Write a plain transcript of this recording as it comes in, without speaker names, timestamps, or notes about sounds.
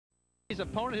His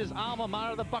opponent, his alma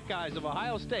mater, the Buckeyes of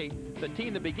Ohio State, the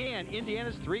team that began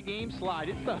Indiana's three-game slide.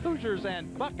 It's the Hoosiers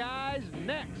and Buckeyes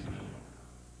next.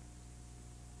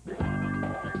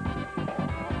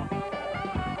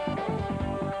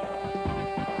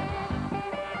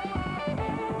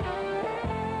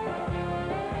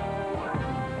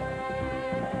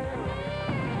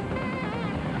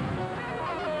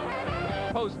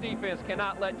 Post defense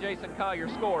cannot let Jason Collier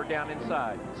score down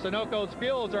inside. Sunoco's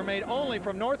fuels are made only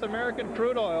from North American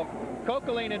crude oil.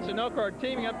 Cocaline and Sunoco are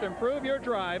teaming up to improve your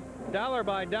drive, dollar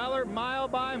by dollar, mile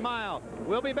by mile.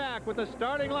 We'll be back with the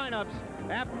starting lineups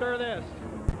after this.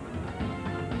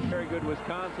 Very good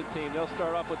Wisconsin team. They'll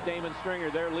start off with Damon Stringer,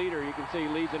 their leader. You can see he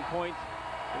leads in points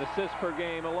and assists per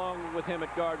game. Along with him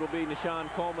at guard will be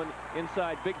Nishan Coleman.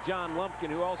 Inside, Big John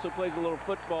Lumpkin, who also plays a little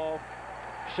football.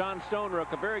 Sean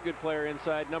Stonerook, a very good player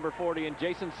inside, number 40, and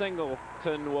Jason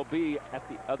Singleton will be at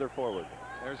the other forward.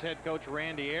 There's head coach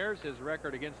Randy Ayers, his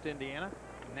record against Indiana,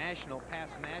 past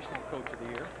national coach of the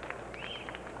year.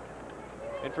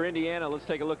 And for Indiana, let's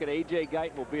take a look at A.J.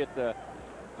 Guyton will be at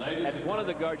one of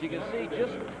the guards. You can see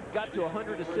just got to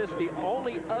 100 assists. The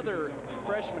only other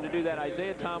freshman to do that,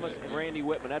 Isaiah Thomas and Randy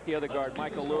Whitman. At the other guard,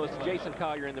 Michael Lewis, Jason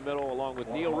Collier in the middle, along with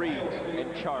Neil Reed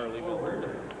and Charlie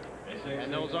Miller.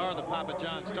 And those are the Papa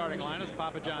John's starting lineups.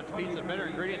 Papa John's Pizza, better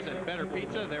ingredients and better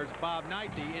pizza. There's Bob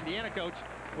Knight, the Indiana coach,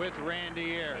 with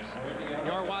Randy Ayers.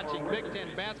 You're watching Big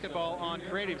Ten basketball on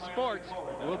Creative Sports.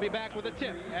 We'll be back with a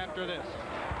tip after this.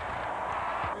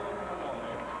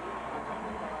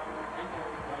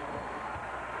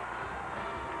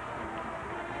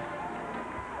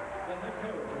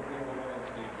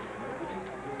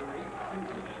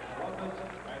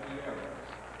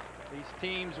 These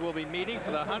teams will be meeting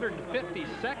for the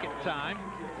 152nd time.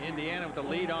 Indiana with the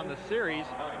lead on the series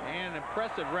and an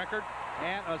impressive record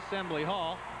at Assembly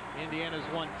Hall. Indiana's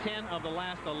won 10 of the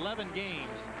last 11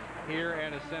 games here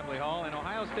at Assembly Hall, and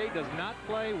Ohio State does not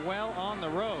play well on the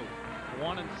road.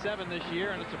 1-7 this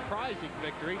year, and a surprising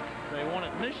victory. They won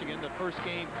at Michigan, the first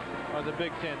game of the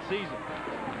Big Ten season.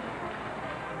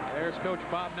 There's Coach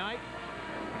Bob Knight.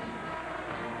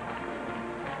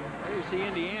 There you see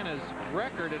Indiana's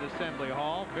record at Assembly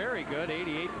Hall. Very good,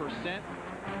 88%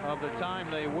 of the time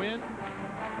they win.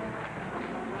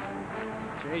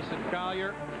 Jason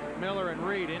Collier, Miller, and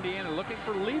Reed. Indiana looking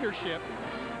for leadership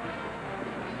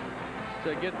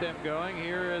to get them going.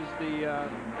 Here is the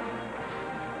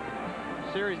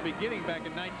series beginning back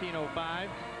in 1905.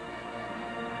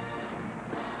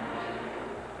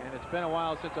 And it's been a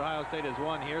while since Ohio State has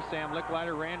won here. Sam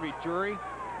Licklider, Randy Drury,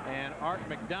 and Art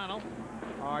McDonald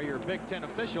are your Big Ten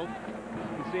officials.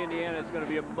 You can see Indiana is going to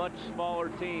be a much smaller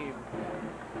team.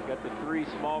 You've got the three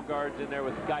small guards in there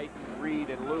with Guyton,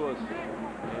 Reed, and Lewis.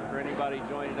 And for anybody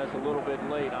joining us a little bit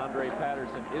late, Andre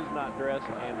Patterson is not dressed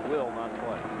and will not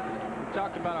play. We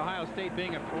talked about Ohio State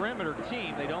being a perimeter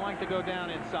team. They don't like to go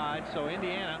down inside, so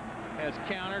Indiana has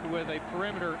countered with a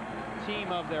perimeter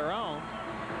team of their own.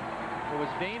 It was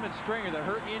Damon Stringer that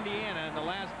hurt Indiana in the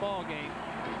last ball game.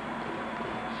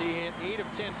 She hit 8 of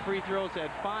 10 free throws, had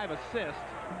 5 assists.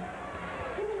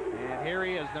 And here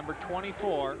he is, number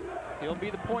 24. He'll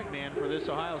be the point man for this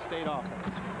Ohio State offense.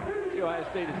 Ohio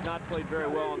State has not played very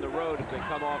well on the road as they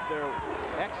come off there.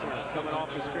 Excellent coming off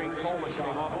the screen. Coleman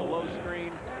came off the low screen,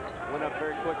 went up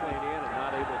very quickly. Indiana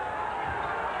not able to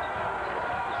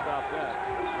stop that.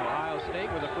 Ohio State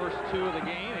with the first 2 of the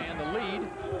game and the lead.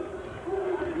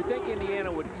 You think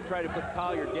Indiana would try to put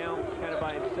Collier down kind of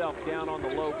by himself, down on the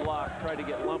low block, try to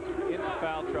get lumped into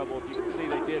foul trouble. If you can see,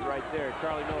 they did right there.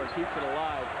 Charlie Miller keeps it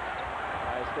alive.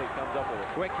 Ohio State comes up with it.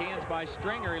 Quick hands by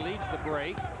Stringer. He leads the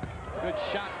break. Good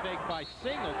shot fake by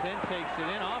Singleton. Takes it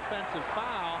in. Offensive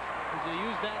foul as he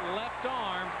used that left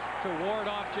arm to ward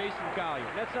off Jason Collier.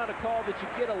 That's not a call that you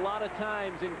get a lot of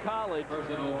times in college.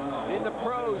 In the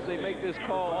pros, they make this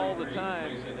call all the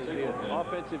time. The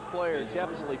offensive player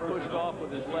definitely pushed off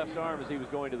with his left arm as he was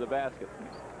going to the basket.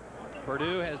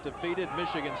 Purdue has defeated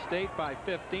Michigan State by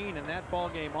 15 in that ball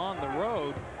game on the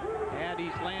road at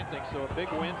East Lansing. So a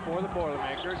big win for the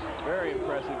Boilermakers. Very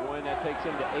impressive win. That takes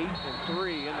him to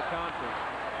 8-3 in the conference.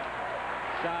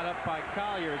 Shot up by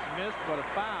Collier is missed, but a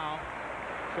foul.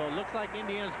 So it looks like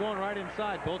Indiana's going right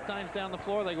inside. Both times down the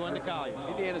floor, they go into Collier.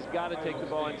 Indiana's got to take the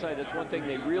ball inside. That's one thing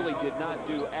they really did not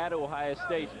do at Ohio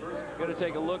State. Going to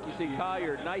take a look. You see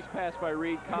Collier, nice pass by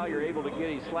Reed. Collier able to get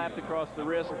it. He slapped across the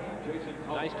wrist.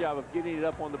 Nice job of getting it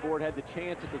up on the board. Had the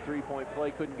chance at the three-point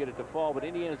play. Couldn't get it to fall. But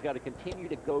Indiana's got to continue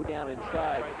to go down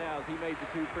inside. Right now, as he made the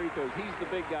 2 free throws, he's the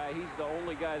big guy. He's the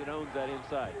only guy that owns that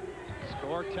inside.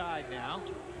 Score tied now.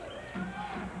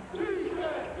 There's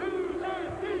a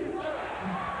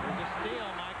steal.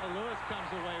 Michael Lewis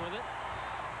comes away with it.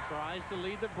 Tries to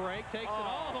lead the break, takes it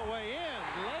all the way in,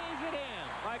 lays it in.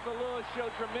 Michael Lewis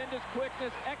showed tremendous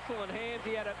quickness, excellent hands.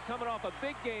 He had coming off a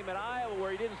big game at Iowa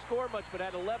where he didn't score much but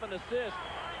had 11 assists.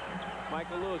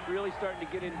 Michael Lewis really starting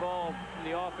to get involved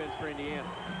in the offense for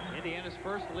Indiana. Indiana's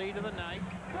first lead of the night.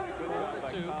 Good job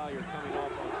by Collier coming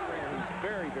off on Stringer, who's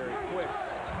very, very quick.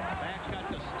 Back cut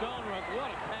to Stonebrook.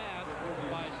 What a pass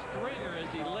by Stringer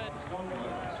as he led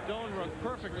Stonebrook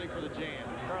perfectly for the jam.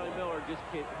 Charlie Miller just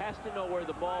has to know where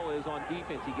the ball is on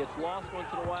defense. He gets lost once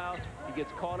in a while. He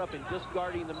gets caught up in just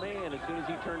guarding the man. As soon as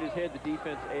he turned his head, the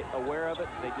defense aware of it,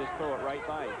 and they just throw it right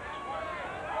by him.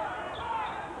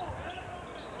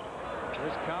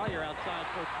 There's Collier outside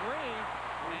for three,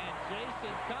 and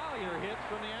Jason Collier hits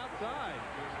from the outside.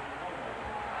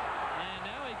 And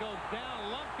now he goes down.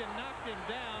 Lumpkin knocked him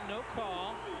down. No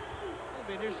call. It'll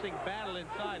be an interesting battle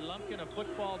inside. Lumpkin, a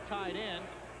football tight end,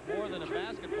 more than a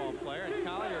basketball player. And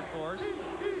Collier, of course,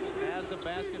 has the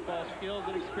basketball skills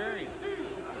and experience.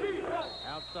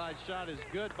 Outside shot is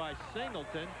good by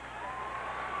Singleton.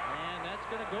 And that's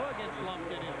going to go against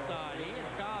Lumpkin inside. He and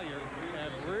Collier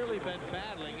have really been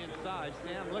battling inside.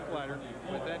 Sam Licklider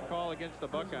with that call against the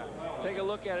Buckeyes. Take a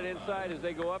look at it inside as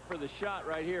they go up for the shot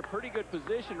right here. Pretty good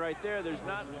position right there. There's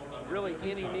not really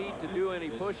any need to do any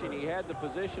pushing. He had the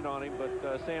position on him, but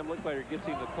Sam Licklider gets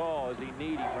him the call as he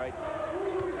need him right.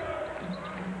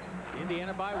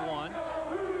 Indiana by 1,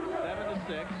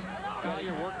 7-6.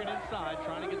 Collier working inside,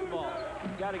 trying to get the ball.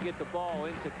 Got to get the ball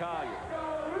into Collier.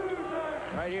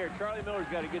 Right here, Charlie Miller's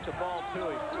got to get the ball to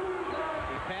him.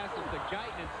 He passes to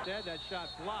Guyton instead. That shot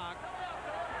blocked.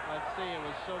 Let's see, it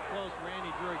was so close Randy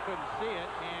Drury couldn't see it,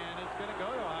 and it's going to go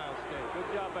to Ohio State.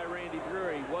 Good job by Randy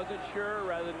Drury. He wasn't sure.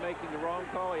 Rather than making the wrong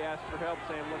call, he asked for help.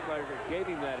 Sam Licklider gave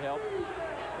him that help.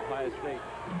 Ohio State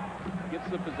gets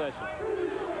the possession.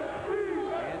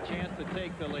 And a chance to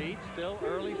take the lead. Still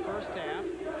early first half.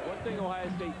 One thing Ohio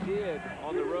State did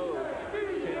on the road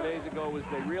 10 days ago was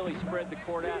they really spread the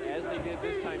court out as they did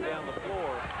this time down the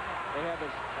floor. They have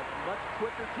a much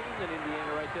quicker team than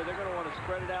Indiana right there. They're going to want to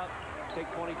spread it out, take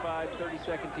 25, 30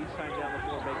 seconds each time down the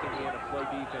floor, make Indiana play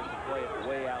defense and play it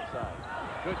way outside.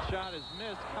 Good shot is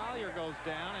missed. Collier goes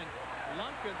down, and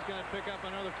Lumpkin's going to pick up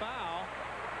another foul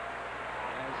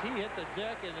as he hit the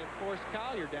deck, and it forced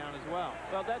Collier down as well.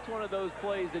 Well, that's one of those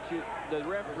plays that the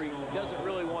referee doesn't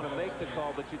really want to make the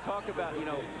call, but you talk about, you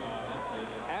know,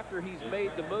 after he's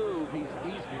made the move,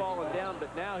 he's fallen down,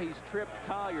 but now he's tripped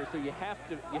Collier, so you have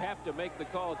to make the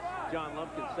call. It's John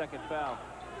Lumpkin's second foul.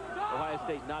 Ohio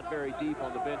State not very deep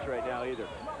on the bench right now either.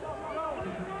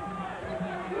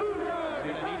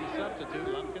 He's going to need a substitute.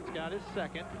 Lumpkin's got his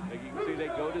second. As you can see, they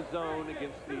go to zone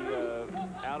against the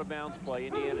out-of-bounds play.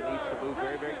 Indiana needs to move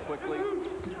very, very quickly.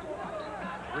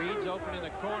 Reed's open in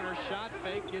the corner. Shot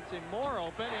fake gets him more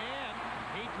open, and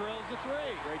he drills the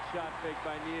three. Great shot fake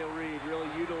by Neil Reed. Really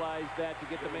utilized that to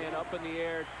get the man up in the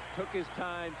air. Took his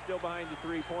time, still behind the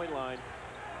three-point line.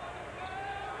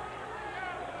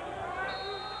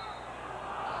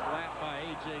 Slap by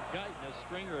A.J. Guyton as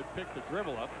Stringer had picked the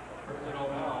dribble up. Big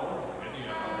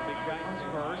Guyton's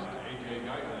first. A.J.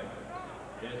 Guyton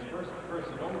is first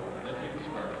personal. That team's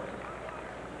first.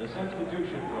 The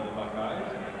substitution for the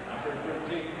Buckeyes, number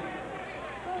 13.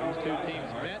 These two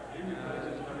teams met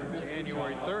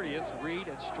January 30th. Reed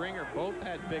and Stringer both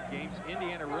had big games.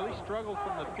 Indiana really struggled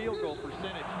from the field goal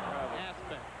percentage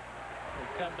aspect.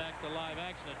 They come back to live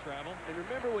action at Travel. And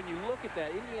remember, when you look at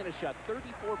that, Indiana shot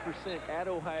 34% at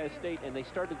Ohio State, and they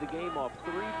started the game off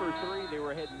 3 for 3. They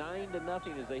were ahead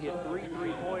 9-0 as they hit 3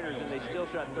 three-pointers, and they still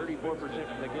shot 34%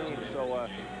 from the game. So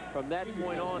from that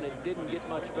point on, it didn't get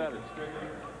much better.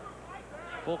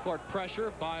 Full court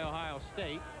pressure by Ohio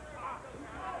State.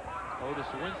 Otis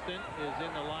Winston is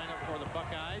in the lineup for the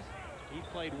Buckeyes. He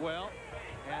played well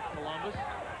at Columbus.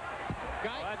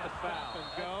 Guyton to stop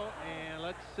and go, and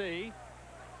let's see.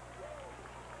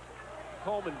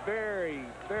 Coleman very,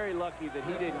 very lucky that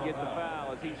he didn't get the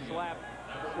foul as he slapped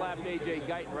A.J.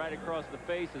 Guyton right across the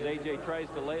face as A.J. tries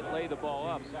to lay the ball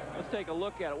up. Let's take a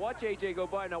look at it. Watch A.J. go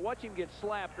by. Now watch him get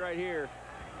slapped right here,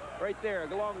 right there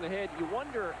along the head. You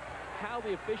wonder how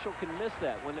the official can miss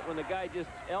that when the guy just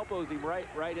elbows him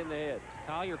right in the head.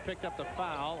 Collier picked up the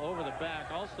foul over the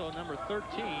back. Also number 13,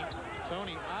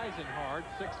 Tony Eisenhard,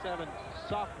 6'7"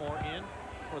 sophomore in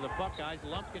for the Buckeyes.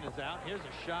 Lumpkin is out. Here's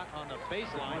a shot on the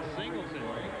baseline. Singleton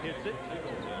hits it.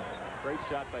 Great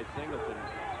shot by Singleton.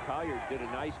 Collier did a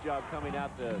nice job coming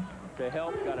out to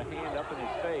help. Got a hand up in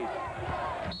his face.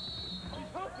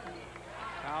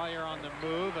 Collier on the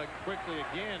move quickly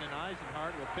again, and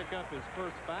Eisenhart will pick up his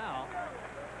first foul.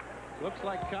 Looks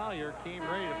like Collier came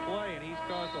ready to play, and he's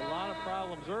caused a lot of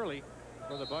problems early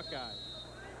for the Buckeyes.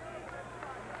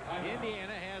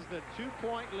 Indiana has the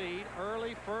 2-point lead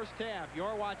early first half.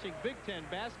 You're watching Big Ten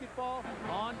basketball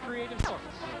on Creative Sports.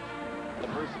 The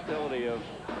versatility of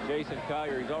Jason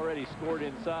Collier. He's already scored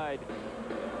inside.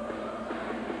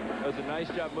 Does a nice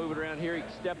job moving around here. He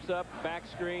steps up, back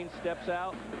screen, steps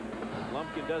out.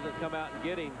 Lumpkin doesn't come out and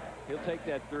get him. He'll take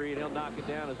that three and he'll knock it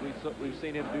down, as we've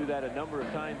seen him do that a number of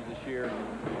times this year.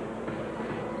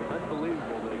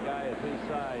 Unbelievable that a guy at his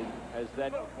size has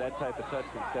that type of touch,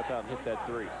 can step out and hit that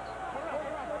three.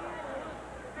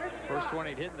 First one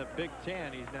he'd hit in the Big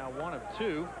Ten. He's now 1 of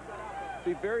 2.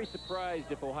 Be very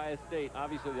surprised if Ohio State,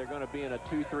 obviously they're going to be in a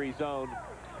 2-3 zone.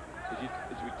 As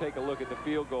we take a look at the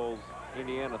field goals,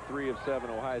 Indiana 3 of 7,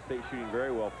 Ohio State shooting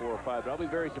very well, 4 of 5. But I'll be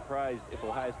very surprised if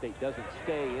Ohio State doesn't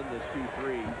stay in this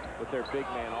 2-3 with their big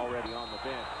man already on the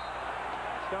bench.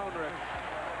 Stonerick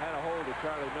had a hold of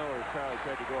Charlie Miller. Charlie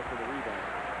tried to go for the rebound.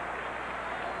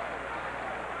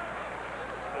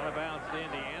 Out of bounds to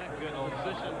Indiana. Good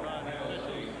position by the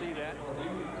officials. You see that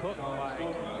hook by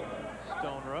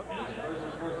Stonerick.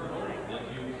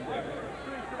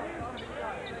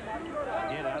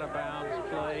 Again, out of bounds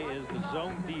play is the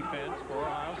zone defense for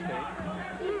Ohio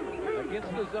State. Against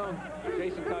the zone,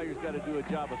 Jason Collier's got to do a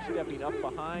job of stepping up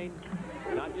behind,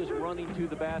 not just running to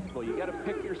the basketball. You got to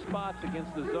pick your spots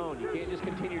against the zone. You can't just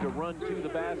continue to run to the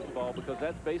basketball, because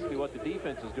that's basically what the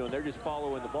defense is doing. They're just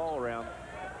following the ball around.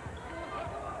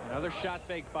 Another shot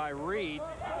fake by Reed.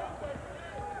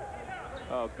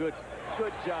 Oh, good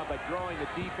job by drawing the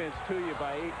defense to you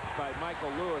by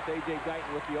Michael Lewis. A.J.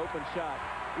 Guyton with the open shot.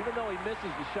 Even though he misses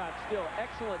the shot, still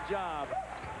excellent job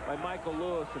by Michael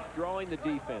Lewis of drawing the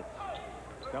defense.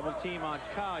 Double team on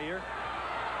Collier.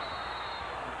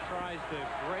 He tries to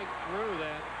break through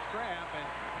that trap and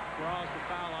draws the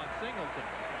foul on Singleton.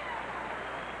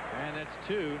 And that's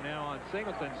 2 now on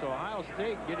Singleton. So Ohio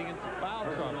State getting into foul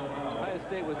trouble. Ohio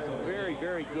State with some very,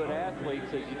 very good athletes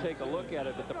as you take a look at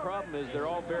it. But the problem is they're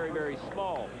all very, very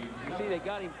small. You see, they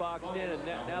got him boxed in, and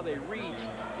now they reach.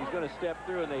 He's going to step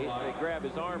through, and they grab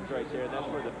his arms right there, and that's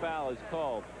where the foul is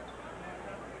called.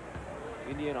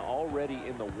 Indiana already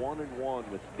in the 1-and-1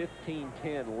 with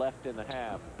 15-10 left in the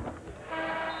half.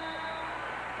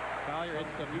 Collier hits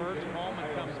the first,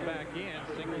 Holman comes back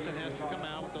in. Singleton has to come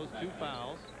out with those 2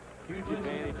 fouls. Huge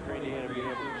advantage for Indiana being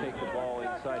able to take the ball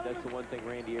inside. That's the one thing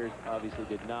Randy Ayers obviously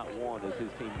did not want, is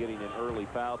his team getting in early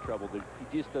foul trouble. He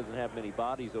just doesn't have many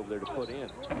bodies over there to put in.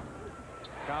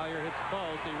 Collier hits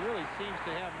both. He really seems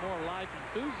to have more life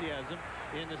enthusiasm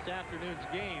in this afternoon's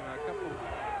game. A couple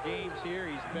games here,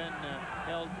 he's been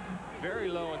held very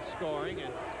low in scoring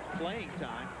and playing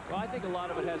time. Well, I think a lot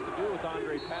of it has to do with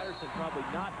Andre Patterson probably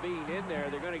not being in there.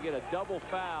 They're going to get a double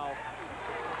foul,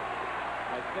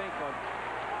 I think, on...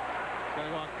 It's going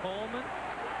to go on Coleman,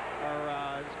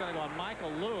 or it's going to go on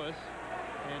Michael Lewis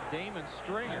and Damon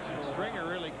Stringer. Stringer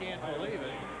really can't believe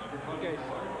it. Okay,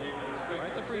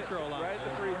 right at the free throw line. Right at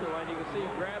the free throw line. You can see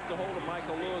he grabs a hold of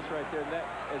Michael Lewis right there, and that,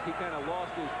 as he kind of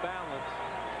lost his balance.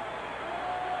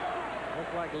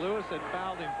 Looked like Lewis had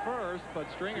fouled him first, but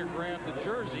Stringer grabbed the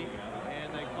jersey,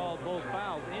 and they called both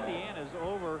fouls. Indiana's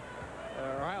over,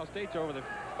 Ohio State's over the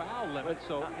foul limit,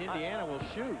 so Indiana will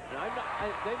shoot.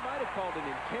 They might have called an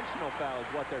intentional foul is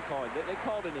what they're calling. They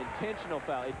called an intentional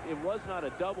foul. It was not a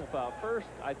double foul. First,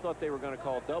 I thought they were going to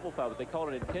call double foul, but they called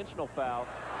an intentional foul.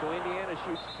 So Indiana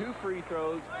shoots 2 free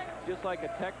throws, just like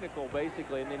a technical,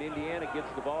 basically, and then Indiana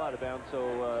gets the ball out of bounds.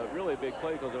 So really a big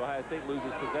play because Ohio State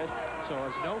loses possession. So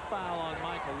there's no foul on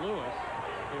Michael Lewis.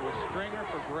 It was Stringer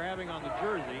for grabbing on the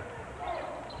jersey.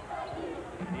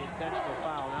 The intentional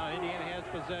foul. Now Indiana has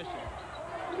possession.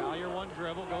 Collier one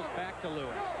dribble, goes back to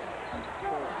Lewis.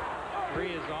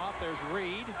 3 is off. There's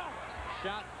Reed.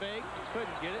 Shot fake.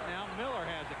 Couldn't get it. Now Miller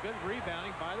has a good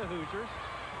rebounding by the Hoosiers.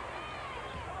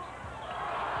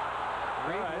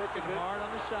 Reed working hard on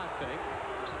the shot fake.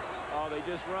 Oh, they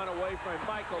just run away from him.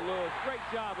 Michael Lewis, great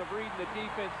job of reading the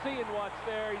defense, seeing what's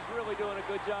there. He's really doing a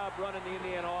good job running the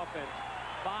Indiana offense.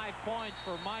 5 points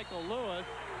for Michael Lewis.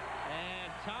 And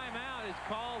timeout is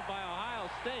called by Ohio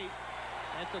State.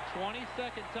 It's a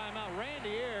 20-second timeout.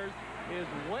 Randy Ayers is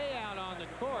way out on the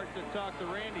court to talk to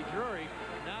Randy Drury.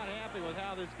 Not happy with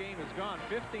how this game has gone.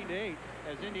 15-8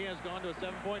 as Indiana's gone to a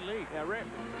 7-point lead. Yeah,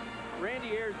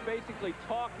 Randy Ayers basically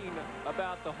talking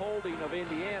about the holding of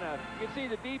Indiana. You can see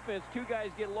the defense. 2 guys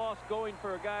get lost going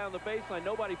for a guy on the baseline.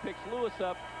 Nobody picks Lewis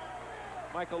up.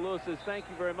 Michael Lewis says, "Thank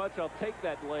you very much. I'll take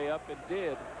that layup," and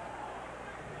did.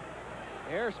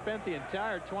 Ayers spent the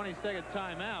entire 20-second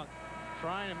timeout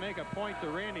trying to make a point to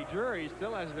Randy Drury. He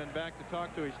still hasn't been back to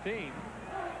talk to his team.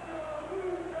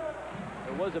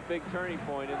 They're was a big turning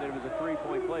point, and it was a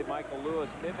 3-point play. Michael Lewis,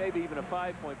 maybe even a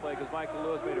 5-point play, because Michael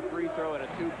Lewis made a free throw and a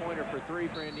 2-pointer for 3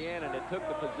 for Indiana, and it took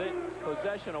the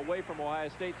possession away from Ohio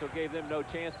State, so it gave them no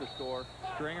chance to score.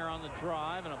 Stringer on the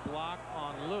drive and a block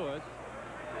on Lewis.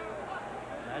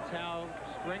 That's how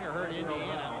Stringer hurt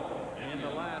Indiana in the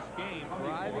last game,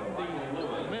 driving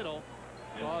the middle,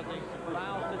 causing some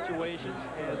foul situations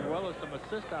as well as some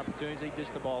assist opportunities. He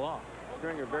dished the ball off.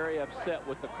 Stringer very upset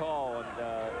with the call, and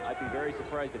I'd be very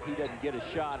surprised if he doesn't get a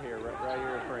shot here, right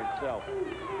here for himself.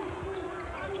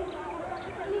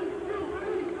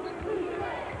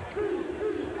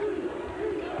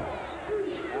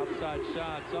 Outside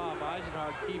shots off.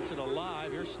 Eisenhardt keeps it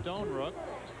alive. Here's Stonerook,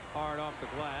 hard off the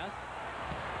glass.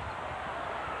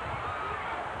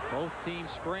 Both teams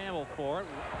scramble for it.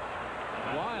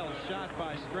 Wild shot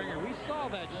by Stringer. We saw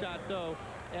that shot, though,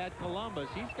 at Columbus.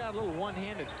 He's got a little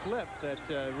one-handed flip that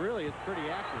really is pretty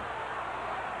accurate.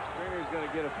 Stringer's going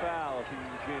to get a foul if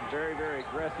he's being very, very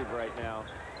aggressive right now.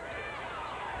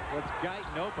 It's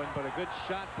Guyton open, but a good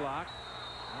shot block.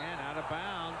 And out of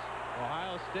bounds.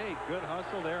 Ohio State, good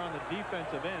hustle there on the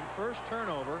defensive end. First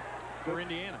turnover for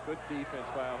Indiana. Good defense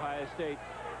by Ohio State.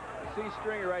 You see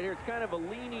Stringer right here. It's kind of a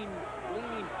leaning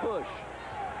push.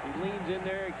 He leans in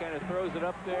there, he kind of throws it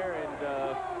up there,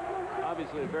 and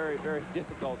obviously a very, very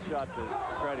difficult shot to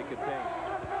try to contain.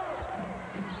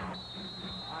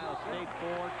 Ohio State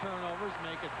 4 turnovers,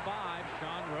 make it 5.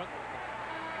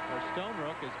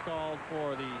 Stonerook is called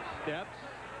for the steps.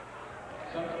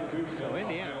 So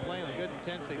Indiana playing with good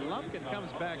intensity. Lumpkin comes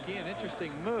back in.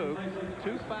 Interesting move.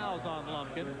 2 fouls on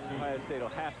Lumpkin. Ohio State will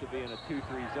have to be in a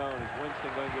 2-3 zone. Is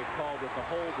Winston going to get called with the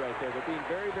hold right there? They're being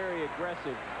very, very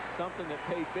aggressive. Something that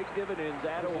paid big dividends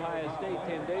at Ohio State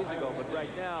 10 days ago, but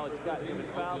right now it's gotten him in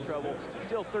foul trouble.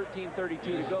 Still 13:32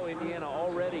 to go. Indiana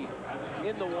already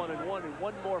in the 1-and-1, and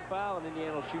one more foul, and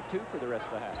Indiana will shoot 2 for the rest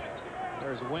of the half.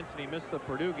 There's Winston. He missed the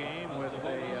Purdue game with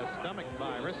a stomach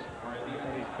virus.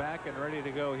 He's back and ready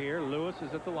to go here. Lewis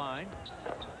is at the line.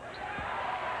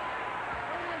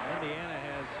 Indiana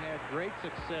has had great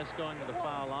success going to the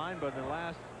foul line, but in the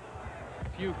last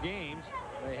few games,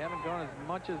 they haven't gone as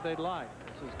much as they'd like.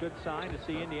 This is a good sign to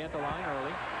see Indiana at the line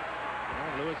early.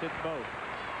 And Lewis hits both.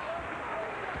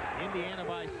 Indiana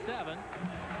by 7.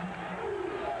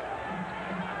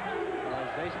 As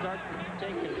they start to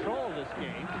take control of this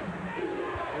game.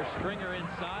 There's Stringer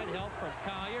inside, help from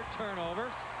Collier, turnover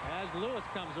as Lewis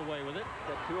comes away with it.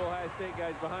 Got 2 Ohio State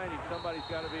guys behind him. Somebody's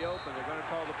got to be open. They're going to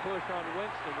call the push on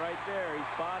Winston right there.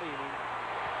 He's bodying him.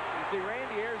 You see,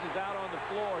 Randy Ayers is out on the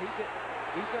floor.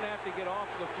 He's going to have to get off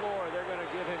the floor. They're going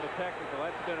to give him a technical.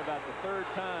 That's been about the 3rd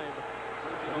time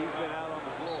he's been out on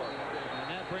the floor. And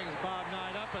that brings Bob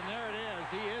Knight up, and there it is.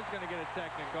 He is going to get a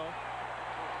technical.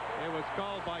 It was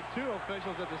called by 2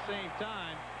 officials at the same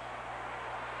time.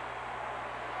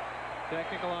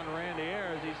 Technical on Randy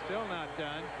Ayers. He's still not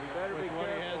done. He better be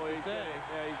careful. He's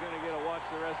going to get to watch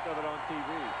the rest of it on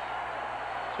TV.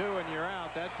 2 and you're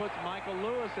out. That puts Michael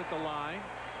Lewis at the line.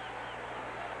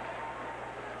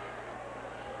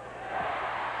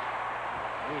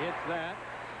 He hits that.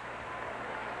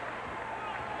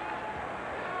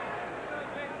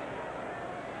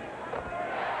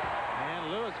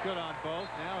 And Lewis good on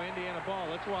both. Now Indiana ball.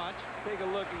 Let's watch. Take a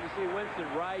look. You can see Winston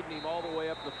riding him all the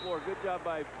way up the floor. Good job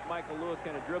by Michael Lewis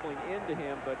kind of dribbling into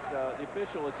him, but the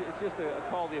official, it's just a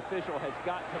call the official has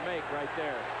got to make right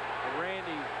there. And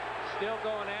Randy still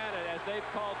going at it as they've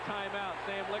called timeout.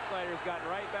 Sam Licklider's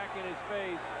gotten right back in his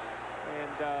face,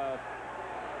 and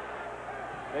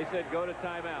they said go to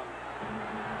timeout.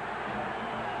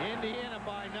 Indiana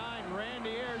by 9.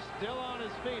 Randy Ayers still on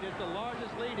his feet. It's the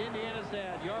largest lead Indiana's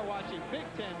had. You're watching Big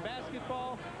Ten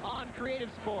basketball on Creative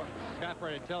Sports.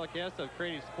 Copyrighted telecast of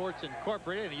Creative Sports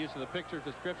Incorporated, and the use of the pictures,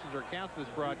 descriptions, or accounts of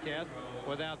this broadcast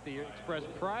without the express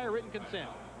prior written consent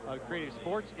of Creative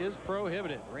Sports is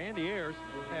prohibited. Randy Ayers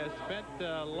has spent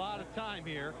a lot of time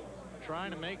here trying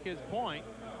to make his point,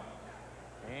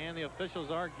 and the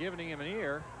officials are giving him an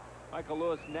ear. Michael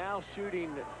Lewis now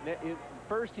shooting.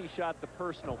 First he shot the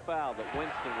personal foul that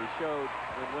Winston, we showed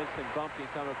when Winston bumped him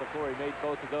coming up the floor. He made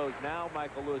both of those. Now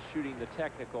Michael Lewis shooting the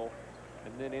technical,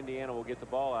 and then Indiana will get the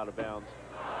ball out of bounds.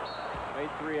 Made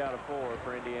 3 out of 4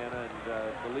 for Indiana,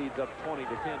 and the lead's up 20 to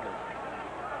 10 now.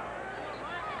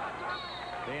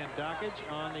 Dan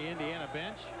Dockage on the Indiana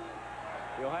bench.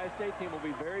 The Ohio State team will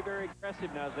be very, very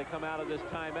aggressive now as they come out of this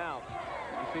timeout.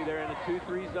 You see they're in a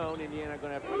 2-3 zone. Indiana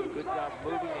going to have to do a good job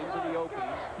moving into the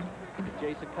openings. And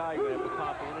Jason Collier going to have to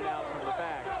pop in and out from the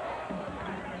back.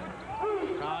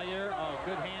 Collier,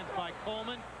 good hands by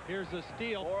Coleman. Here's the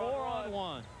steal, 4 on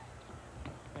 1.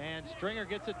 And Stringer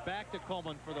gets it back to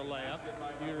Coleman for the layup.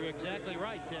 You're exactly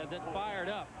right, Ted. That fired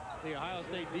up the Ohio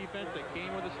State defense that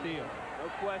came with a steal. No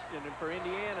question. And for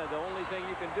Indiana, the only thing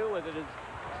you can do with it is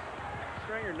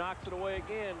Stringer knocks it away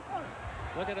again.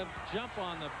 Look at him jump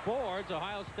on the boards.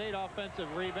 Ohio State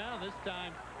offensive rebound. This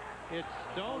time it's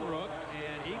Stonebrook,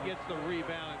 and he gets the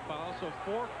rebound and foul. So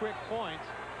 4 quick points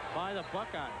by the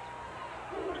Buckeyes.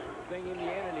 The thing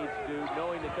Indiana needs to do,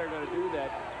 knowing that they're going to do that,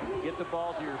 get the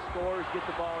ball to your scores, get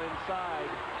the ball inside.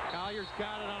 Collier's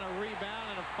got it on a rebound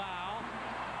and a foul.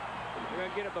 They're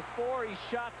going to get it before he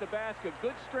shot the basket.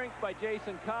 Good strength by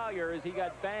Jason Collier as he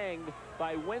got banged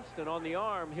by Winston on the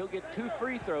arm. He'll get 2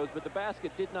 free throws, but the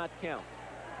basket did not count.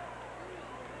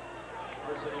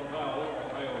 Personal foul,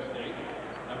 Ohio State.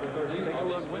 Number 30. Take a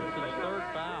look, Winston's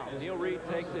 3rd foul. Neil Reed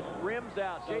takes it, rims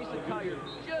out. Jason Collier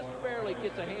just barely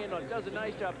gets a hand on it, does a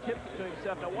nice job, tips it to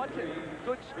himself. Now watch it,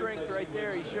 good strength right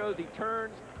there. He shows, he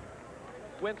turns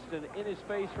Winston in his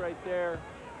face right there.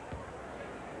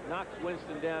 Knocks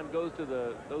Winston down, goes to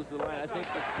the line. I think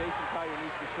that Jason Collier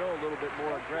needs to show a little bit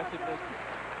more aggressiveness.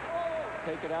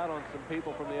 Take it out on some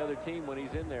people from the other team when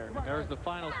he's in there. There's the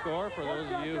final score for those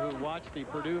of you who watched the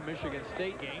Purdue-Michigan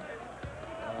State game.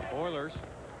 Oilers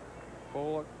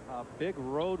for a big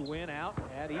road win out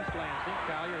at East Lansing.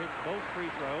 Collier hits both free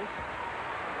throws.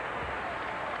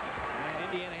 And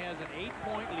Indiana has an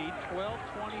 8-point lead,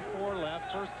 12:24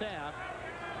 left, first half.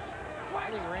 I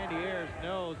think Randy Ayers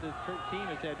knows his team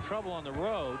has had trouble on the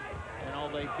road, and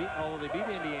although they beat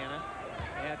Indiana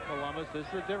at Columbus, this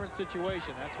is a different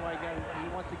situation. That's why he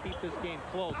wants to keep this game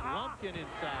close. Lumpkin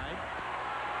inside,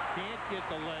 can't get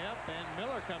the layup, and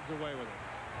Miller comes away with it.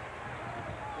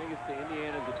 I think it's to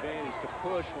Indiana's advantage to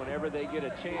push whenever they get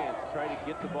a chance. Try to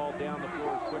get the ball down the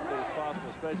floor as quickly as possible,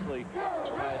 especially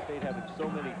Ohio State having so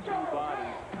many 2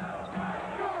 bodies.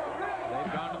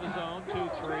 They've gone to the zone,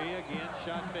 2-3. Again,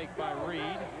 shot fake by Reed.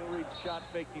 Neil Reed shot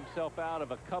faked himself out of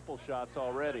a couple shots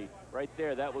already. Right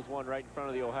there, that was one right in front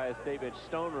of the Ohio State bench.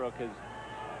 Stonerook has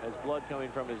blood coming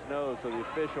from his nose, so the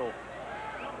official,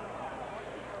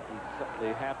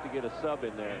 they have to get a sub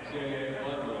in there.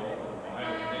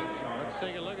 Let's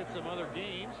take a look at some other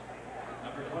games.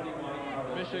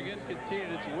 Michigan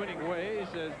continued its winning ways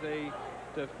as they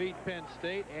defeat Penn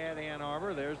State at Ann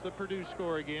Arbor. There's the Purdue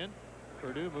score again.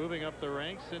 Purdue moving up the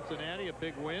ranks. Cincinnati, a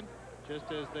big win,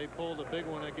 just as they pulled a big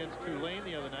one against Tulane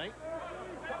the other night.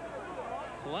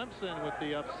 Clemson with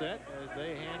the upset as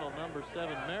they handle number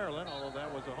 7 Maryland, although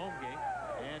that was a home game.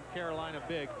 And Carolina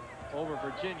big over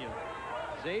Virginia.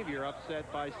 Xavier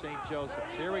upset by St.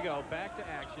 Joseph's. Here we go, back to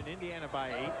action. Indiana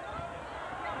by 8.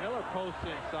 Miller posts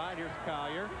inside. Here's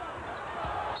Collier. 21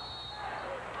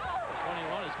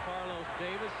 is Carlos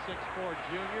Davis, 6'4"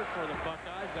 junior for the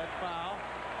Buckeyes. That foul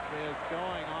is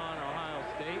going on Ohio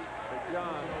State.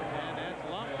 And that's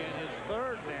Lumpkin, his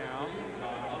 3rd now.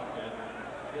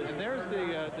 And there's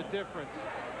the difference,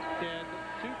 Ted.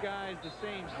 2 guys the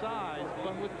same size,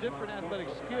 but with different athletic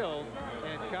skills,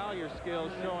 and Collier's skills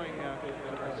showing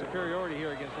superiority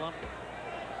here against Lumpkin.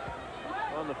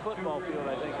 On the football field,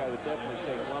 I think I would definitely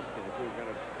take Lumpkin if we were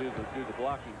going to do the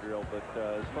blocking drill. But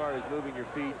as far as moving your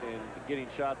feet and getting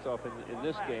shots off in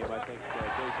this game, I think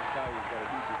Jason Collier's got a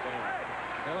huge advantage.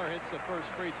 Miller hits the first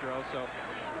free throw, so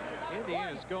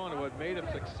Indiana's going to what made him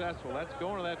successful. That's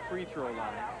going to that free throw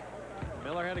line.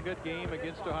 Miller had a good game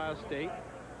against Ohio State.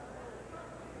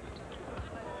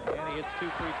 And he hits 2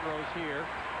 free throws here.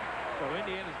 So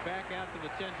Indiana's back out to the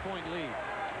 10-point lead.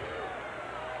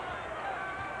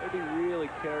 They'd be really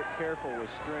careful with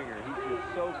Stringer. He's just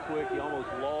so quick, he almost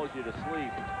lulls you to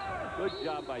sleep. Good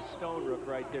job by Stonerook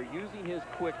right there, using his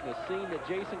quickness, seeing that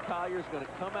Jason Collier's going to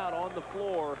come out on the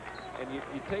floor. And you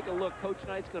take a look, Coach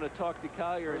Knight's going to talk to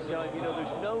Collier and tell him, you know,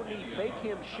 there's no need. Make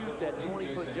him shoot that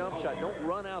 20-foot jump shot. Don't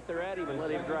run out there at him and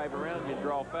let him drive around you and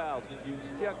draw fouls.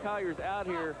 See how Collier's out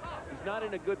here. He's not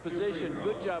in a good position.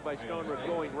 Good job by Stonerook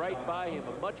going right by him.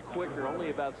 A much quicker,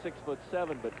 only about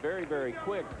 6'7", but very, very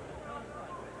quick.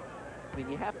 I mean,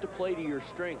 you have to play to your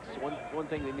strengths. One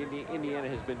thing that Indiana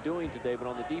has been doing today, but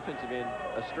on the defensive end,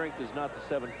 a strength is not the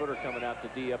 7-footer coming out to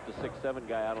D up the 6'7"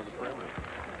 guy out on the perimeter.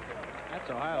 That's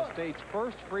Ohio State's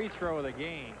first free throw of the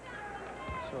game.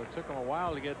 So it took them a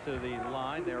while to get to the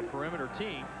line. They're a perimeter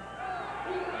team.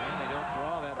 And they don't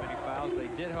draw that many fouls. They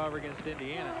did, however, against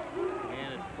Indiana.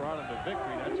 And it brought them to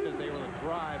victory. That's because they were able to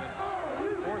drive and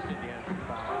force Indiana to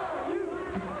foul.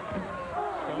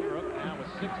 Stonebrook now with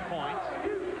 6 points.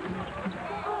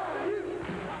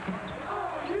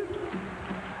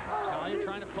 Collier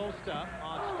trying to post up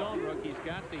on Stonebrook. He's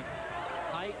got the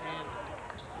height and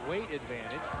weight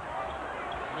advantage.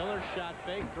 Miller shot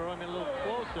fake, throw him in a little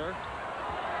closer.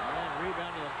 And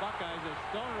rebound to the Buckeyes as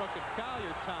Stonebrook and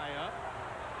Collier tie up.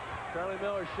 Charlie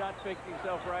Miller shot faked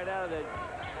himself right out of that.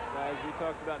 As we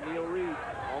talked about Neil Reed,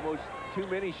 almost too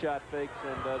many shot fakes,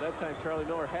 and that time Charlie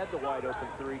Miller had the wide open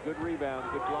three. Good rebound,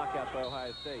 good block out by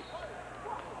Ohio State.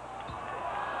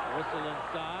 Whistle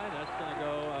inside, that's going to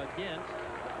go against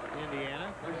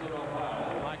Indiana.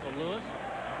 Michael Lewis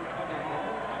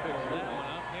picks that one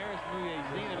up. Harris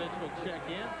Mujezinovich will check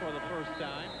in for the first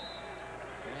time.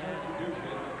 And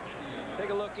take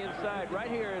a look inside. Right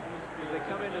here, as they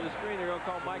come into the screen, they're going to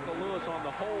call Michael Lewis on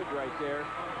the hold right there.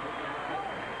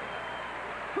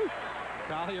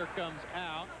 Collier comes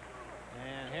out,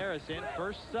 and Harris in,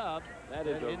 first sub. That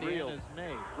is a Indiana's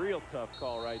made. Real tough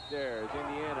call right there as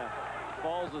Indiana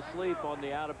falls asleep on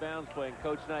the out-of-bounds play, and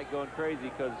Coach Knight going crazy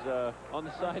because on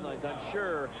the sidelines, I'm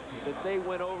sure that they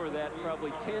went over that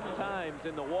probably 10 times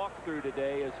in the walkthrough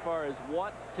today as far as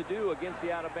what to do against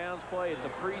the out-of-bounds play. It's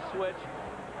a pre-switch.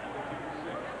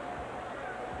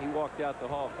 He walked out the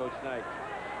hall, Coach Knight.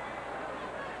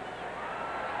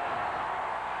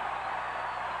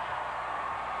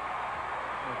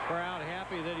 The crowd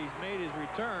happy that he's made his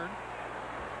return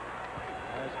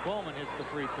as Coleman hits the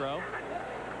free throw.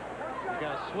 You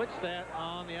got to switch that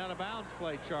on the out-of-bounds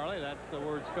play, Charlie. That's the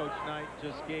words Coach Knight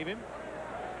just gave him.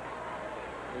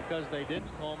 Because they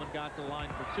didn't, Coleman got to the line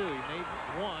for two. He made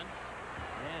one,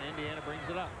 and Indiana brings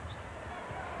it up.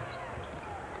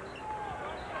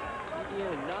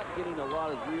 Indiana not getting a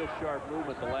lot of real sharp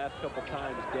movement the last couple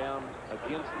times down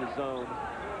against the zone.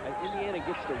 And Indiana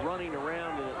gets to running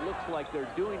around, and it looks like they're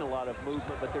doing a lot of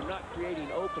movement, but they're not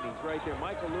creating openings right there.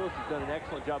 Michael Lewis has done an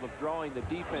excellent job of drawing the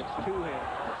defense to him.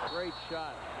 Great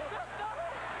shot.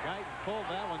 Guyton pulled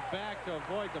that one back to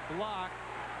avoid the block.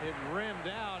 It rimmed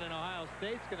out, and Ohio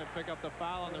State's going to pick up the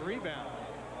foul on the rebound.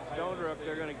 Stonebrook,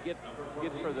 they're going to get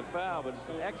for the foul, but it's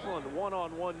an excellent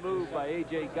one-on-one move by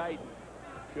A.J. Guyton.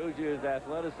 Shows you his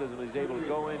athleticism. He's able to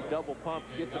go in, double pump,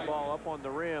 get the ball up on the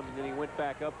rim, and then he went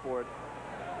back up for it.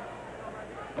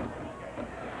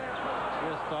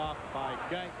 Just off by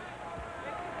Guyton.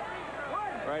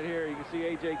 Right here, you can see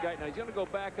A.J. Guyton. Now, he's going to go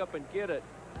back up and get it.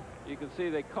 You can see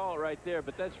they call it right there,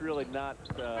 but that's really not...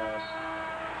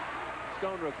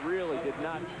 Stonebrook really did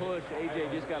not push. A.J.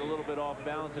 just got a little bit off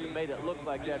balance, and it made it look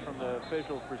like that from the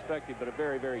official's perspective, but a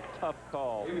very, very tough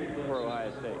call for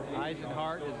Ohio State.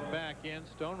 Eisenhart is back in.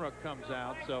 Stonebrook comes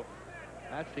out, so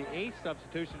that's the 8th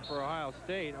substitution for Ohio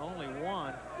State, only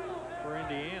 1 for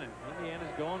Indiana.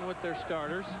 Indiana's going with their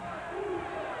starters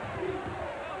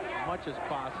as much as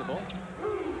possible.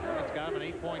 It's got them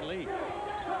an 8-point lead.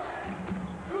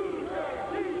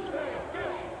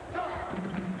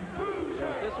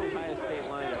 This Ohio State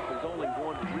lineup, there's only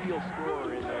one real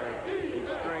scorer in there, in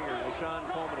Stringer. Sean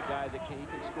Coleman, a guy that he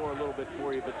can score a little bit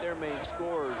for you, but their main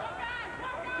scorers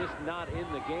just not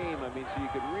in the game. I mean, so you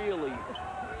could really...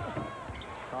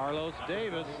 Carlos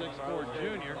Davis, 6'4"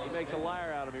 junior. He makes a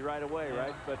liar out of me right away,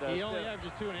 right? But he only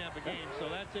averages 2.5 a game, so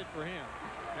that's it for him.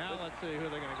 Now let's see who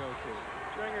they're going to go to.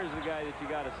 Stringer's the guy that you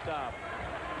got to stop.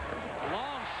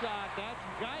 Long shot, that's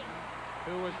Guyton,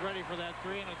 who was ready for that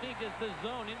three, and I think it's the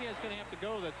zone. Indiana's going to have to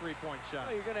go to that three-point shot.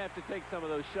 Well, you're going to have to take some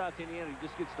of those shots. Indiana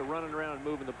just gets to running around and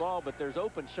moving the ball, but there's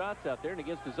open shots out there, and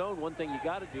against the zone, one thing you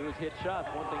got to do is hit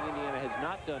shots. One thing Indiana has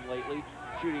not done lately,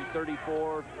 shooting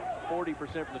 34, 40%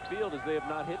 from the field, is they have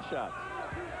not hit shots.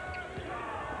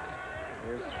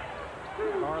 Here's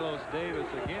Carlos Davis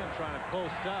again trying to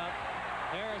post up.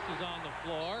 Harris is on the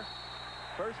floor.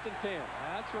 1st and 10.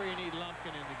 That's where you need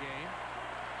Lumpkin in the game.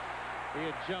 Be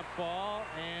a jump ball,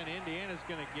 and Indiana's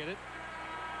going to get it.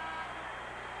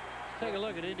 Let's take a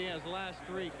look at Indiana's last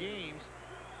 3 games.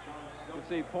 You can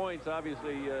see points,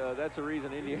 obviously, that's the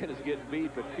reason Indiana's getting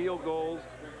beat, but field goals,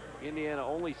 Indiana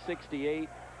only 68.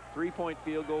 3-point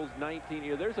field goals, 19.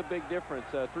 You know, there's a big difference.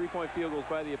 3-point field goals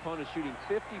by the opponent shooting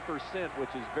 50%,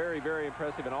 which is very, very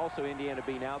impressive, and also Indiana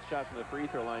being outshot from the free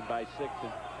throw line by 6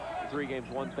 in 3 games.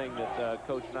 One thing that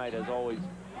Coach Knight has always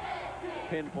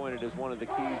pinpointed as one of the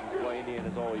keys is why Indiana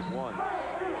has always won.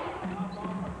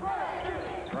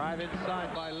 Drive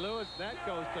inside by Lewis. That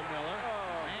goes to Miller.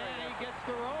 And he gets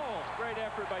the roll. Great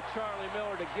effort by Charlie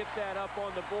Miller to get that up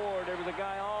on the board. There was a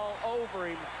guy all over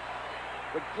him.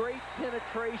 But great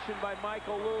penetration by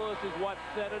Michael Lewis is what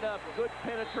set it up. Good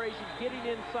penetration, getting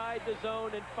inside the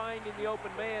zone and finding the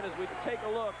open man as we take a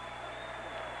look.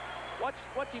 Watch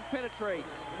him penetrate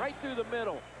right through the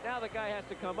middle. Now the guy has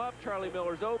to come up. Charlie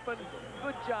Miller's open.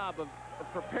 Good job of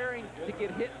preparing to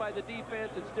get hit by the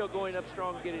defense and still going up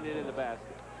strong, getting it in the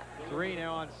basket. 3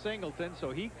 now on Singleton,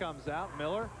 so he comes out.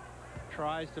 Miller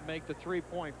tries to make the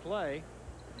 3-point play.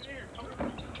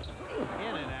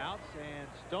 In and out, and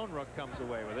Stonebrook comes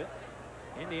away with it.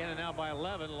 Indiana now by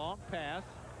 11. Long pass.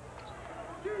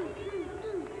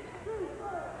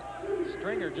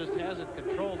 Stringer just hasn't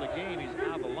controlled the game. He's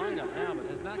out of the lineup now, but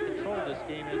has not controlled this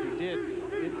game as he did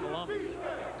in Columbus.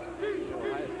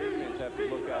 Ohio State fans have to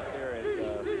look out there and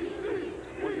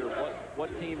wonder what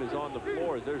team is on the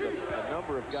floor. There's a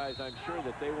number of guys I'm sure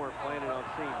that they weren't planning on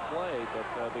seeing play,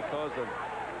 but because of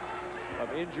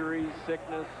injuries,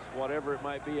 sickness, whatever it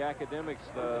might be, academics,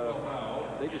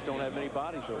 they just don't have many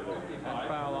bodies over there. And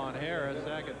foul on Harris.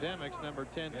 Academics, number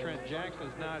 10, Trent Jackson,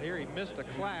 is not here. He missed a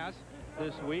class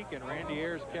this week, and Randy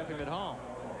Ayers kept him at home.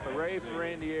 Hooray for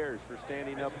Randy Ayers for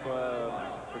standing up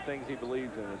for things he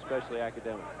believes in, especially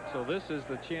academics. So this is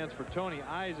the chance for Tony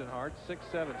Eisenhart,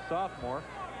 6'7" sophomore,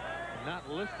 not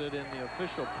listed in the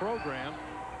official program.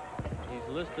 He's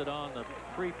listed on the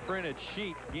pre-printed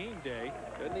sheet game day.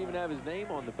 Doesn't even have his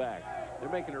name on the back. They're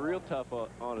making it real tough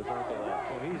on his uncle.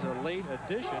 Well, he's a late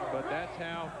addition, but that's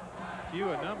how few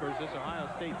a numbers this Ohio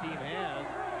State team has.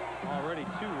 Already 2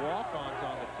 walk-ons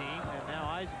on the team, and now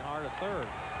Eisenhart a third.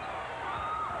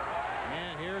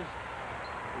 And here's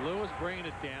Lewis bringing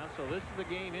it down. So this is the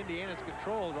game Indiana's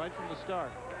controlled right from the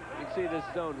start. You can see this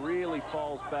zone really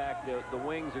falls back. The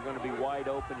wings are going to be wide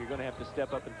open. You're going to have to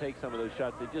step up and take some of those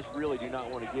shots. They just really do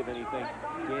not want to give anything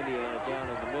to Indiana down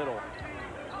in the middle.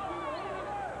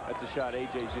 That's a shot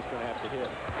AJ's just going to have to hit.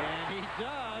 And he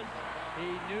does. He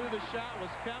knew the shot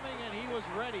was coming, and he was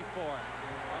ready for it.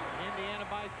 Indiana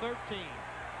by 13.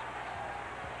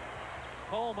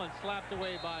 Coleman slapped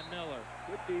away by Miller.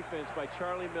 Good defense by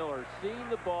Charlie Miller. Seeing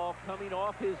the ball coming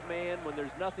off his man when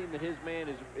there's nothing that his man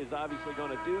is obviously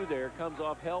going to do there. Comes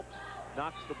off, helps,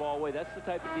 knocks the ball away. That's the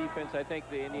type of defense I think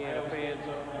the Indiana fans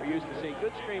are used to seeing.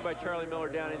 Good screen by Charlie Miller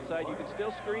down inside. You can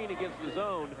still screen against the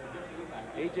zone.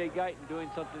 A.J. Guyton doing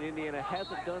something Indiana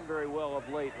hasn't done very well of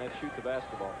late, and that's shoot the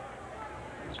basketball.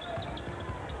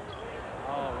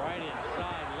 Oh, right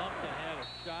inside. Lumpkin had a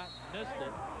shot, missed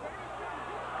it.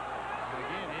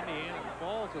 Again, Indiana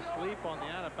falls asleep on the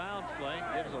out-of-bounds play,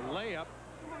 gives a layup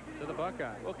to the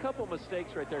Buckeyes. Well, a couple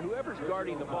mistakes right there. Whoever's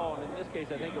guarding the ball, and in this case,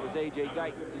 I think it was A.J.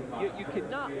 Guyton, you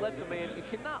cannot let the man, you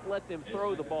cannot let them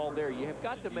throw the ball there. You have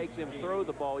got to make them throw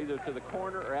the ball either to the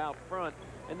corner or out front.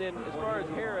 And then as far as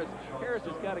Harris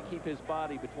has got to keep his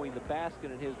body between the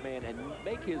basket and his man and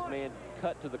make his man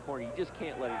cut to the corner. You just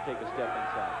can't let him take a step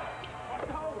inside.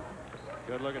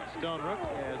 Good look at Stonebrook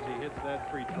as he hits that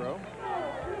free throw. He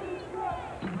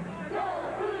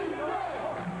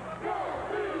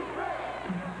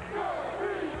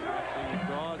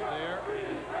draws there.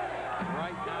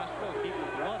 Right nostril, keep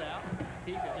the blood out.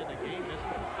 Keegan's in the game, missed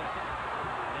the second.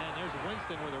 And there's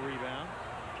Winston with a rebound.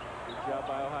 Good job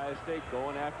by Ohio State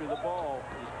going after the ball.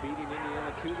 Just beating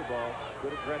Indiana to the ball.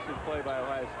 Good aggressive play by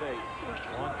Ohio State.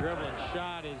 One dribbling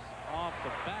shot is off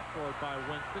the backboard by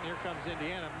Winston. Here comes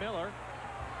Indiana. Miller.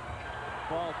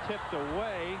 Ball tipped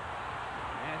away,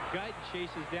 and Guyton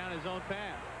chases down his own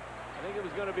pass. I think it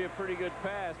was going to be a pretty good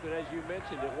pass, but as you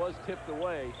mentioned, it was tipped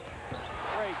away.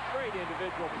 Great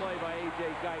individual play by A.J.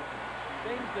 Guyton.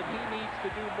 Things that he needs to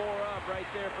do more of right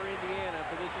there for Indiana,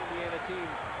 for this Indiana team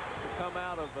to come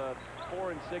out of a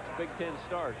 4-6 Big Ten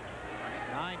start.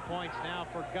 9 points now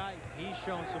for Guyton. He's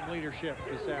shown some leadership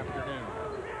this afternoon.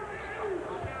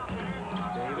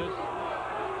 Davis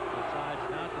decides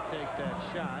not to take that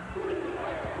shot.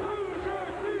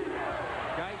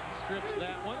 Guyton strips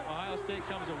that one. Ohio State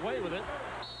comes away with it.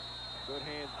 Good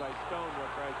hands by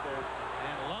Stonebrook right there.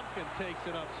 And Lumpkin takes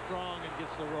it up strong and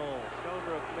gets the roll.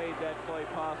 Stonebrook made that play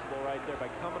possible right there by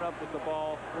coming up with the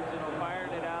ball, just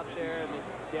firing it out there, and then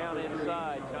down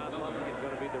inside. John Lumpkin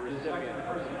going to be the recipient.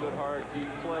 Good, hard, deep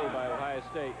play by Ohio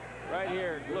State. Right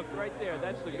here, look, right there.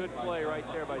 That's the good play right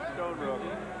there by Stonebrook.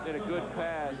 Did a good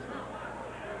pass.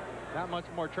 Not much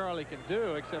more Charlie can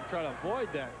do except try to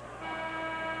avoid that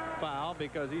foul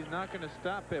because he's not going to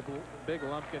stop Big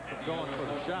Lumpkin from going for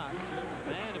the shot.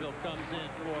 Vanderbilt comes in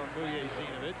for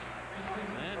Vujacinovich.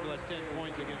 Vanderbilt has 10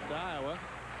 points against Iowa.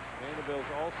 Vanderbilt's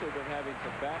also been having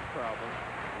some back problems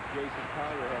Jason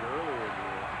Collier had earlier in the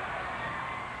year.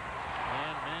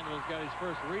 And Vanderbilt's got his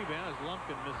first rebound as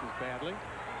Lumpkin misses badly.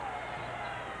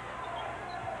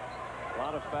 A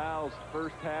lot of fouls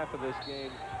first half of this game.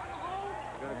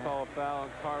 Going to call a foul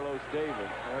on Carlos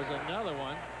Davis. There's another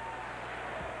one.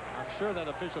 I'm sure that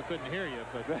official couldn't hear you,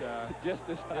 but just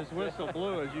as his whistle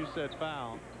blew as you said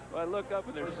foul. Well, I look up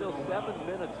and there's still 7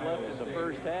 minutes left in the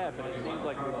first half, and it seems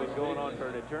like we've been going on for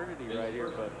an eternity right here.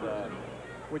 But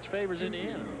which favors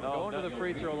Indiana. Going to the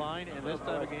free throw line, and this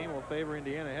type of game will favor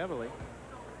Indiana heavily,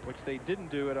 which they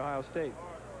didn't do at Ohio State.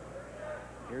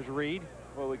 Here's Reed.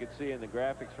 Well, we could see in the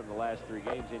graphics from the last 3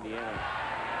 games, Indiana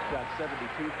shot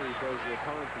 72 free throws. The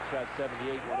opponent had shot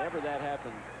 78. Whenever that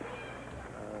happened,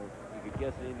 you could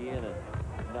guess Indiana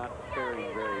not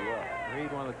faring very well.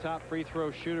 Reed, one of the top free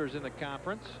throw shooters in the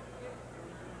conference.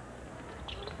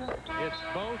 It's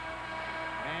both,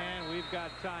 and we've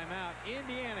got timeout.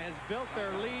 Indiana has built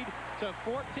their lead to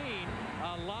 14,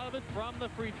 a lot of it from the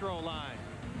free throw line.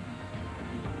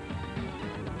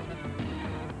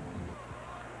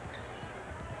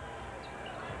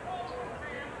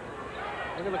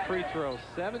 Look at the free throws.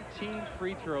 17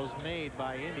 free throws made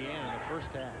by Indiana in the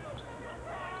first half.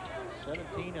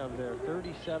 17 of their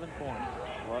 37 points.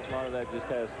 A lot of that just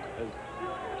has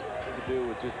to do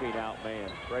with just being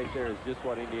outmanned. Right there is just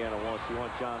what Indiana wants. You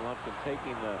want John Lumpkin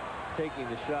taking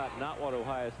the shot, not what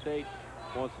Ohio State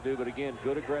wants to do. But again,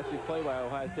 good aggressive play by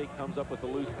Ohio State. Comes up with the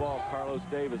loose ball. Carlos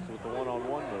Davis with the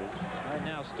one-on-one move. Right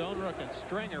now, Stonebrook and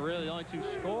Stringer really the only two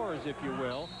scorers, if you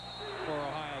will, for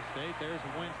Ohio State. There's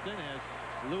Winston as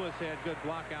Lewis had good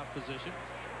blockout position.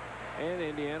 And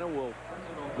Indiana will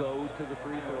go to the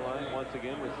free throw line once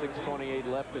again with 6:28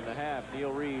 left in the half.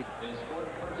 Neil Reed,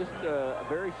 just a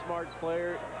very smart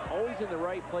player, always in the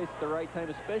right place at the right time,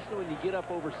 especially when you get up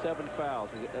over 7 fouls.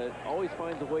 Always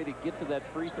finds a way to get to that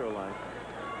free throw line.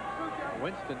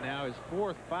 Winston now his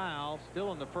 4th foul,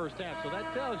 still in the first half. So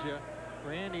that tells you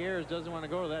Randy Ayers doesn't want to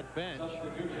go to that bench.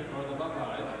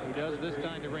 He does this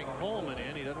time to bring Coleman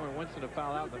in. He doesn't want Winston to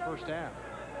foul out in the first half.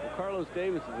 Well, Carlos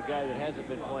Davis is a guy that hasn't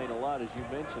been playing a lot, as you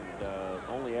mentioned,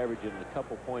 only averaging a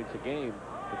couple points a game.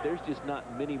 But there's just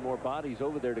not many more bodies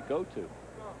over there to go to.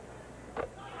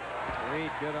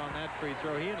 Reed good on that free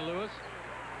throw. He and Lewis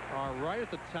are right at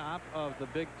the top of the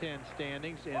Big Ten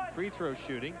standings in free throw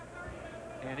shooting.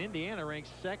 And Indiana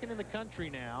ranks 2nd in the country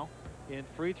now in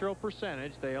free throw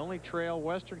percentage. They only trail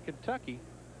Western Kentucky.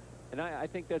 And I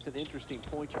think that's an interesting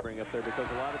point you bring up there, because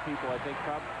a lot of people, I think,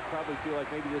 probably feel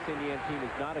like maybe this Indiana team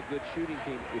is not a good shooting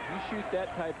team. If you shoot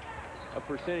that type of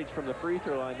percentage from the free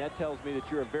throw line, that tells me that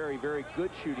you're a very, very good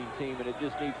shooting team, and it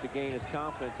just needs to gain its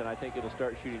confidence, and I think it'll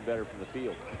start shooting better from the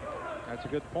field. That's a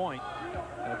good point.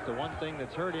 That's the one thing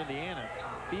that's hurt Indiana.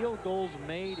 Field goals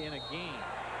made in a game.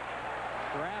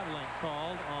 Traveling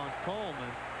called on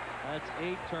Coleman. That's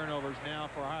 8 turnovers now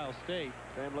for Ohio State.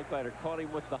 Sam Licklider caught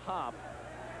him with the hop.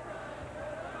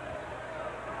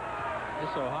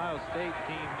 This Ohio State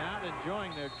team not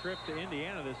enjoying their trip to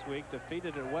Indiana this week.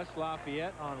 Defeated at West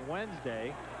Lafayette on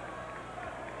Wednesday.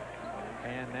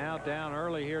 And now down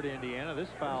early here to Indiana. This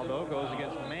foul, though, goes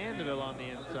against Mandeville on the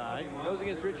inside. Goes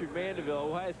against Richard Mandeville.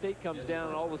 Ohio State comes down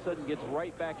and all of a sudden gets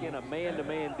right back in a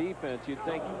man-to-man defense. You'd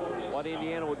think what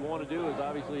Indiana would want to do is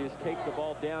obviously is take the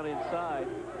ball down inside.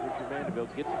 Richard Mandeville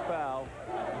gets a foul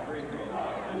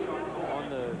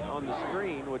on the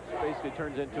screen, which basically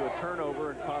turns into a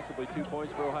turnover and possibly 2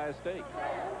 points for Ohio State.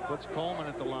 Puts Coleman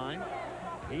at the line.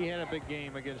 He had a big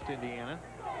game against Indiana.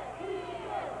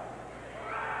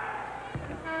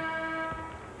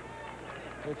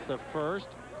 It's the first.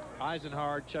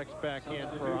 Eisenhard checks back in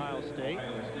for Ohio State.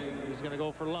 He's going to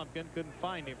go for Lumpkin. Couldn't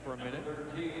find him for a minute.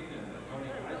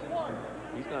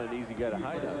 He's not an easy guy to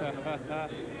hide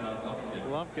out.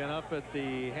 Lumpkin up at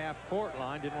the half-court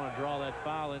line. Didn't want to draw that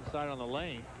foul inside on the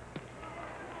lane.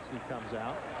 He comes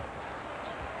out.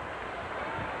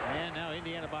 And now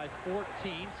Indiana by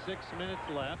 14. 6 minutes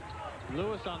left.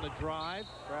 Lewis on the drive.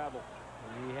 Travel.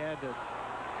 He had to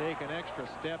take an extra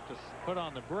step to put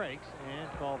on the brakes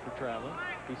and call for traveling.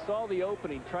 He saw the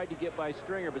opening, tried to get by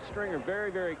Stringer, but Stringer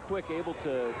very, very quick, able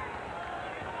to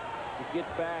get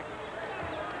back.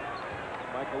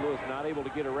 Michael Lewis not able to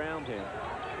get around him.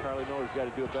 Charlie Miller's got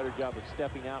to do a better job of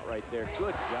stepping out right there.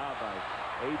 Good job by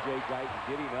A.J. Guyton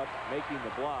getting up, making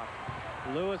the block.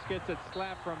 Lewis gets it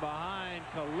slapped from behind.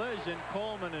 Collision,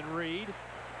 Coleman and Reed.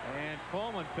 And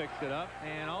Coleman picks it up.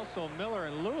 And also Miller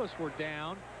and Lewis were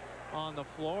down on the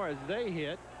floor as they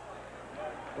hit.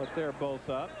 But they're both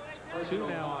up. 2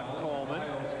 now on Coleman.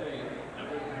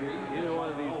 Neither one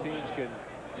of these teams can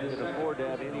afford to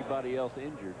have anybody else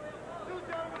injured.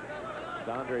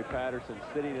 Dondre Patterson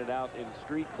sitting it out in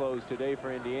street clothes today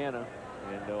for Indiana.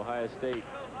 And Ohio State,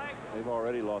 they've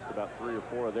already lost about 3 or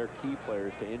 4 of their key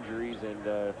players to injuries and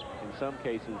in some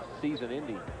cases season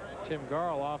ending. Tim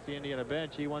Garl off the Indiana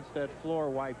bench. He wants that floor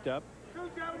wiped up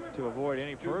to avoid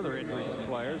any further injuries to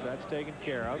players. That's taken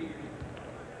care of.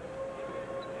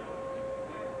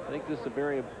 I think this is a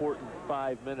very important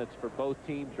 5 minutes for both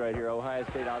teams right here. Ohio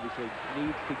State obviously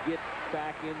needs to get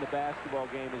back in the basketball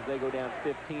game as they go down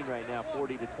 15 right now,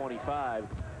 40-25.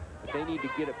 But they need to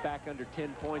get it back under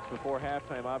 10 points before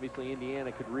halftime. Obviously,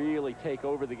 Indiana could really take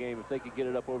over the game if they could get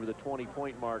it up over the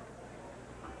 20-point mark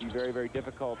be very, very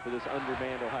difficult for this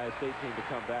undermanned Ohio State team to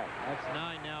come back. That's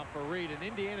 9 now for Reed, and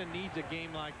Indiana needs a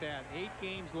game like that. 8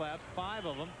 games left, 5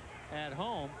 of them at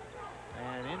home,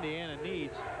 and Indiana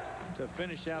needs to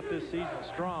finish out this season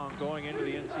strong going into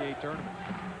the NCAA tournament.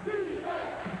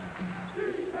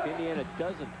 If Indiana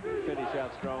doesn't finish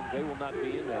out strong, they will not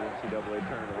be in that NCAA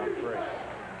tournament, I'm afraid.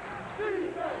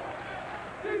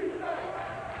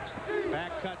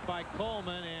 Back cut by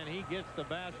Coleman, and he gets the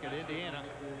basket. Indiana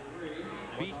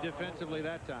beat defensively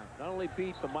that time. Not only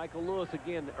beat, but Michael Lewis,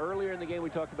 again, earlier in the game we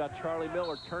talked about Charlie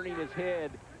Miller turning his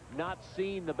head, not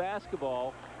seeing the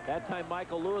basketball. That time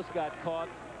Michael Lewis got caught.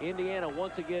 Indiana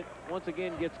once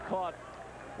again gets caught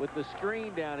with the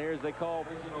screen down here, as they call.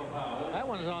 That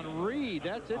one is on Reed.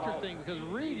 That's interesting because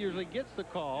Reed usually gets the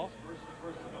call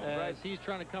as he's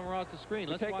trying to come across the screen.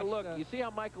 Let's take a look. You see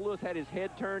how Michael Lewis had his head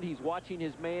turned? He's watching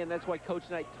his man. That's why Coach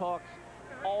Knight talks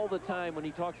all the time when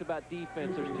he talks about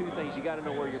defense. There's 2 things. You got to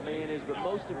know where your man is, but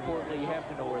most importantly, you have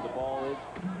to know where the ball is.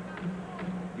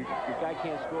 Your guy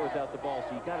can't score without the ball,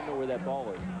 so you got to know where that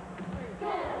ball is.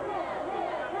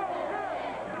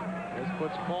 This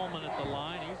puts Coleman at the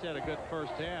line. He's had a good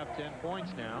first half, 10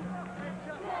 points now.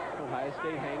 Ohio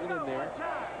State hanging in there.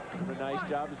 Doing a nice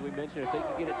job, as we mentioned. If they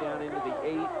could get it down into the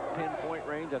 8-10 point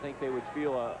range, I think they would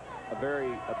feel a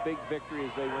big victory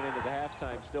as they went into the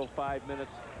halftime. Still 5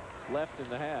 minutes left in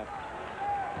the half.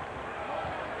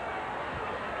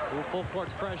 Full court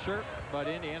pressure, but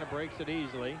Indiana breaks it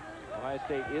easily. Ohio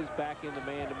State is back in the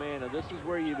man-to-man. Now this is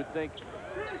where you would think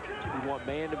you want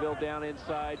Mandeville down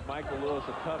inside. Michael Lewis,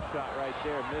 a tough shot right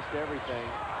there, missed everything.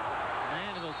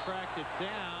 Mandeville tracked it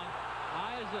down.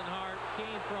 Eisenhart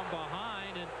came from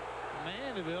behind, and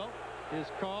Mandeville is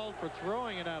called for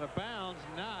throwing it out of bounds,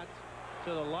 not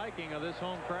to the liking of this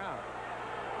home crowd.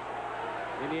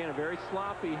 Indiana very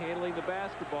sloppy handling the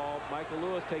basketball. Michael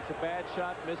Lewis takes a bad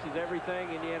shot, misses everything.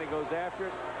 Indiana goes after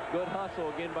it. Good hustle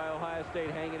again by Ohio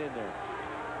State, hanging in there.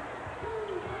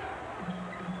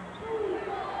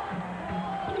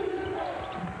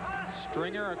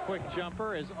 Stringer, a quick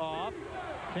jumper, is off.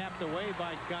 Tapped away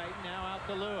by Guyton, now out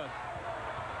to Lewis.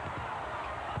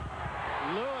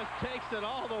 Lewis takes it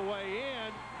all the way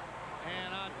in.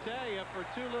 And I'll tell you, for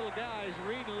 2 little guys,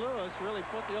 Reed and Lewis really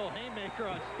put the old haymaker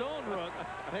on Stonebrook.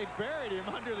 They buried him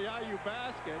under the IU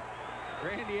basket.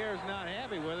 Randy Ayers not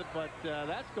happy with it, but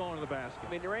that's going to the basket. I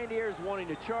mean, Randy Ayers wanting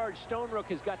to charge. Stonebrook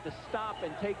has got to stop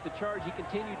and take the charge. He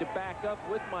continued to back up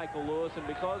with Michael Lewis, and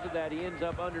because of that, he ends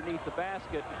up underneath the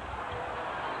basket.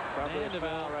 Probably a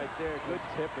foul right there. Good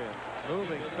tip in.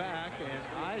 Moving back, and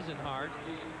Eisenhart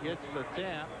gets the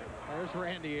tap. There's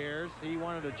Randy Ayers. He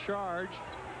wanted to charge.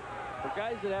 For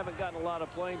guys that haven't gotten a lot of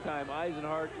playing time,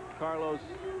 Eisenhart, Carlos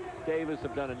Davis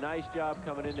have done a nice job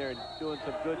coming in there and doing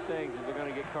some good things, and they're going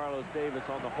to get Carlos Davis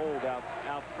on the hold out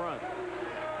front.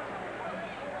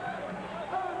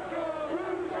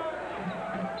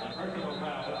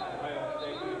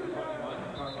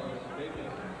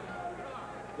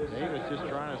 Davis just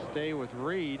trying to stay with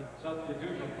Reed.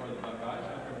 Substitution for the Buckeyes,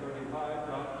 number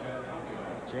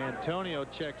 35, Jantonio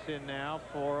checks in now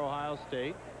for Ohio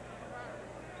State.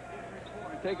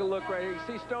 Take a look right here. You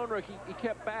see Stonebrook, he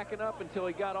kept backing up until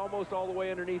he got almost all the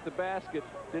way underneath the basket.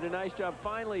 Did a nice job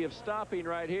finally of stopping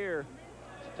right here.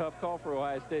 It's a tough call for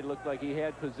Ohio State. It looked like he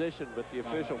had position, but the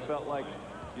official felt like,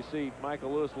 you see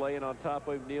Michael Lewis laying on top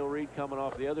of him, Neil Reed coming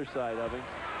off the other side of him.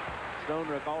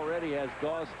 Stonebrook already has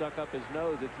gauze stuck up his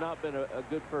nose. It's not been a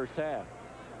good first half.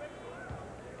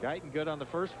 Guyton good on the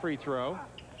first free throw,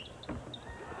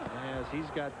 as he's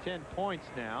got 10 points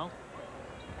now.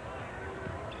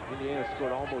 Indiana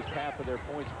scored almost half of their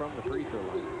points from the free throw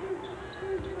line.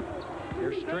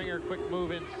 Here's Stringer, quick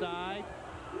move inside.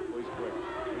 He's quick.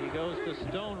 He goes to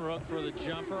Stonebrook for the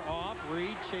jumper off.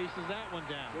 Reed chases that one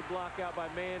down. Good block out by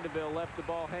Mandeville, left the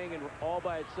ball hanging all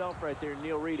by itself right there.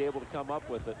 Neil Reed able to come up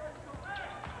with it.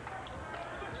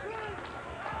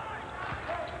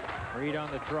 Reed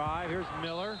on the drive. Here's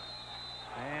Miller.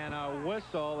 And a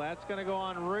whistle. That's going to go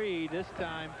on Reed. This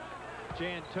time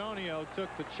Jantonio took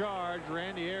the charge.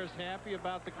 Randy Ayers happy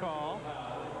about the call,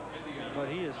 but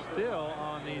he is still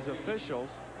on these officials.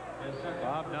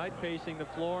 Bob Knight pacing the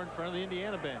floor in front of the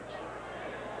Indiana bench.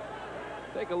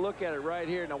 Take a look at it right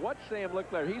here. Now watch Sam look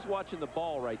there. He's watching the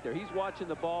ball right there. He's watching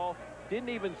the ball, didn't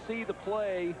even see the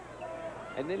play,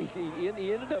 and then he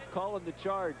ended up calling the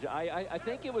charge. I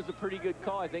think it was a pretty good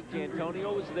call. I think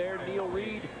Jantonio was there. Neil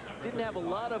Reed didn't have a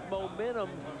lot of momentum,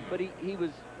 but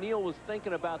Neil was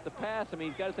thinking about the pass. I mean,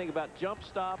 he's got to think about jump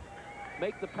stop,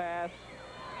 make the pass.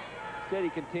 Instead, he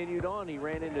continued on. He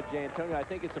ran into Jantonio. I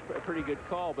think it's a pretty good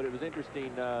call, but it was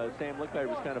interesting. Sam Licklider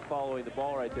was kind of following the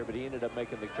ball right there, but he ended up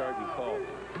making the charging call.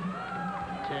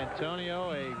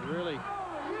 Antonio, a really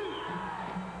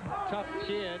tough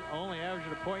kid, only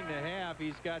averaging a point and a half.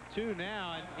 He's got 2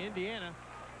 now, and Indiana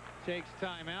takes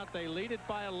timeout. They lead it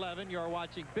by 11. You're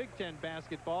watching Big Ten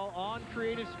basketball on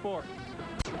Creative Sports.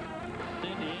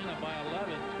 Indiana by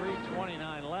 11,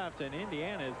 3:29 left, and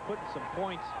Indiana is putting some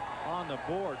points on the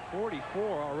board.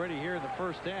 44 already here in the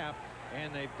first half,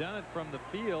 and they've done it from the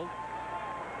field,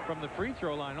 from the free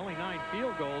throw line. Only 9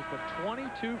 field goals, but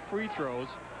 22 free throws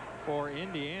for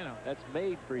Indiana. That's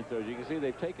made free throws. You can see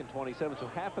they've taken 27, so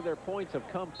half of their points have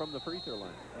come from the free throw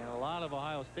line. And a lot of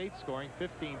Ohio State scoring,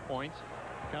 15 points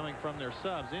coming from their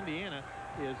subs. Indiana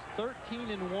is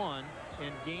 13-1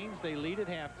 in games they lead at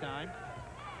halftime.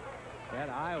 That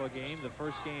Iowa game, the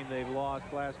first game they've lost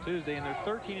last Tuesday, and they're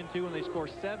 13-2 when they score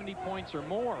 70 points or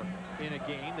more in a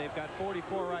game. They've got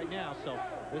 44 right now, so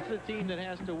this is a team that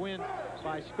has to win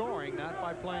by scoring, not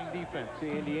by playing defense. See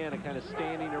Indiana kind of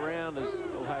standing around as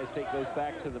Ohio State goes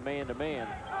back to the man-to-man.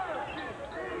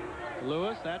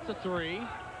 Lewis, that's a 3.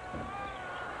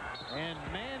 And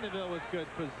Mandeville with good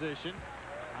position.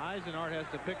 Eisenhart has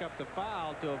to pick up the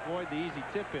foul to avoid the easy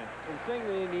tip-in. The thing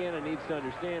that Indiana needs to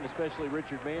understand, especially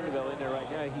Richard Mandeville in there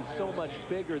right now, he's so much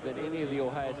bigger than any of the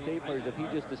Ohio State players. If he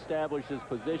just establishes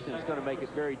position, it's going to make it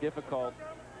very difficult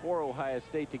for Ohio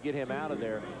State to get him out of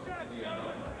there.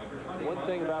 One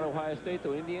thing about Ohio State,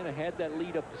 though, Indiana had that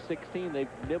lead up to 16. They've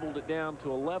nibbled it down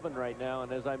to 11 right now,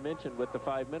 and as I mentioned, with the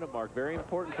 5-minute mark, very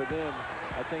important for them.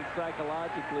 I think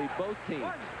psychologically, both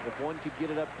teams, if one could get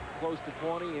it up close to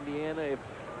 20, Indiana, if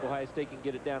Ohio State can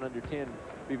get it down under 10,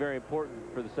 be very important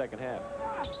for the second half.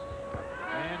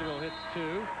 Mandeville hits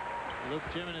 2. Luke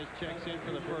Jimenez checks in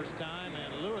for the first time,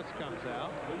 and Lewis comes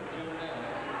out.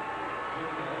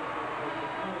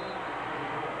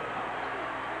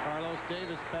 Carlos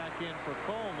Davis back in for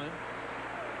Coleman.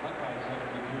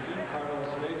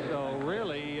 So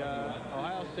really,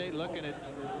 Ohio State looking at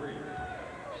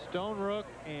Stonerook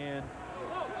and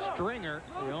Stringer,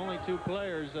 the only 2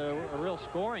 players, a real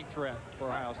scoring threat for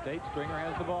Ohio State. Stringer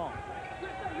has the ball.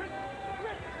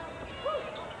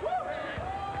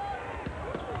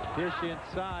 Dish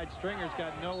inside. Stringer's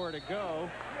got nowhere to go.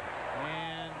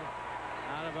 And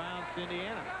out of bounds,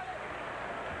 Indiana.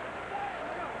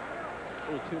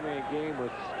 A little 2-man game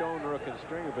with Stonerook and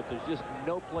Stringer, but there's just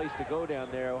no place to go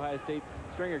down there. Ohio State,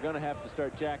 Stringer going to have to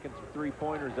start jacking some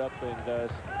 3-pointers up and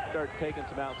start taking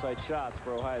some outside shots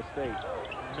for Ohio State.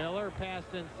 Miller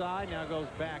passed inside, now goes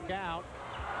back out.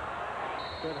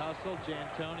 Good hustle.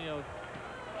 Jantonio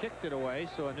kicked it away,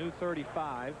 so a new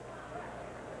 35.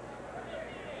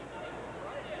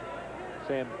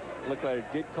 Sam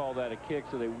Licklider did call that a kick,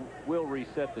 so they will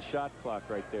reset the shot clock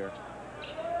right there.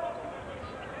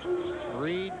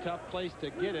 Reed, tough place to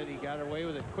get it. He got away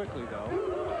with it quickly, though.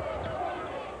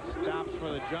 Stops for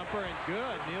the jumper, and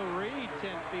good. Neil Reed, 10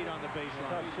 feet on the baseline.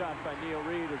 Tough shot by Neil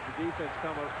Reed as the defense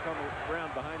come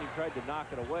around behind him, tried to knock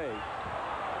it away.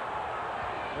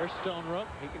 There's Stonerook.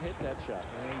 He can hit that shot.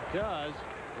 And he does.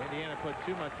 Indiana put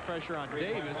too much pressure on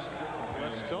Davis.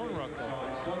 Left Stonerook though.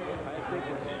 I think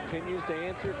it continues to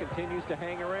answer, continues to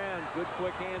hang around. Good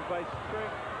quick hands by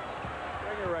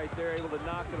Stringer right there, able to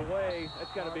knock it away.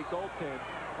 That's got to be goaltend.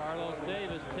 Carlos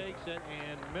Davis takes it,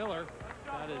 and Miller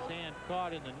got his hand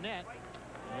caught in the net,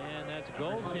 and that's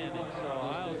goaltending. So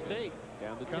Ohio State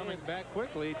down to coming 10. back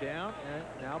quickly, down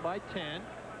now by 10.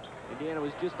 Indiana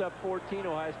was just up 14.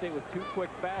 Ohio State with 2 quick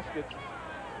baskets.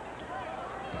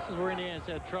 This is where Indiana's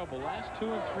had trouble. Last 2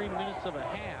 and 3 minutes of a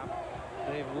half,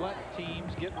 they've let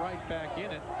teams get right back in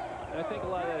it. And I think a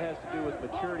lot of that has to do with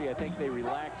maturity. I think they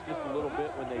relax just a little bit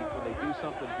when they do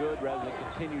something good, rather than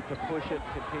continue to push it,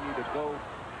 continue to go,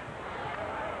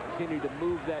 continue to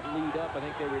move that lead up. I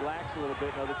think they relax a little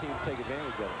bit, and other teams take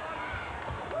advantage of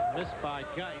it. Missed by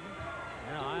Guyton.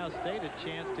 And Ohio State a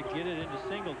chance to get it into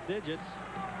single digits.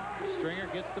 Stringer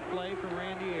gets the play from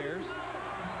Randy Ayers.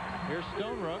 Here's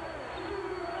Stonerook.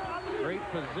 Great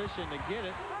position to get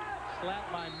it.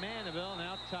 Slapped by Mandeville,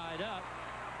 now tied up.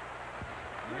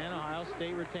 And Ohio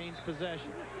State retains possession.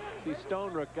 See,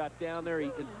 Stonerook got down there. He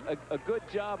did a good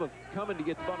job of coming to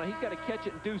get the ball. Now, he's got to catch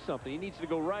it and do something. He needs to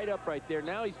go right up right there.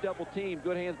 Now he's double teamed.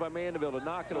 Good hands by Mandeville to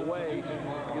knock it away. You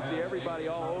can see everybody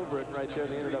all over it right there.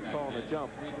 They ended up calling a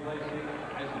jump.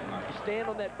 You stand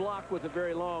on that block with it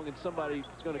very long, and somebody's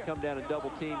going to come down and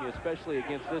double team you, especially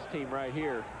against this team right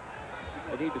here.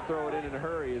 They need to throw it in a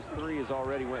hurry as 3 has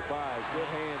already went by. Good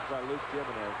hands by Luke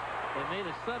Jimenez. They made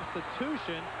a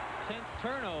substitution, 10th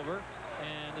turnover,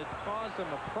 and it caused them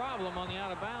a problem on the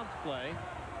out-of-bounds play.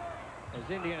 As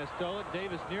Indiana stole it,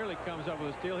 Davis nearly comes up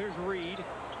with a steal. Here's Reed.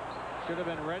 Should have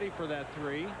been ready for that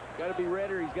three. Got to be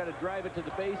ready. He's got to drive it to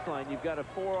the baseline. You've got a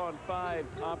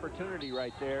 4-on-5 opportunity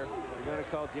right there. They're going to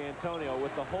call D'Antonio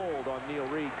with the hold on Neil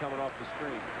Reed coming off the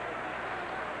screen.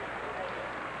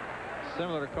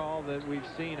 Similar call that we've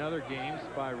seen other games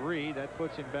by Reed. That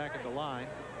puts him back at the line.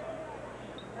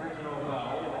 Personal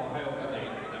foul, Ohio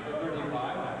State, number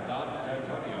 35,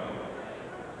 D'Antonio.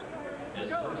 His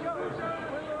first person.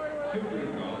 2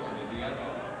 free throws,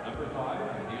 Indiana, number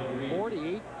 5, Neil Reed.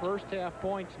 48 first half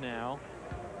points now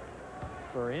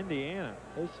for Indiana.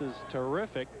 This is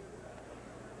terrific.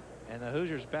 And the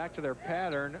Hoosiers back to their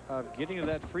pattern of getting to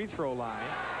that free throw line.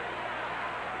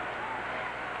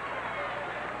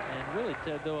 And really,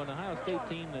 Ted, though, an Ohio State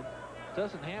team that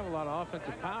doesn't have a lot of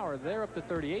offensive power, they're up to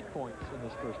 38 points in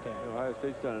this first half. Ohio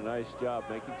State's done a nice job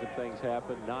making some things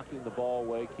happen, knocking the ball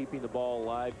away, keeping the ball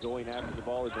alive, going after the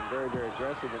ball. They've been very, very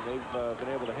aggressive, and they've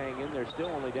been able to hang in there. Still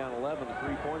only down 11. The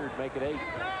three-pointers make it 8.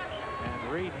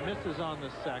 And Reed misses on the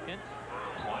second.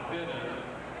 1 minute.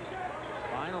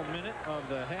 Final minute of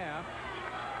the half.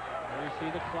 There you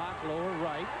see the clock lower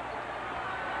right.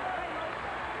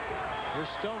 Here's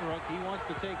Stonebrook. He wants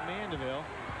to take Mandeville.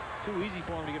 Too easy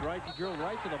for him to get right. He drilled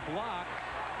right to the block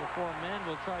before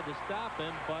Mandeville tried to stop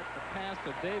him, but the pass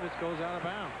to Davis goes out of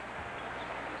bounds.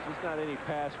 Just not any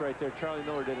pass right there. Charlie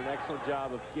Miller did an excellent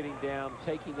job of getting down,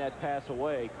 taking that pass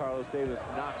away. Carlos Davis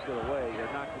knocked it away,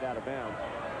 or knocked it out of bounds.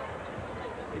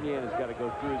 Indiana's got to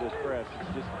go through this press.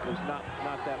 It's just, there's not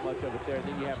that much of it there.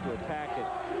 Then you have to attack it.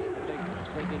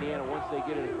 I think Indiana, once they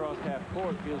get it across half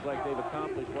court, feels like they've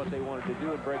accomplished what they wanted to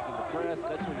do in breaking the press.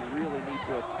 That's when you really need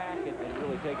to attack it and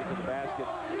really take it to the basket.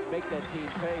 Make that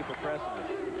team pay for pressing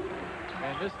it.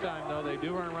 And this time, though, they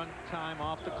do run time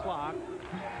off the clock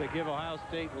to give Ohio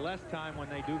State less time when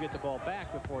they do get the ball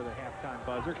back before the halftime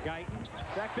buzzer. Guyton,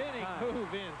 spinning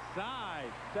move inside.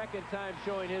 Second time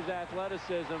showing his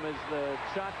athleticism as the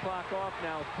shot clock off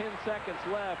now. 10 seconds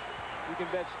left. You can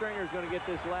bet Stringer's going to get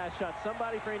this last shot.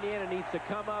 Somebody for Indiana needs to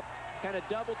come up, kind of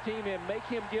double team him, make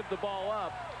him give the ball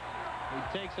up.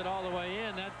 He takes it all the way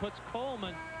in. That puts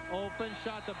Coleman open,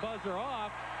 shot the buzzer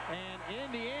off, and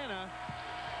Indiana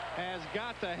has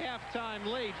got the halftime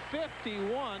lead.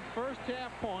 51 first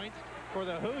half points for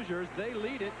the Hoosiers. They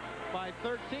lead it by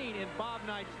 13 in Bob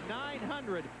Knight's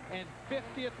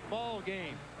 950th ball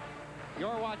game.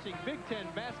 You're watching Big Ten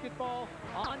basketball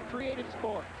on Creative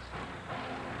Sports.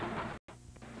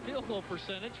 Field goal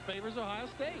percentage favors Ohio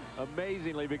State.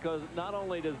 Amazingly, because not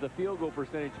only does the field goal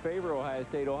percentage favor Ohio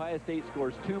State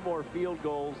scores 2 more field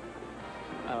goals.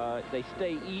 They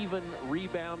stay even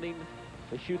rebounding.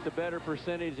 They shoot the better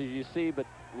percentage, as you see, but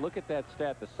look at that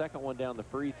stat. The second one down, the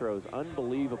free throws,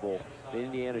 unbelievable.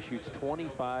 Indiana shoots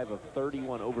 25 of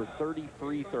 31, over 30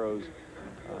 free throws.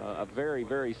 A very,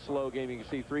 very slow game. You can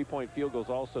see 3-point field goals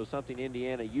also something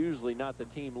Indiana, usually not the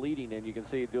team leading, and you can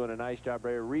see it doing a nice job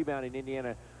right here. Rebounding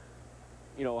Indiana,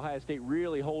 you know, Ohio State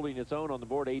really holding its own on the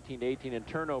board, 18-18, and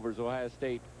turnovers. Ohio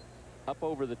State up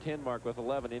over the 10 mark with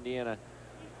 11. Indiana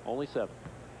only 7.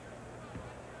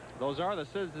 Those are the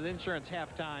Citizens Insurance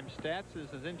halftime stats.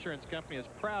 Citizens Insurance Company is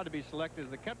proud to be selected as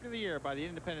the Company of the Year by the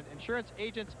Independent Insurance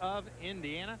Agents of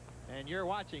Indiana. And you're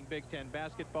watching Big Ten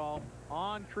basketball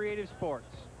on Creative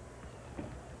Sports.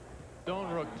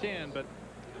 Stonebrook 10, but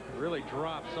really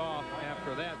drops off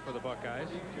after that for the Buckeyes.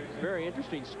 Very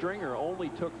interesting. Stringer only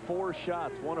took 4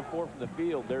 shots, 1 of 4 from the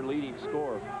field, their leading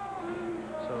scorer.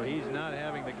 So he's not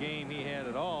having the game he had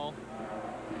at all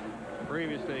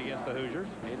previously against the Hoosiers.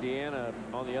 Indiana,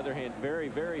 on the other hand, very,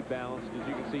 very balanced. As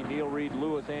you can see, Neil Reed,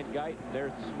 Lewis, and Guyton,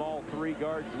 their small 3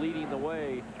 guards leading the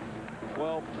way.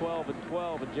 12, 12, and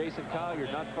 12, and Jason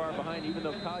Collier not far behind. Even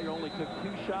though Collier only took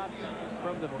 2 shots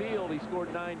from the field, he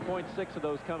scored 9 points, 6 of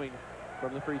those coming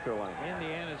from the free throw line.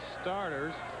 Indiana's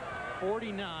starters,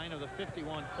 49 of the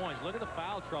 51 points. Look at the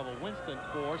foul trouble. Winston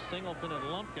 4, Singleton and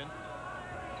Lumpkin.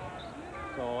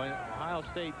 So Ohio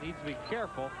State needs to be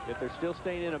careful. If they're still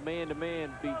staying in a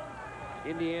man-to-man,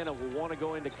 Indiana will want to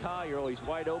go into Collier. Oh, he's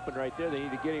wide open right there. They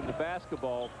need to get him the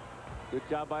basketball. Good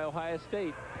job by Ohio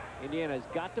State. Indiana has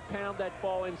got to pound that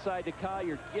ball inside to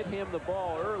Collier, get him the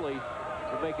ball early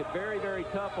to make it very, very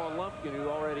tough on Lumpkin, who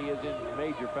already is in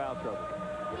major foul trouble.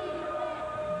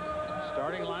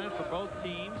 Starting lineup for both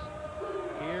teams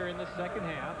here in the second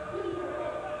half.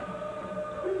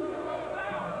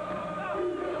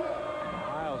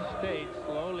 Ohio State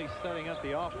slowly setting up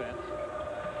the offense.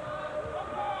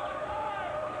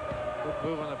 Good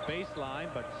move on the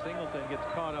baseline, but Singleton gets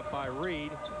caught up by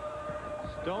Reed.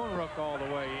 Stonebrook all the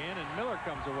way in, and Miller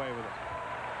comes away with it.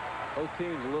 Both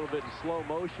teams a little bit in slow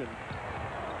motion.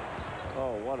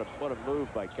 Oh, what a move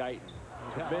by Guyton.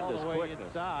 Tremendous all the way quickness.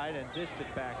 inside and dished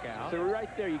it back out. So right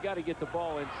there, you got to get the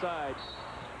ball inside.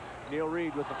 Neil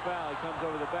Reed with the foul. He comes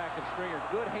over the back of Stringer.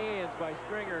 Good hands by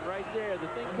Stringer. And right there, the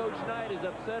thing Coach Knight is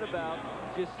upset about,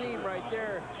 you see him right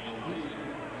there. He's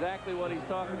exactly what he's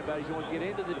talking about. He's going to get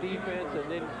into the defense and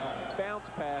then bounce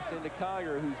pass into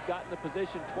Collier, who's gotten the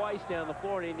position twice down the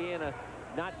floor in Indiana,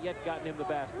 not yet gotten him the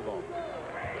basketball.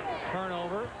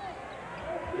 Turnover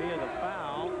via the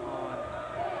foul on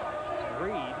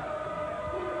Reed.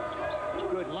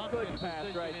 Good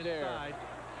pass right there. Inside.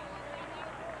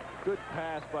 Good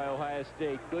pass by Ohio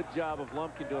State. Good job of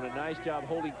Lumpkin doing a nice job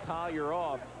holding Collier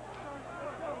off.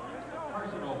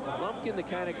 Lumpkin, the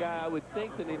kind of guy I would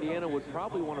think that Indiana would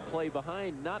probably want to play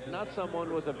behind. Not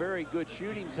someone with a very good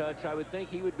shooting touch. I would think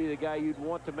he would be the guy you'd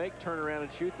want to make turn around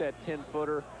and shoot that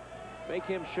 10-footer. Make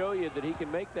him show you that he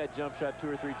can make that jump shot 2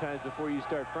 or 3 times before you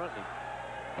start fronting.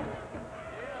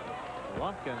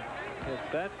 Lumpkin hits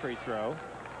that free throw.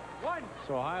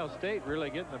 So Ohio State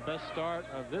really getting the best start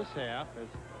of this half as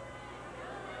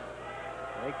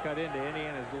they cut into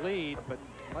Indiana's lead, but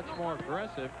much more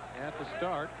aggressive at the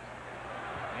start.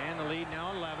 And the lead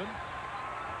now 11.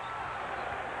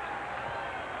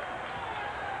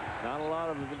 Not a lot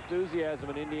of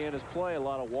enthusiasm in Indiana's play. A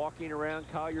lot of walking around.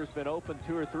 Collier's been open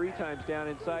 2 or 3 times down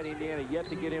inside. Indiana yet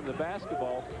to get him the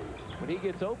basketball. When he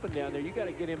gets open down there, you got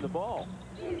to get him the ball.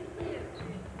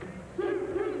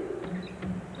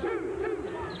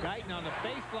 Guyton on the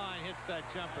baseline hits that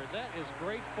jumper. That is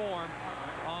great form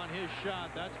on his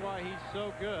shot. That's why he's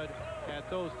so good at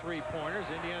those 3-pointers.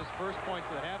 Indiana's first point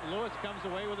of the half. Lewis comes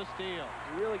away with a steal.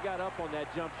 He really got up on that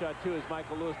jump shot, too, as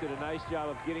Michael Lewis did a nice job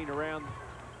of getting around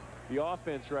the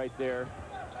offense right there.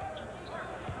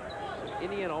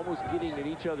 Indiana almost getting in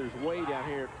each other's way down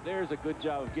here. There's a good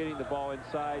job of getting the ball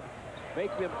inside.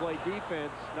 Make them play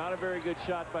defense. Not a very good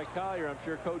shot by Collier. I'm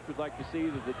sure Coach would like to see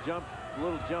that the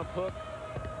little jump hook.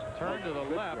 Turn to the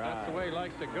left. Drive. That's the way he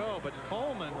likes to go. But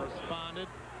Coleman responded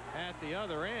at the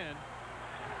other end.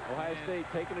 Ohio State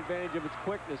taking advantage of its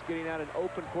quickness, getting out in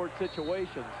open court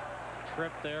situations.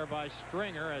 Trip there by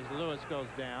Stringer as Lewis goes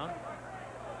down.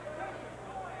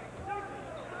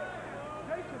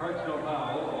 Personal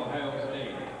foul, Ohio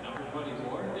State. Number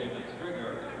 24, David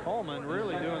Stringer. Coleman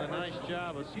really doing a nice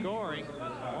job of scoring.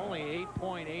 Only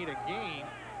 8.8 a game.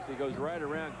 So he goes right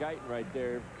around Guyton right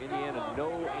there. Indiana,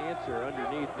 no answer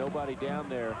underneath. Nobody down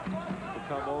there to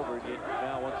come over.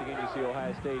 Now, once again, you see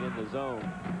Ohio State in the zone.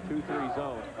 2-3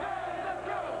 zone.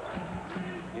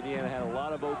 Indiana had a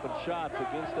lot of open shots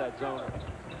against that zone.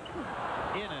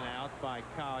 In and out by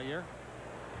Collier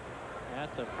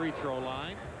at the free throw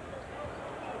line.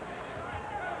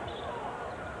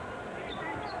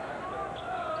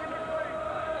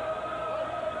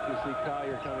 You see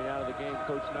Collier coming out of the game.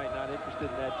 Coach Knight not interested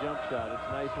in that jump shot.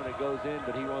 It's nice when it goes in,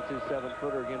 but he wants his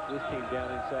 7-footer against this team down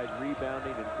inside,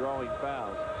 rebounding and drawing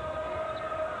fouls.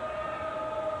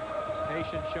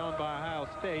 Patience shown by Ohio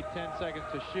State. 10 seconds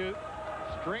to shoot.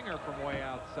 Stringer from way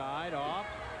outside off.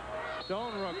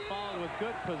 Stonerook followed with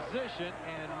good position,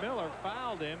 and Miller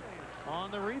fouled him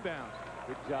on the rebound.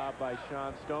 Good job by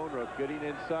Sean Stonerook getting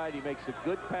inside. He makes a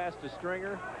good pass to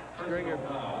Stringer. Stringer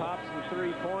pops the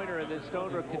 3-pointer, and then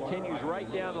Stonerook continues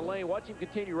right down the lane. Watch him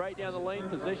continue right down the lane,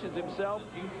 positions himself.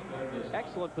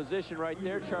 Excellent position right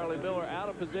there. Charlie Miller out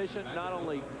of position. Not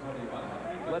only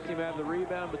lets him have the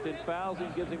rebound, but then fouls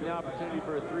him, gives him the opportunity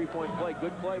for a 3-point play.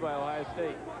 Good play by Ohio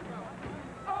State.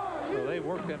 So they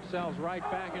worked themselves right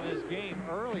back in this game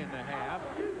early in the half.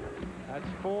 That's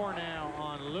 4 now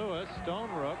on Lewis.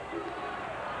 Stonerook.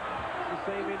 The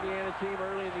same Indiana team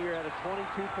early in the year had a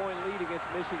 22-point lead against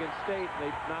Michigan State. They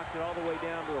knocked it all the way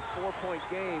down to a 4-point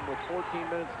game with 14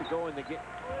 minutes to go in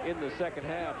the second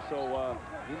half. So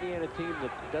Indiana team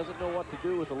that doesn't know what to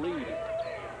do with a lead.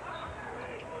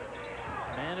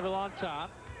 Mandeville on top.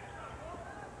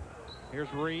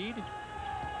 Here's Reed.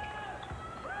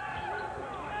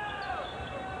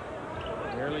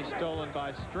 Nearly stolen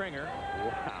by Stringer.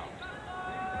 Wow.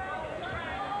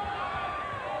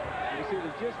 You see,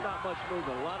 there's just not much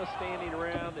movement. A lot of standing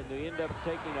around, and they end up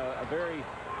taking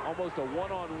almost a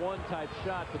one-on-one type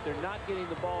shot, but they're not getting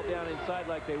the ball down inside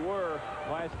like they were.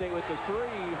 Ohio State with the 3.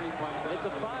 It's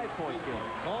a 5-point game.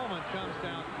 Coleman comes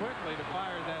down quickly to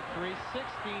fire that 3. 16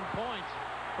 points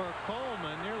for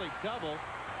Coleman, nearly double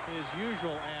his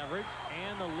usual average,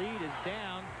 and the lead is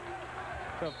down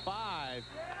to 5.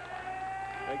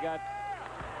 They got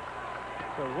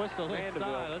So whistle Mandeville.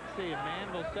 inside. Let's see if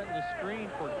Mandeville setting the screen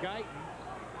for Guyton.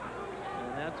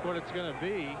 And that's what it's going to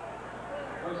be.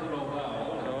 Personal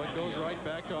foul. So goes right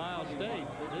back to Ohio State.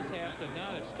 This half did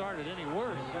not have started any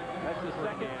worse. That's the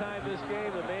second time this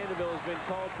game that Mandeville has been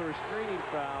called for a screening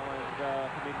foul. And,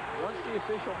 I mean, once the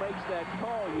official makes that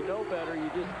call, you know better. You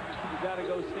got to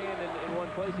go stand in one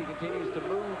place. He continues to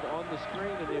move on the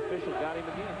screen, and the official got him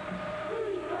again.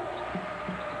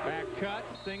 Back cut.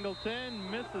 Singleton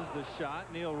misses the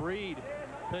shot. Neil Reed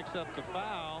picks up the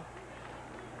foul.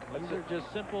 These are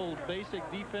just simple, basic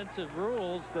defensive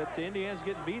rules that the Indiana's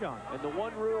getting beat on. And the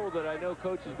one rule that I know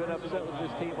Coach has been upset with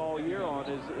this team all year on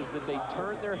is that they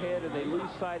turn their head and they lose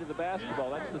sight of the basketball.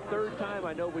 That's the third time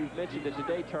I know we've mentioned it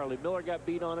today. Charlie Miller got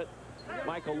beat on it.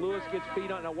 Michael Lewis gets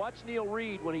beat on. Now watch Neil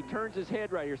Reed when he turns his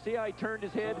head right here. See how he turned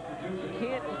his head? You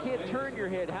can't turn your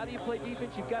head. How do you play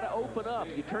defense? You've got to open up.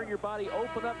 You turn your body,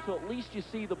 open up, so at least you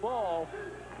see the ball.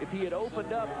 If he had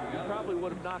opened up, he probably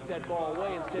would have knocked that ball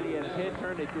away. Instead, he had his head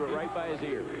turned. They threw it right by his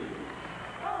ear.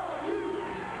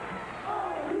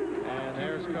 And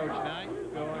there's Coach Knight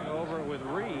going over it with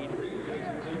Reed.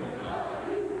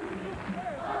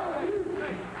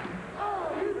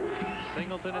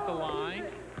 Singleton at the line.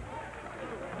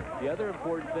 The other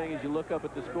important thing is you look up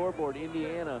at the scoreboard,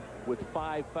 Indiana with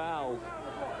 5 fouls.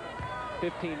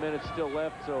 15 minutes still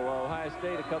left, so Ohio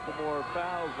State a couple more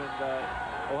fouls, and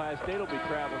Ohio State will be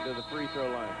traveling to the free throw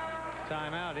line.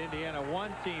 Timeout, Indiana,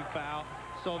 1 team foul.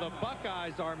 So the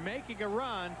Buckeyes are making a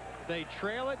run. They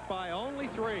trail it by only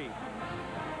 3.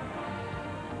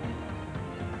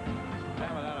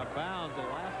 That was out of bounds. The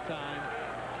last time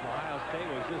Ohio State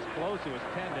was this close, it was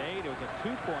 10-8. It was a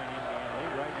 2-point Indiana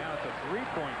lead. Right now it's a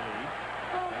 3-point lead.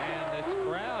 And this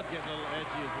crowd getting a little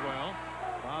edgy as well.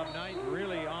 Bob Knight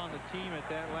really on the team at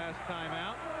that last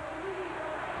timeout.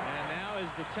 And now is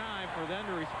the time for them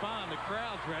to respond. The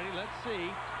crowd's ready. Let's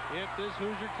see if this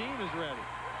Hoosier team is ready.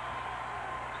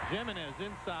 Jimenez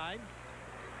inside.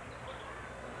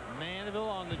 Mandeville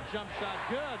on the jump shot.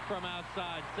 Good from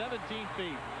outside, 17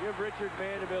 feet. Give Richard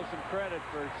Mandeville some credit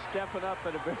for stepping up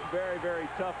at a very, very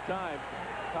tough time.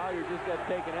 Collier just got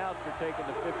taken out for taking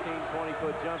the 15,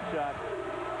 20-foot jump shot.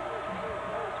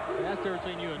 That's the difference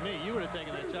between you and me. You would have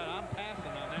taken that shot. I'm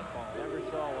passing on that ball. Never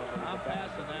saw one. I'm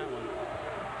passing that one.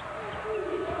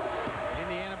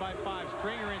 Indiana by 5.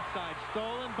 Stringer inside.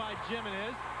 Stolen by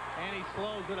Jimenez. And he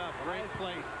slows it up. Great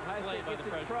play by the gets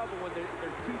in trouble when they're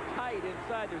too tight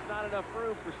inside. There's not enough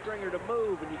room for Stringer to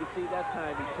move. And you can see that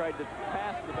time he tried to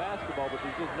pass the basketball, but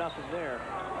there's just nothing there.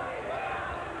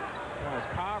 Well, as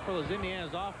powerful as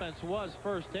Indiana's offense was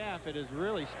first half, it has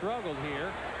really struggled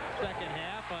here. Second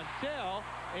half until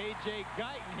A.J.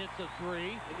 Guyton hits a 3.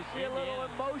 And you see a little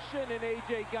emotion in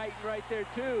A.J. Guyton right there,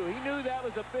 too. He knew that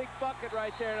was a big bucket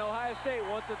right there, and Ohio State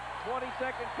wants a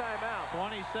 20-second timeout.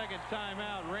 20-second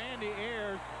timeout. Randy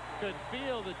Ayers could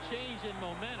feel the change in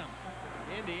momentum.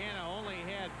 Indiana only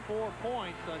had 4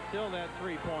 points until that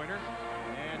 3-pointer,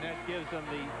 and that gives them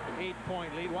the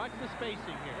 8-point lead. Watch the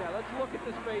spacing here. Yeah, let's look at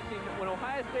the spacing. When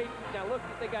Ohio State, now look,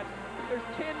 there's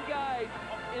 10 guys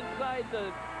inside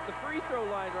the free throw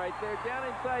line right there, down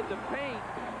inside the paint.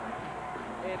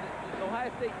 And Ohio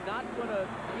State not going to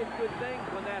get good things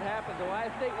when that happens.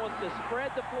 Ohio State wants to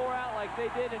spread the floor out like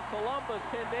they did in Columbus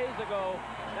 10 days ago.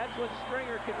 That's when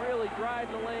Stringer can really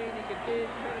drive the lane. He can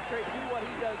penetrate, do what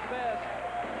he does best.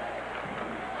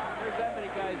 There's that many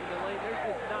guys in the lane. There's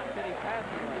just not many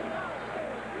passing lanes.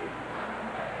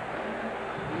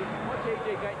 Once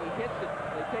A.J. Guyton, he hits it,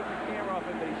 they take the camera off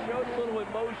him, but he showed a little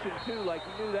emotion, too, like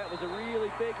he knew that was a really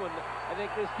big one. I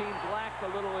think this team's lacked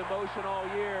a little emotion all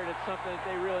year, and it's something that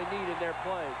they really need in their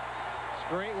play. It's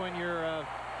great when you're a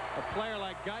player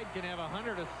like Guyton can have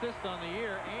 100 assists on the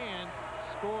year and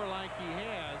score like he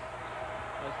has,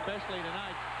 especially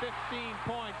tonight. 15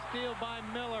 points, steal by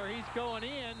Miller. He's going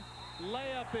in.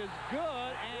 Layup is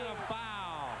good, and a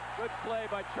foul. Good play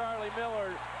by Charlie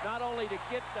Miller, not only to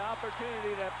get the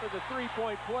opportunity for the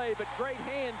 3-point play, but great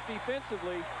hands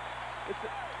defensively.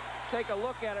 Take a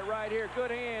look at it right here.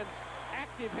 Good hands,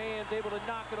 active hands, able to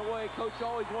knock it away. Coach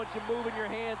always wants you moving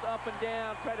your hands up and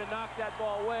down, try to knock that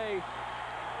ball away.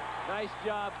 Nice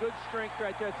job, good strength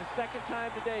right there. It's the second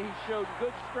time today he showed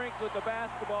good strength with the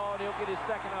basketball, and he'll get his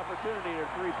second opportunity at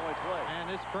a 3-point play. And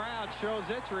this crowd shows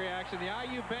its reaction. The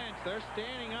IU bench, they're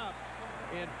standing up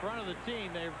in front of the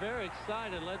team. They're very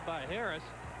excited, led by Harris,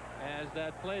 as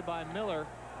that play by Miller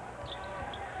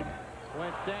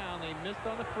went down. They missed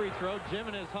on the free throw.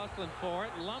 Jimenez hustling for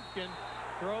it. Lumpkin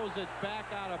throws it back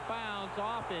out of bounds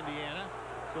off Indiana.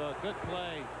 So a good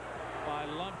play by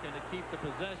Lumpkin to keep the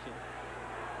possession.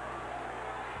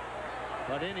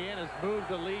 But Indiana's moved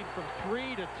the lead from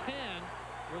 3 to 10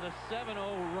 with a 7-0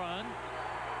 run.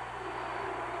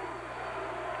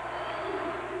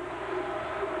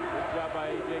 Good job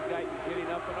by A.J. Guyton getting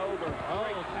up and over.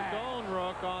 Oh,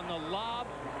 Stonerook on the lob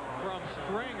from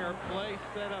Stringer. Play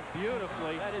set up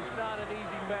beautifully. That is not an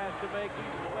easy pass to make.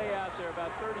 He's way out there,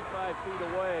 about 35 feet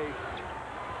away.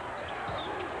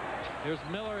 Here's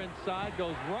Miller inside,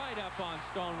 goes right up on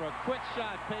Stonerook. Quick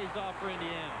shot pays off for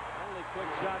Indiana. Only quick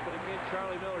shot, but again,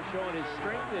 Charlie Miller showing his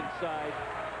strength inside.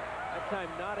 That time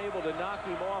not able to knock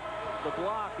him off the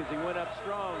block as he went up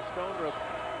strong. Stonerook.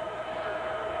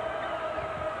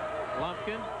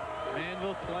 Lumpkin,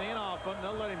 Manville playing off him.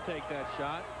 They'll let him take that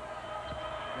shot.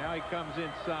 Now he comes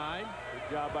inside.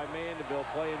 Good job by Mandeville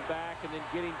playing back and then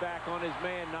getting back on his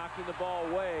man, knocking the ball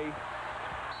away.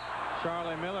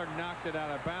 Charlie Miller knocked it out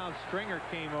of bounds. Stringer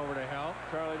came over to help.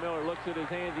 Charlie Miller looks at his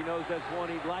hands. He knows that's one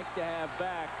he'd like to have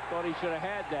back. Thought he should have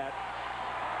had that.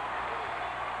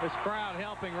 This crowd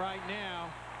helping right now.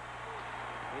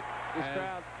 This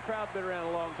crowd's been around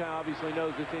a long time. Obviously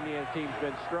knows this Indiana team's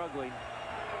been struggling.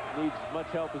 Needs as much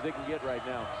help as it can get right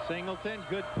now. Singleton,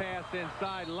 good pass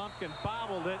inside. Lumpkin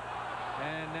bobbled it.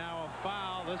 And now a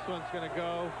foul. This one's going to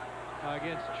go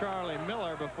against Charlie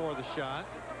Miller before the shot.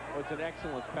 Well, it's an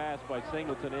excellent pass by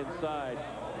Singleton inside.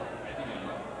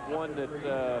 One that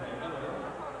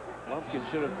Lumpkin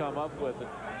should have come up with. It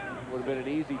would have been an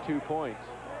easy 2 points.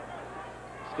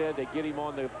 Instead, they get him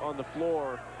on the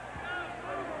floor.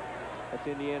 That's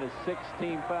Indiana's 6th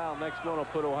team foul. Next one will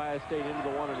put Ohio State into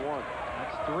the 1-and-1.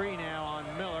 That's 3 now on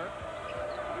Miller.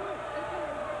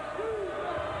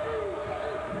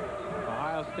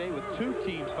 Ohio State with 2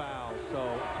 team fouls,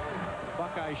 so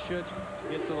Buckeyes should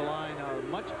get to the line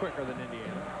much quicker than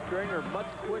Indiana. Stringer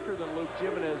much quicker than Luke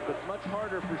Jimenez, but much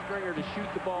harder for Stringer to shoot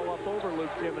the ball up over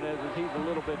Luke Jimenez as he's a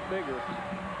little bit bigger.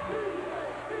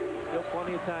 Still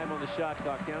plenty of time on the shot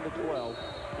clock, down to 12.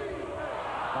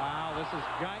 Wow, this is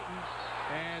Guyton,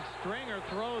 and Stringer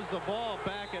throws the ball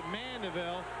back at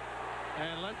Mandeville.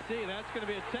 And let's see, that's going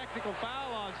to be a technical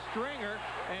foul on Stringer,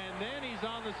 and then he's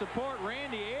on the support.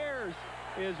 Randy Ayers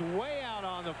is way out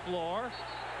on the floor.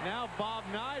 Now Bob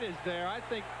Knight is there. I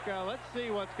think, let's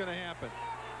see what's going to happen.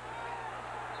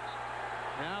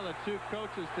 Now the 2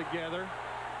 coaches together.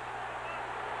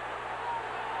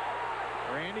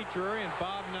 Randy Drury and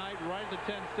Bob Knight right at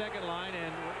the 10-second line,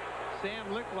 and Sam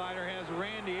Licklider has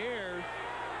Randy Ayers.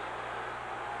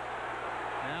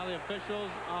 Now the officials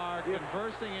are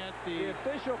conversing at the... The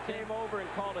official came over and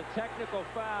called a technical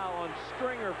foul on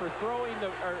Stringer for throwing the...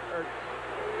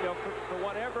 you know, for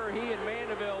whatever he and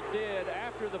Mandeville did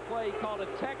after the play. He called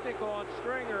a technical on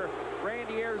Stringer.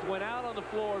 Randy Ayers went out on the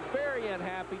floor, very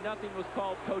unhappy. Nothing was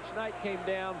called. Coach Knight came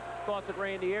down, thought that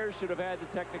Randy Ayers should have had the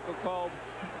technical called.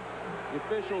 The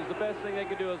officials, the best thing they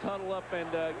could do is huddle up and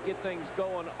get things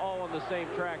going all on the same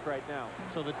track right now.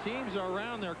 So the teams are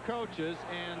around their coaches,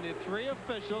 and the 3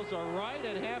 officials are right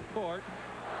at half court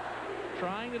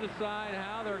trying to decide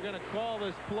how they're going to call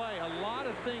this play. A lot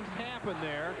of things happen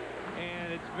there,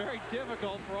 and it's very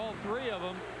difficult for all 3 of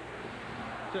them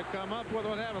to come up with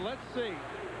what happened. Let's see.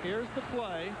 Here's the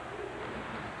play.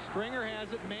 Stringer has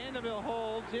it. Mandeville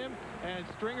holds him, and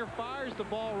Stringer fires the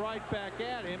ball right back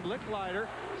at him. Licklider,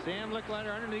 Sam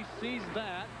Licklider underneath, sees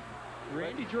that.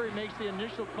 Randy Drury makes the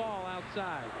initial call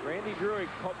outside. Randy Drury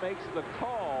makes the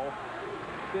call.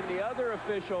 Then the other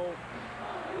official,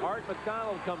 Art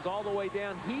McDonald, comes all the way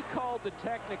down. He called the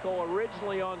technical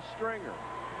originally on Stringer.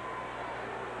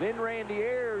 Then Randy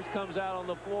Ayers comes out on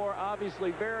the floor,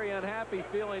 obviously very unhappy,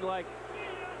 feeling like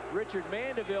Richard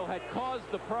Mandeville had caused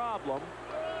the problem.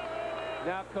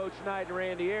 Now Coach Knight and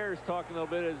Randy Ayers talking a little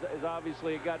bit as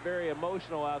obviously it got very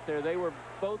emotional out there. They were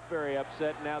both very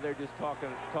upset. Now they're just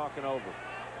talking over.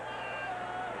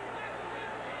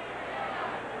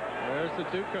 There's the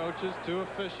 2 coaches, 2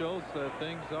 officials.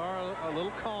 Things are a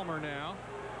little calmer now.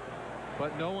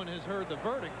 But no one has heard the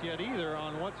verdict yet either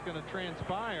on what's going to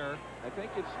transpire. I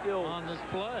think it's still on this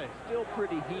play. Still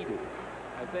pretty heated.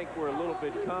 I think we're a little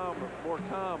bit more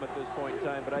calm at this point in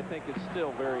time, but I think it's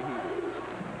still very heated.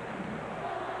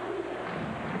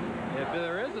 If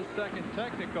there is a second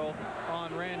technical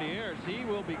on Randy Ayers, he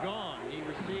will be gone. He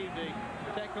received a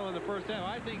technical in the first half.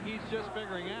 I think he's just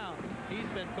figuring out he's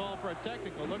been called for a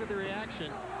technical. Look at the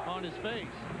reaction on his face.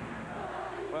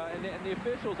 Well, and the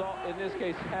officials in this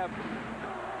case have...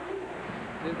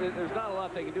 There's not a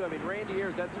lot they can do. I mean, Randy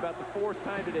Ayers, that's about the 4th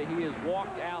time today he has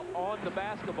walked out on the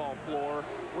basketball floor.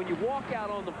 When you walk out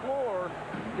on the floor,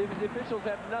 the officials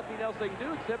have nothing else they can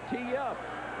do except tee you up.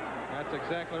 That's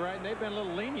exactly right, and they've been a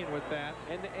little lenient with that.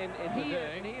 And he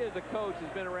as a coach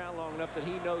has been around long enough that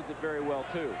he knows it very well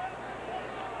too.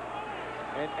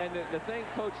 And the thing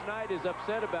Coach Knight is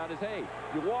upset about is, hey,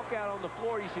 you walk out on the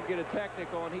floor, you should get a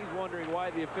technical, and he's wondering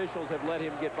why the officials have let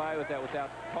him get by with that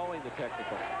without calling the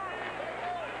technical.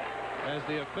 As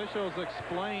the officials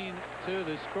explain to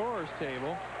the scorers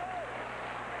table,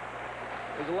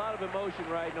 there's a lot of emotion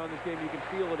riding on this game. You can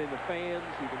feel it in the fans.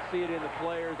 You can see it in the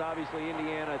players. Obviously,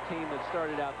 Indiana, a team that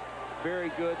started out very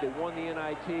good. They won the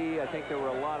NIT. I think there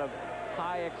were a lot of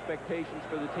high expectations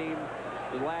for the team.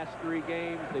 The last 3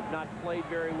 games, they've not played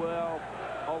very well.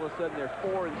 All of a sudden, they're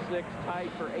 4-6, tied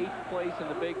for 8th place in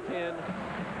the Big Ten.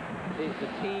 The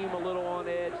team a little on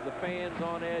edge, the fans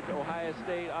on edge. Ohio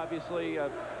State, obviously.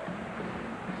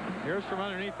 Here's from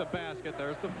underneath the basket.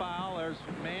 There's the foul. There's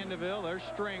Mandeville. There's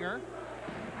Stringer.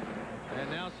 And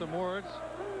now some words.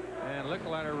 And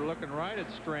Licklider looking right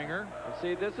at Stringer. And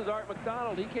see, this is Art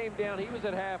McDonald. He came down. He was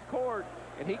at half court,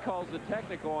 and he calls the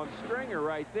technical on Stringer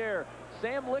right there.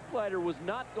 Sam Licklider was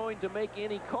not going to make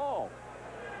any call.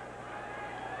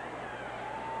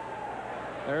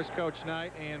 There's Coach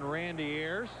Knight and Randy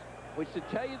Ayers. Which, to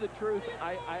tell you the truth,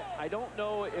 I don't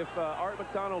know if Art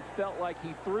McDonald felt like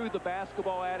he threw the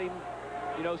basketball at him,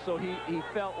 you know, so he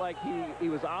felt like he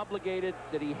was obligated,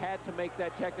 that he had to make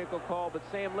that technical call, but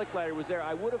Sam Licklider was there.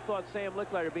 I would have thought Sam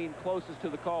Licklider, being closest to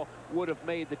the call, would have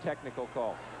made the technical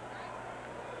call.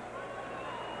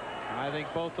 I think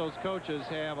both those coaches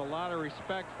have a lot of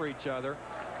respect for each other,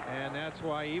 and that's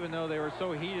why, even though they were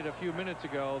so heated a few minutes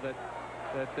ago,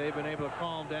 that they've been able to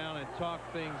calm down and talk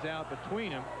things out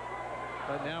between them.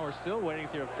 But now we're still waiting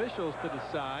for the officials to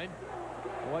decide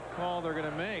what call they're going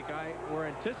to make. We're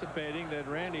anticipating that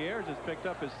Randy Ayers has picked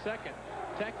up his 2nd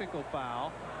technical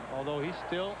foul, although he's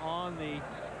still on the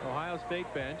Ohio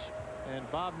State bench. And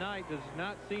Bob Knight does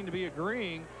not seem to be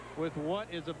agreeing with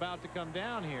what is about to come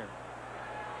down here.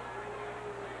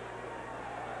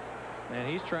 And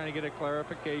he's trying to get a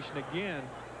clarification again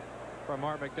from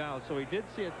Art McDonald. So he did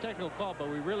see a technical call, but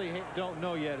we really don't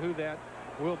know yet who that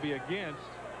will be against.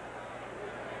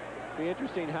 Be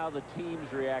interesting how the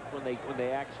teams react when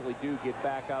they actually do get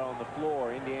back out on the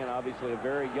floor. Indiana, obviously a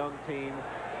very young team.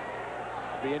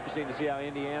 Be interesting to see how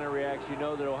Indiana reacts. You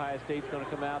know that Ohio State's going to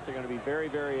come out. They're going to be very,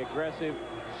 very aggressive.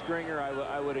 Stringer,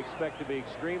 I would expect to be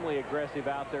extremely aggressive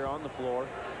out there on the floor.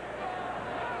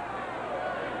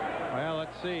 Well,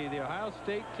 let's see. The Ohio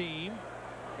State team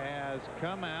has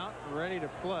come out ready to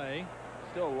play.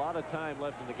 Still a lot of time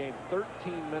left in the game.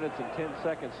 13 minutes and 10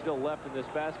 seconds still left in this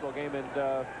basketball game.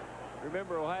 And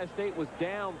remember, Ohio State was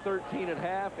down 13 at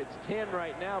half. It's 10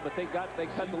 right now, but they cut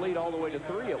the lead all the way to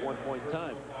 3 at one point in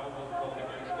time.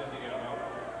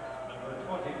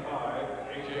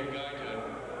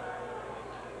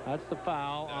 That's the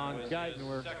foul on Guyton.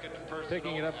 We're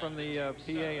picking it up from the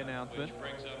PA announcement. Which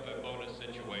brings up a bonus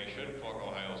situation for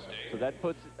Ohio State. So that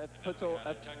puts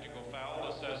technical foul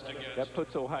assessed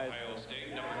against Ohio State.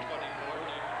 Number 24.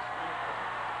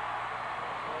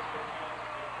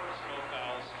 Personal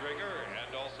foul Stringer,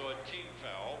 and also a team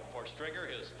foul for Stringer,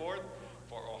 his 4th.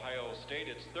 For Ohio State,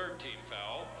 it's 3rd team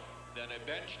foul. Then a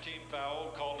bench team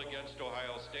foul called against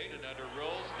Ohio State, and under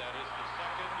rules, that is the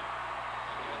 2nd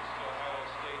against Ohio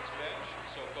State's bench.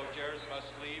 So Coach Ayers must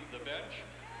leave the bench.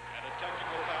 And a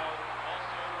technical foul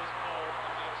also was called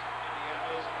against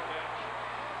Indiana's bench.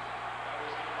 That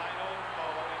was the final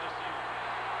call in the season.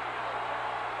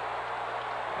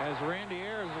 As Randy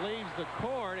Ayers leaves the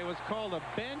court, it was called a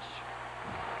bench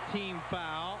team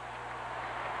foul.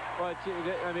 Well,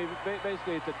 I mean,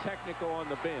 basically it's a technical on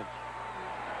the bench.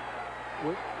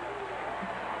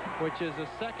 Which is a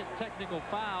 2nd technical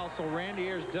foul, so Randy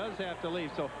Ayers does have to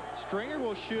leave. So Stringer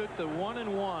will shoot the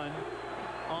 1-and-1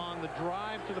 on the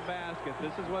drive to the basket.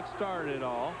 This is what started it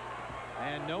all.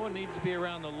 And no one needs to be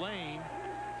around the lane.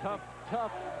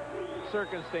 Tough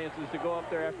circumstances to go up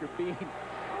there after being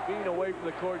away from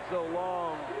the court so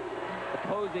long.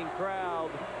 Opposing crowd,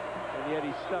 and yet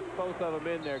he stuck both of them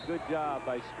in there. Good job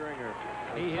by Stringer.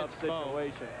 He hits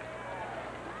situation.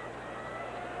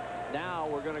 Now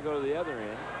we're going to go to the other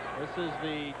end. This is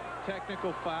the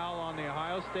technical foul on the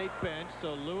Ohio State bench,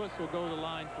 so Lewis will go to the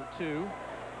line for 2.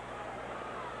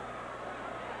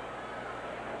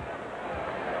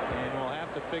 And we'll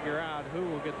have to figure out who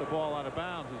will get the ball out of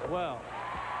bounds as well.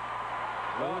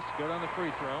 Lewis, good on the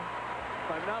free throw.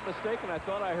 If I'm not mistaken, I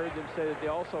thought I heard them say that they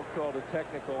also called a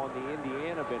technical on the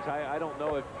Indiana bench. I don't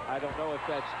know if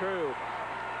that's true.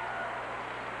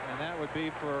 And that would be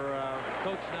for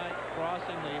Coach Knight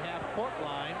crossing the half-court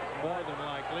line, more than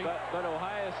likely. But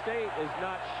Ohio State is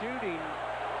not shooting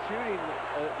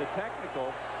the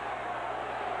technical.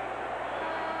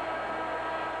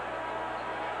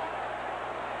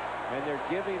 And they're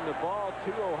giving the ball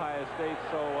to Ohio State,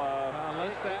 so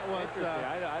unless that was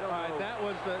I don't know. That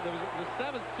was the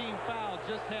 7th team foul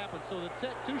just happened. So the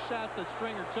 2 shots that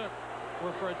Stringer took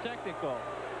were for a technical.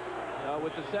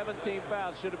 With the 17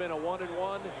 foul, should have been a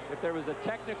 1-and-1. If there was a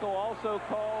technical also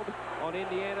called on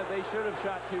Indiana, they should have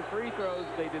shot 2 free throws.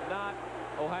 They did not.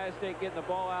 Ohio State getting the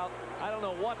ball out. I don't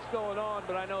know what's going on,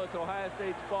 but I know it's Ohio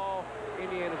State's ball.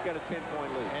 Indiana's got a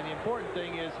 10-point lead. And the important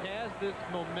thing is, has this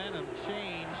momentum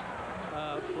changed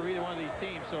for either one of these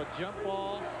teams? So a jump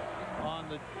ball on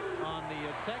the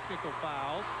technical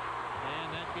fouls,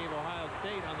 and that gave Ohio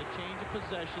State on the change of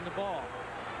possession the ball.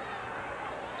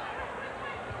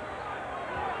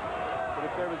 But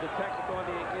if there was a technical on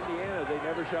Indiana, they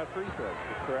never shot free throws,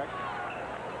 correct?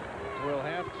 We'll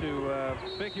have to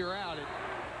figure out it.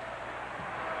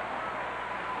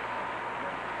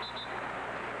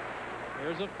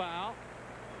 There's a foul.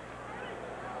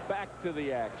 Back to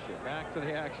the action. Back to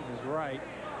the action is right.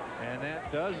 And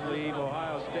that does leave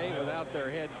Ohio State without their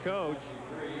head coach.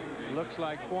 Looks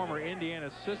like former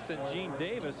Indiana assistant Gene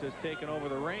Davis has taken over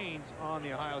the reins on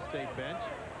the Ohio State bench.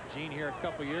 Gene here a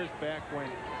couple years back when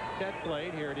Ted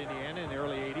played here at Indiana in the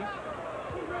early 80s.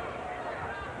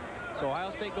 So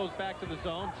Ohio State goes back to the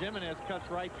zone. Jimenez cuts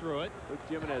right through it. Luke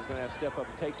Jimenez is going to have to step up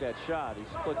and take that shot. He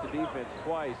split the defense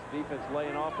twice. Defense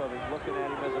laying off of him, looking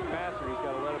at him as a passer. He's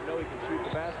got to let him know he can shoot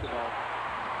the basketball.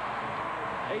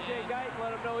 A.J. Guyton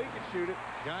let him know he can shoot it.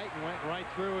 Guyton went right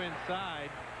through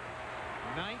inside.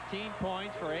 19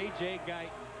 points for A.J. Guyton.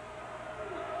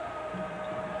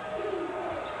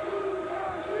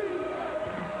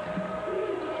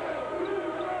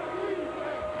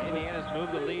 Indiana's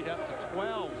moved the lead up to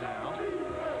 12 now.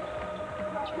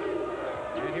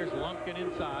 And here's Lumpkin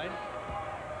inside.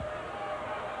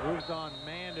 Moves on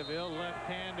Mandeville,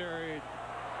 left-hander.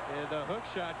 The hook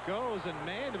shot goes, and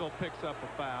Mandeville picks up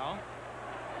a foul.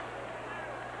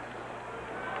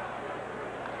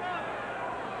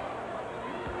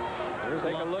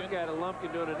 Take a look at it.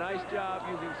 Lumpkin doing a nice job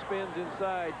using spins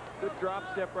inside. Good drop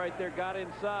step right there. Got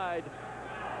inside.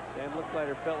 Dan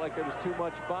Licklider felt like there was too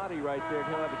much body right there, and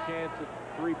he'll have a chance at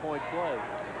three-point play.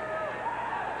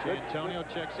 Antonio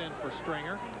checks in for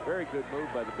Stringer. Very good move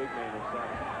by the big man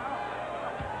inside.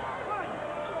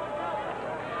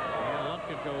 And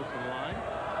Lumpkin goes to the line.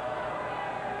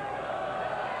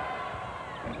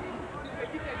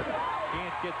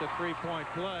 Can't get the three-point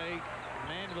play.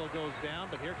 Mandeville goes down,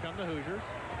 but here come the Hoosiers.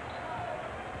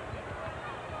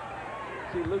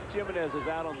 See, Luke Jimenez is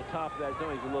out on the top of that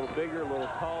zone. He's a little bigger, a little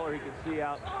taller. He can see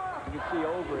out. You can see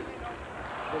over it.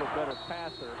 A little better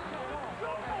passer.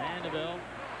 Mandeville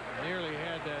nearly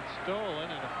had that stolen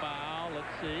and a foul.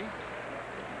 Let's see.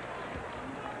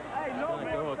 It's going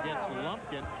to go against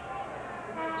Lumpkin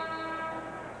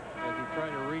as he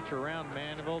tried to reach around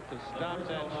Mandeville to stop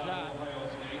that shot.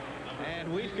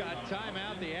 And we've got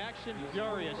timeout. The action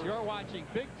furious. You're watching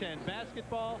Big Ten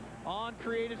basketball on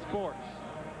Creative Sports.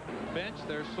 Bench,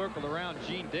 they're circled around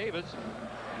Gene Davis.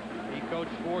 He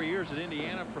coached 4 years at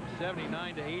Indiana from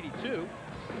 79 to 82.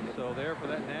 So there for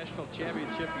that national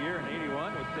championship year in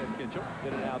 81 with Ted Kitchell.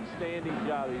 Did an outstanding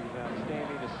job. He was an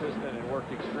outstanding assistant and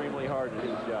worked extremely hard at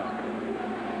his job.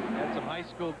 Had some high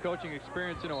school coaching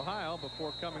experience in Ohio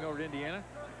before coming over to Indiana.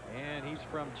 And he's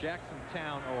from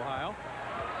Jacksontown, Ohio.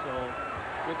 So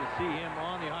good to see him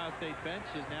on the Ohio State bench.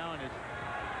 He's now in his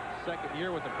second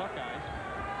year with the Buckeyes.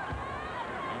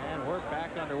 And we're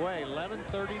back underway.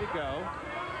 11:30 to go.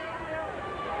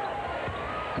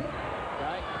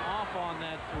 Guyton off on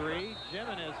that three.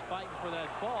 Jimenez fighting for that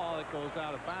ball. It goes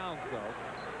out of bounds, though.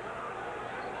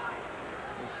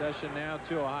 Possession now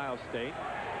to Ohio State.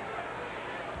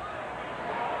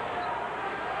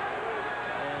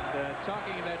 And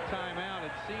talking of that timeout,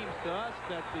 it seems to us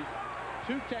that the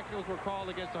two technicals were called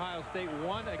against Ohio State,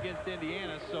 one against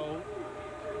Indiana. So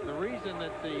the reason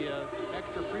that the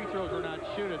extra free throws were not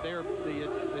shooted,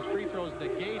 the free throws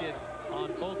negated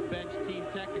on both bench team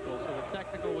technicals. So the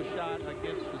technical was shot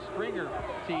against the Stringer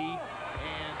tee,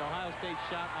 and Ohio State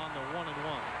shot on the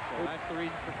 1-and-1. So that's the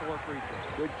reason for 4 free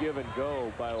throws. Good give and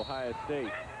go by Ohio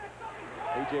State.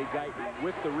 A.J. Guyton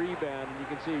with the rebound, and you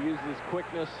can see he uses his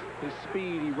quickness, his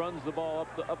speed. He runs the ball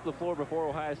up the floor before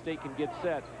Ohio State can get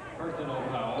set. Personal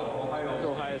foul,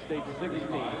 Ohio State's 16th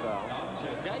foul.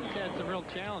 Guyton's had some real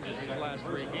challenges these last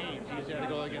 3 games. He's had to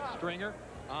go against Stringer,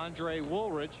 Andre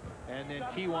Woolridge, and then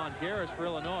Kejuan Garris for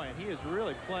Illinois. And he is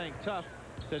really playing tough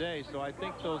today. So I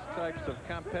think those types of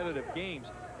competitive games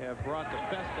have brought the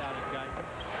best out of Guyton.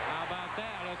 How about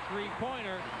that? A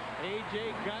three-pointer.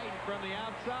 A.J. Guyton from the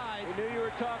outside. We knew you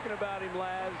were talking about him,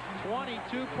 Laz.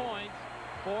 22 points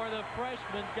for the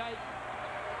freshman Guyton.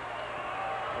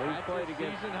 That's played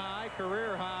against season high,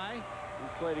 career high.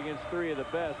 He's played against 3 of the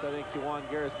best. I think Juwan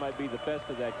Garris might be the best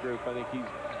of that group. I think he's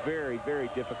very, very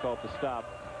difficult to stop.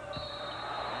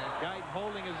 And Guyton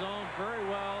holding his own very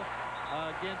well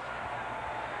against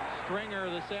Stringer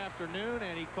this afternoon,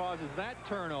 and he causes that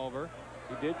turnover.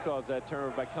 He did cause that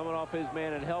turnover by coming off his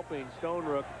man and helping. Stone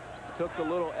Rook took the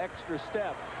little extra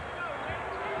step.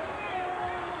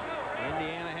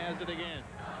 Indiana has it again.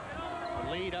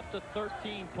 The lead up to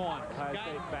 13 points.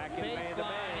 Guyton back in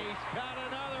man-to-man. He's got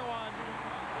another one.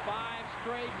 5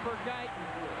 straight for Guyton.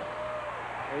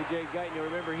 A.J. Guyton, you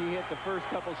remember he hit the first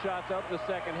couple shots of the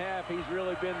second half. He's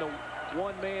really been the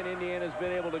one man Indiana's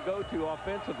been able to go to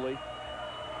offensively.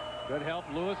 Good help.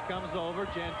 Lewis comes over.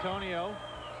 Jantonio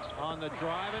on the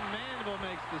drive, and Mandeville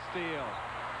makes the steal.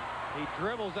 He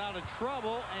dribbles out of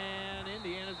trouble, and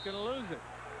Indiana's going to lose it.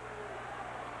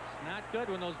 It's not good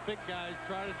when those big guys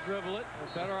try to dribble it.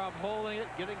 They're better off holding it,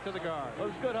 getting to the guard. Well,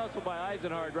 it was good hustle by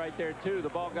Eisenhardt right there, too. The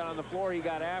ball got on the floor. He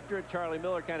got after it. Charlie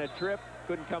Miller kind of tripped,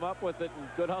 couldn't come up with it, and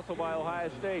good hustle by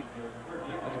Ohio State.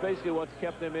 That's basically what's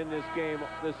kept them in this game,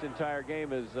 this entire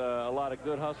game, is a lot of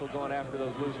good hustle going after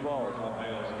those loose balls.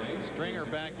 Stringer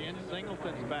back in.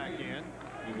 Singleton's back in.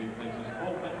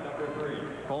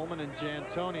 Coleman and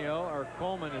Jantonio, or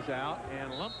Coleman is out,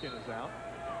 and Lumpkin is out.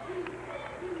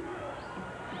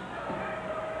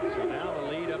 So now the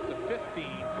lead up to 15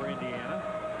 for Indiana.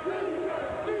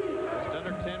 Just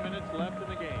under 10 minutes left in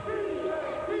the game.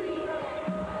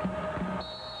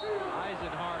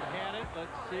 Eisenhardt had it.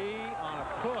 Let's see, on a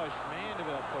push.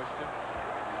 Mandeville pushed him.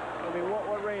 I mean,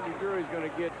 what Randy Drury's going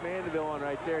to get Mandeville on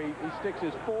right there, he sticks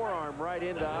his forearm right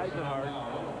into Eisenhardt,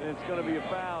 and it's going to be a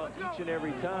foul each and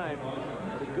every time.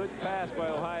 It's a good pass by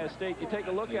Ohio State. You take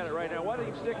a look at it right now. Why did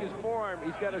he stick his forearm?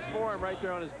 He's got his forearm right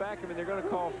there on his back. I mean, they're going to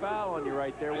call foul on you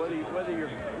right there. Whether you're,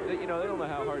 you know, they don't know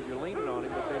how hard you're leaning on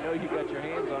him, but they know you got your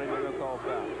hands on him. They're going to call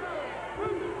foul.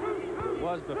 It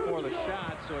was before the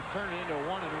shot, so it turned into a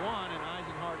 1-and-1, and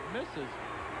Eisenhardt misses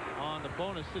on the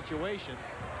bonus situation.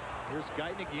 Here's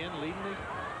Guyton again, leading the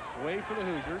way for the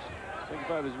Hoosiers. I think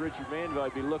if I was Richard Mandeville,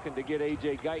 I'd be looking to get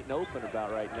A.J. Guyton open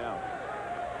about right now.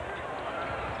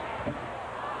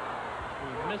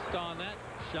 He missed on that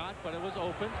shot, but it was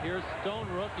open. Here's Stone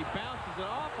Rook. He bounces it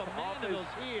off of Mandeville's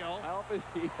heel. Off his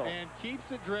heel. And keeps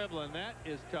it dribbling. That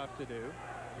is tough to do.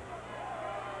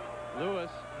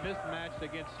 Lewis mismatched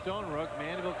against Stone Rook.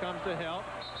 Mandeville comes to help.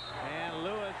 And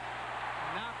Lewis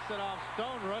knocks it off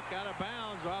Stone Rook, out of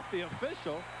bounds off the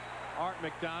official, Art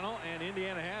McDonald, and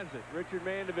Indiana has it. Richard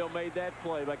Mandeville made that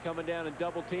play by coming down and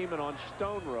double teaming on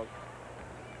Stone Rook.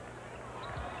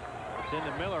 It's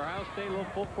into Miller. Ohio State a little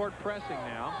full court pressing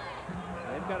now.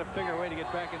 They've got to figure a way to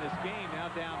get back in this game.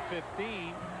 Now down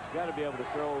 15. Got to be able to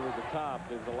throw over the top.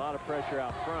 There's a lot of pressure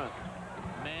out front.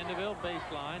 Mandeville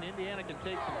baseline. Indiana can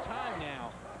take some time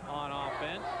now on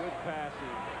offense. Good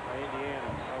passing by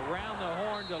Indiana. Around the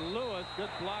horn to Lewis.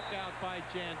 Good block out by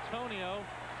Jantonio.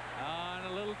 And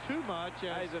a little too much.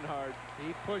 Eisenhardt.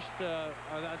 He pushed,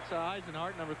 that's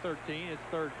Eisenhardt, number 13, his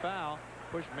third foul.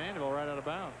 Pushed Mandeville right out of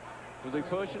bounds. Was he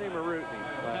pushing him or rooting him?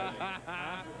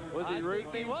 Was he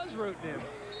rooting him? He was rooting him.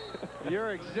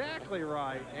 You're exactly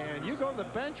right. And you go to the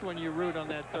bench when you root on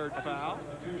that third foul.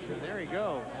 And there he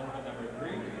goes.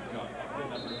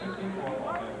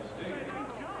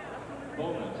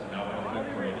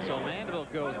 So Mandeville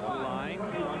goes to the line.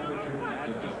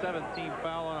 That's the 17th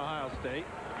foul on Ohio State.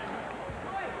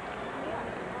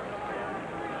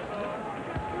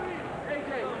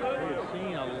 We have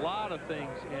seen a lot of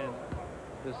things in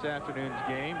this afternoon's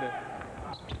game that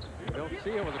you don't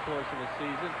see over the course of the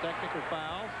season. Technical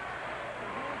fouls.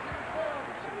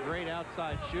 Some great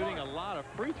outside shooting. A lot of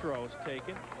free throws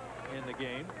taken in the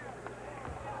game.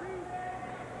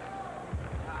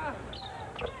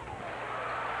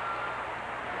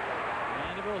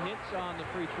 Mandeville hits on the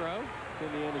free throw.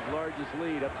 Indiana's largest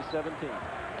lead, up to 17.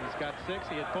 He's got 6.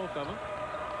 He hit both of them.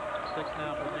 6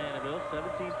 now for Mandeville.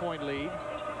 17-point lead.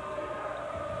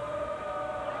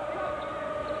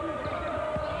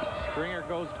 Stringer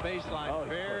goes baseline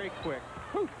very quick.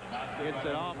 Gets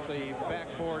it off the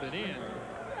backboard and in.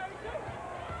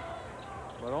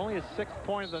 But only his 6th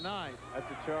point of the night. That's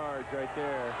a charge right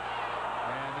there.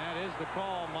 And that is the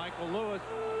call. Michael Lewis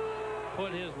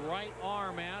put his right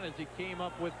arm out as he came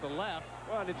up with the left.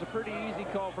 Well, and it's a pretty easy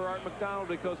call for Art McDonald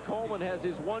because Coleman has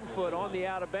his 1 foot on the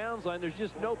out-of-bounds line. There's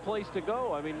just no place to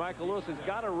go. I mean, Michael Lewis has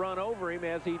got to run over him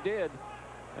as he did.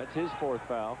 That's his 4th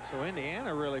foul. So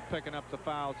Indiana really picking up the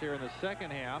fouls here in the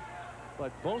second half.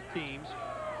 But both teams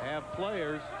have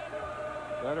players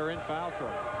that are in foul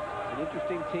trouble. An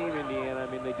interesting team, Indiana. I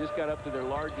mean, they just got up to their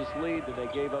largest lead, and they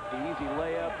gave up the easy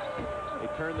layup. They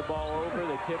turned the ball over,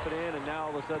 they tip it in, and now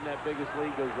all of a sudden that biggest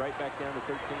lead goes right back down to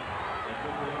 13.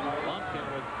 Lumpkin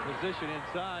with position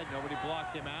inside. Nobody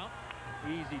blocked him out.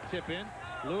 Easy tip in.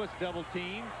 Lewis double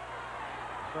team.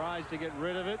 Tries to get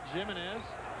rid of it. Jimenez.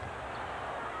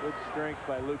 Good strength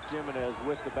by Luke Jimenez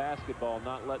with the basketball,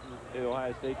 not letting the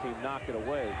Ohio State team knock it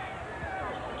away.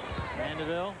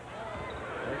 Mandeville.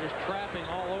 They're just trapping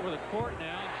all over the court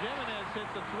now. Jimenez hits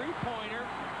a three-pointer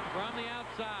from the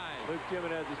outside. Luke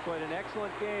Jimenez has played an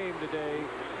excellent game today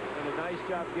and a nice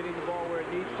job getting the ball where it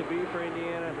needs to be for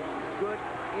Indiana. Good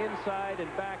inside and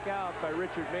back out by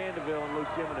Richard Mandeville and Luke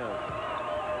Jimenez.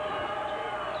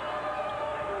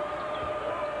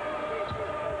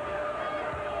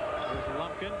 Here's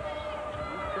Lumpkin.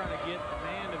 He's trying to get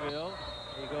Mandeville.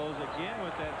 He goes again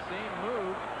with that same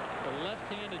move. The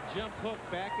left-handed jump hook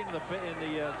back into the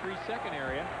 3-second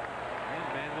area. And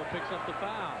Mandeville picks up the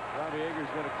foul. Robbie Eggers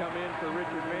going to come in for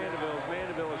Richard Mandeville.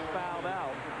 Mandeville is fouled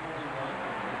out.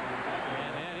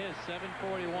 And that is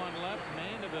 7:41 left.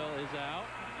 Mandeville is out.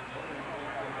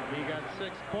 He got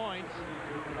 6 points.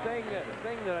 The thing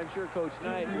that I'm sure Coach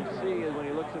Knight will see is when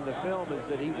he looks in the film is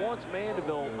that he wants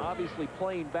Mandeville obviously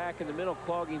playing back in the middle,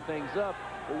 clogging things up.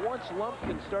 But once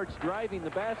Lumpkin starts driving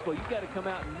the basketball, you've got to come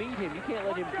out and meet him. You can't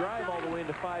let him drive all the way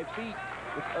into 5 feet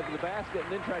of the basket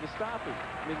and then try to stop him.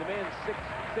 I mean, the man's 6'9",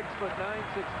 6'10",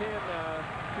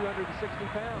 260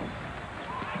 pounds.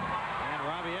 And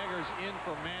Robbie Eggers in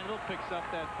for Mandeville, picks up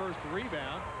that first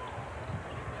rebound.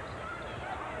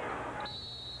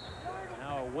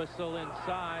 Now a whistle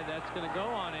inside. That's going to go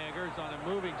on Eggers on a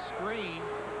moving screen.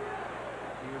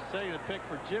 He was setting to pick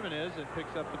for Jimenez and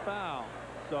picks up the foul.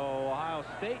 So Ohio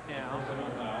State now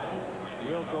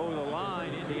will go to the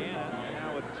line. Indiana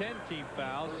now with 10 team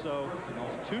fouls. So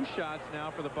 2 shots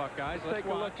now for the Buckeyes. Let's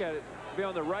take a look at it. Be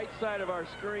on the right side of our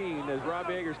screen as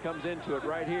Robbie Eggers comes into it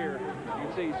right here. You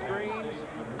can see screens.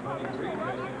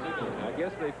 I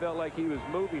guess they felt like he was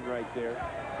moving right there.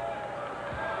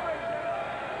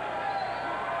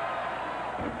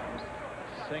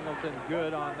 Singleton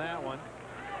good on that one.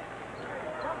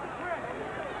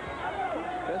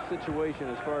 Best situation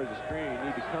as far as the screen, you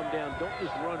need to come down. Don't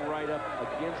just run right up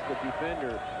against the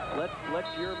defender. Let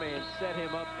your man set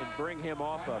him up and bring him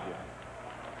off of you.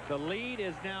 The lead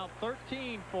is now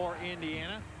 13 for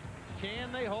Indiana.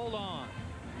 Can they hold on?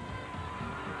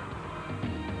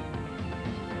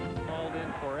 Called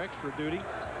in for extra duty.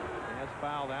 Has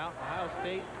fouled out. Ohio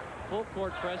State full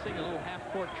court pressing, a little half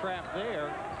court trap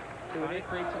there. It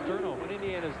creates some turnover. When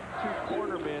Indiana's 2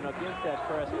 cornermen against that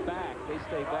press back, they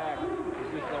stay back.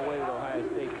 There's just no way that Ohio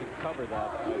State can cover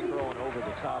that by throwing over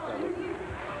the top of it.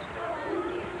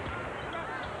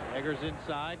 Eggers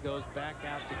inside, goes back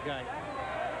out to Guyton.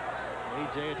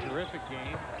 AJ, a terrific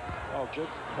game. Oh, good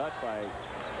cut by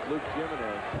Luke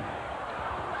Jimenez.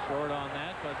 Short on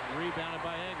that, but rebounded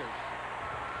by Eggers.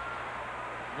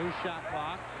 New shot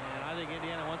clock, and I think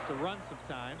Indiana wants to run some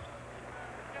time.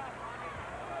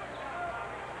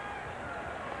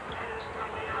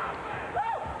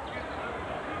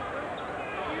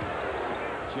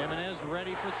 Jimenez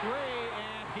ready for 3,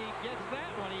 and he gets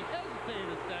that one. He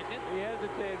hesitated a second. He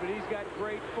hesitated, but he's got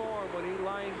great form when he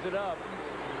lines it up.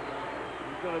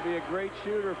 He's going to be a great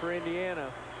shooter for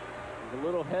Indiana. He's a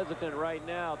little hesitant right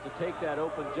now to take that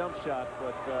open jump shot,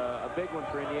 but a big one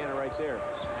for Indiana right there.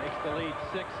 Makes the lead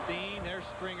 16. There's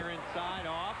Stringer inside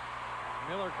off.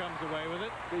 Miller comes away with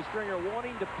it. The Stringer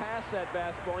wanting to pass that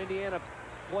basketball. Indiana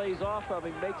plays off of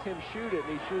him, makes him shoot it,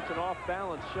 and he shoots an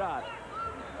off-balance shot.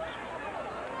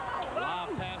 Lob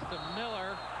pass to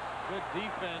Miller. Good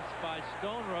defense by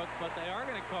Stonebrook, but they are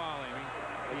going to call him.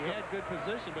 He had good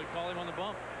position, but call him on the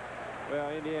bump. Well,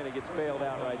 Indiana gets bailed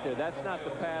out right there. That's not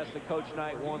the pass that Coach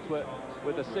Knight wants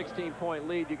with a 16-point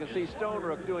lead. You can see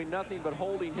Stonebrook doing nothing but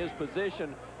holding his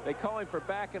position. They call him for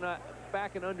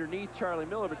backing underneath Charlie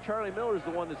Miller, but Charlie Miller is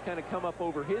the one that's kind of come up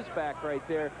over his back right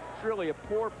there. It's really a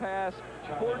poor pass,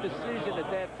 poor decision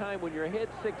at that time. When you're ahead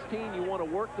 16, you want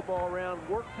to work the ball around,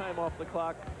 work time off the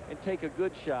clock, and take a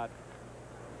good shot.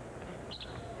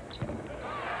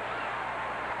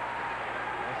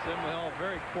 Assembly Hall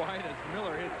very quiet as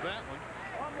Miller hits that one.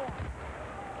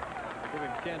 Give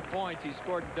him 10 points. He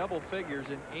scored double figures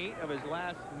in 8 of his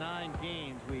last 9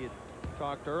 games. We had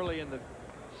talked early in the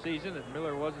season that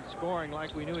Miller wasn't scoring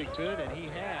like we knew he could, and he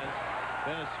has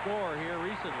been a scorer here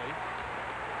recently.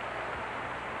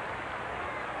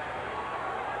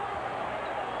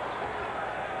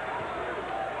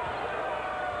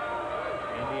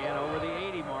 Indiana over the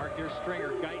 80 mark. Here's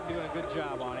Stringer. Guyton doing a good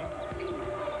job on him.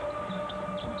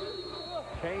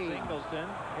 Kane. Singleton.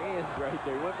 Hands right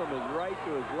there. Went from his right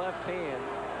to his left hand.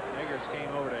 Eggers came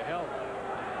over to help.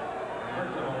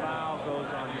 Personal foul goes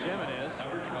on Jimenez.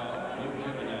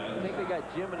 I think they got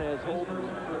Jimenez holding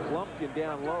Lumpkin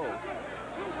down low.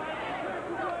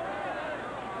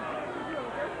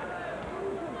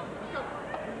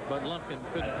 But Lumpkin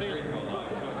couldn't feel it.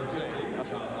 I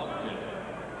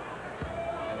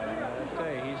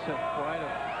say he's quite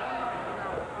a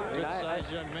good-sized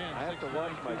young man. I have to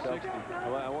watch myself.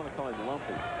 I want to call him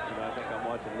Lumpy. You know, I think I'm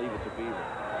watching Leave It to Beaver.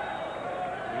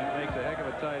 He makes a heck of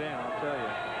a tight end, I'll tell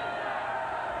you.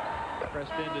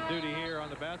 Pressed into duty here on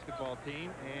the basketball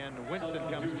team, and Winston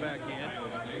comes back in.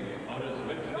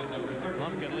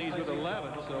 Lumpkin leads with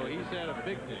 11, so he's had a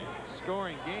big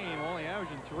scoring game, only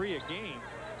averaging 3 a game.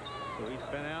 So he's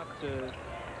been out to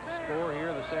score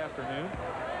here this afternoon.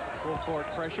 Full court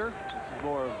pressure. This is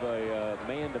more of a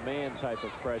man-to-man type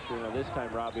of pressure. Now this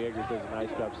time Robbie Eggers does a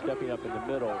nice job stepping up in the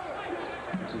middle,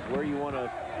 which is where you want to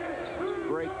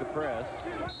break the press.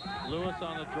 Lewis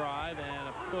on the drive and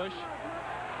a push.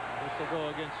 This will go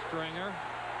against Stringer.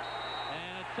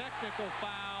 And a technical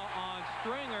foul on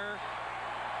Stringer.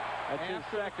 That's his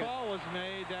After second. the call was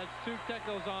made, that's 2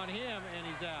 technicals on him, and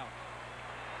he's out.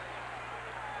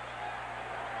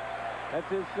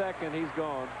 That's his second. He's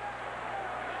gone.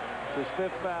 It's his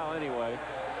 5th foul anyway.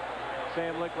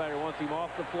 Sam Lickliter wants him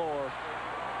off the floor.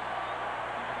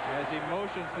 As he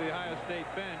motions to the Ohio State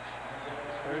bench,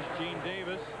 there's Gene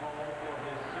Davis.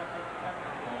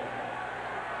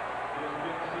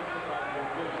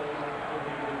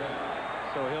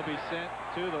 So he'll be sent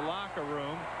to the locker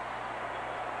room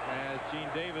as Gene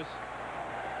Davis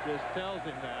just tells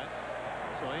him that.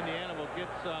 So Indiana will get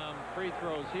some free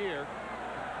throws here.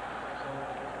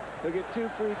 They'll get 2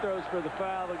 free throws for the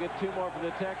foul. They'll get 2 more for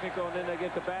the technical, and then they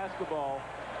get the basketball.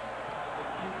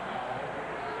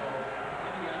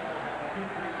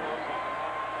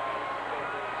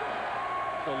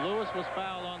 So Lewis was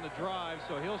fouled on the drive,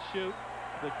 so he'll shoot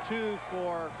the 2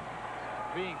 for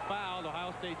being fouled.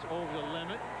 Ohio State's over the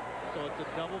limit, so it's a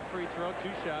double free throw,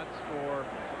 2 shots for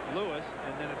Lewis,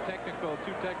 and then a technical,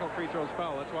 2 technical free throws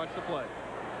foul. Let's watch the play.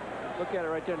 Look at it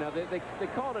right there. Now they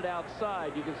called it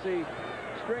outside. You can see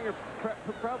Stringer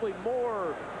probably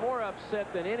more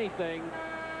upset than anything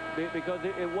because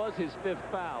it was his 5th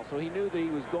foul. So he knew that he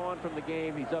was gone from the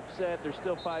game. He's upset. There's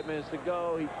still 5 minutes to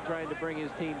go. He's trying to bring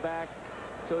his team back.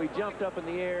 So he jumped up in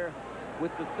the air.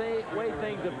 With the way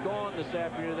things have gone this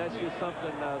afternoon, that's just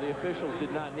something the officials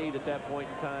did not need at that point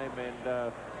in time.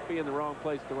 And be in the wrong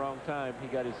place at the wrong time, he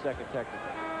got his 2nd technical.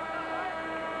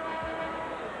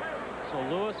 So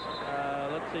Lewis,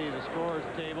 let's see the scorers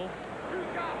table.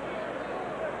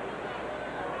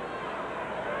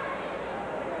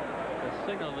 The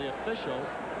signal, the official.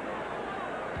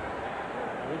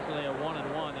 Originally a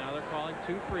 1-and-1. Now they're calling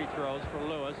 2 free throws for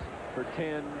Lewis. For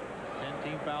 10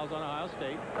 team fouls on Ohio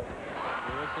State.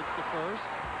 Lewis hits the first.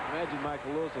 Imagine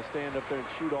Michael Lewis will stand up there and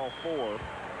shoot all 4.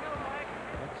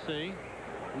 Let's see.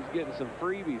 He's getting some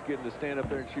freebies, getting to stand up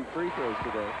there and shoot free throws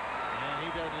today. And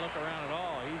he doesn't look around at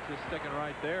all. He's just sticking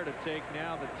right there to take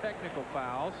now the technical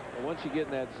fouls. Well, once you get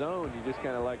in that zone, you just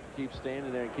kind of like to keep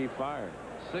standing there and keep firing.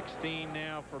 16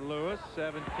 now for Lewis,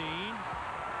 17.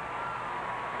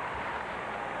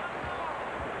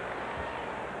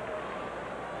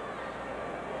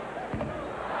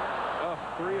 Oh,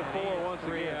 3 of 4 once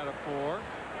again. 3 out of 4.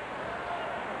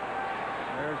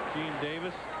 There's Gene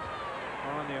Davis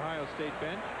on the Ohio State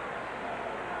bench.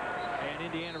 And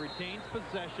Indiana retains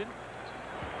possession.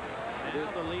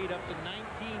 Now the lead up to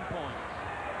 19 points.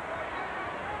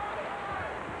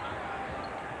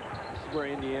 This is where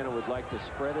Indiana would like to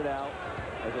spread it out,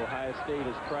 as Ohio State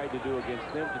has tried to do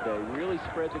against them today. Really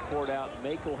spread the court out,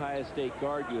 make Ohio State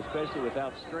guard you, especially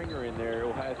without Stringer in there,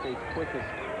 Ohio State's quickest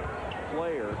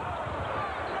player.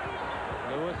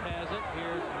 Lewis has it.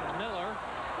 Here's Miller.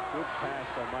 Good pass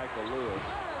by Michael Lewis.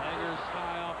 Eggers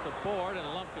high off the board, and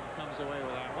Lumpkin comes away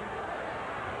with that one.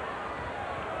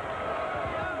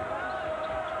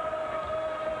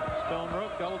 Stone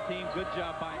Rope double team. Good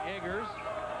job by Eggers.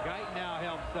 Guyton now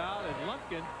helps out, and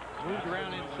Lumpkin moved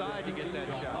around inside to get that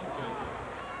shot.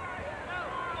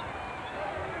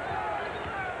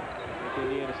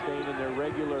 Indiana staying in their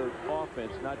regular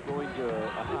offense, not going to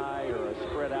a high or a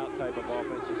spread out type of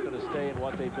offense, just going to stay in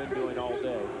what they've been doing all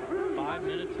day. 5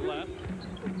 minutes left.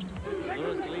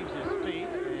 Lewis leaves his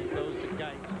feet and goes to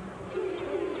Guyton.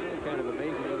 Really kind of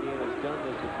amazing Indiana's done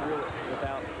this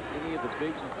without any of the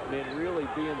big men really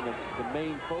being the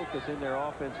main focus in their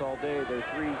offense all day. Their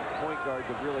 3 point guards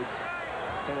have really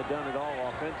kind of done it all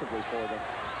offensively for them.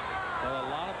 Well, a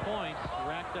lot of points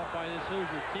racked up by this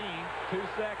Hoosier team. 2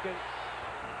 seconds.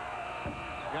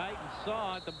 Guyton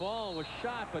saw it. The ball was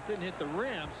shot but didn't hit the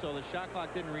rim, so the shot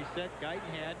clock didn't reset.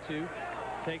 Guyton had to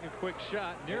take a quick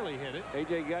shot, nearly hit it.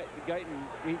 A.J. Guyton,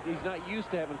 he's not used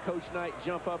to having Coach Knight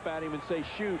jump up at him and say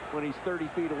shoot when he's 30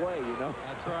 feet away, you know.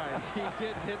 That's right. He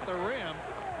did hit the rim.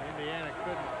 Indiana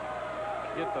couldn't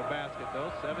get the basket,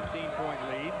 though. 17-point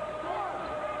lead.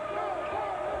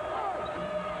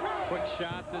 Quick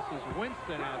shot. This is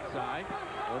Winston outside.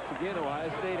 Once again, Ohio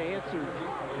State answered.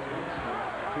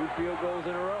 2 field goals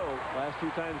in a row. Last 2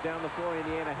 times down the floor,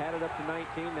 Indiana had it up to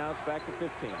 19. Now it's back to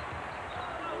 15.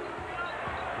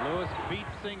 Lewis beats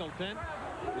Singleton.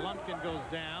 Lumpkin goes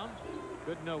down.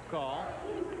 Good no call.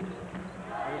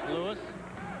 Here's Lewis.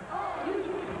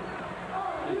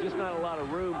 There's just not a lot of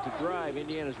room to drive.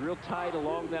 Indiana's real tight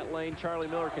along that lane. Charlie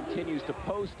Miller continues to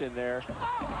post in there.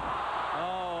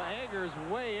 Oh, Eggers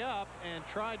way up and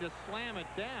tried to slam it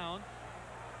down.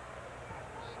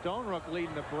 Stone Rook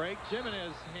leading the break.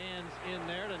 Jimenez hands in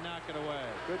there to knock it away.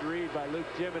 Good read by Luke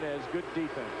Jimenez. Good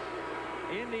defense.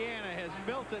 Indiana has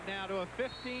built it now to a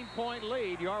 15-point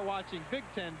lead. You are watching Big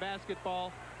Ten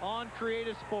basketball on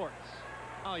Creative Sports.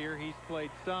 Collier, he's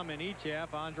played some in each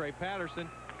half. Andre Patterson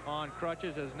on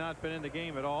crutches has not been in the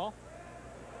game at all.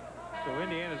 So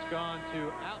Indiana's gone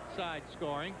to outside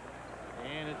scoring,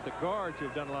 and it's the guards who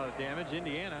have done a lot of damage.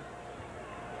 Indiana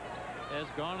has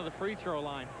gone to the free throw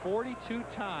line 42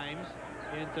 times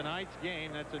in tonight's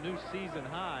game. That's a new season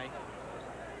high.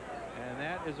 And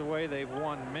that is the way they've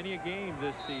won many a game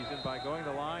this season, by going to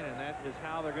the line, and that is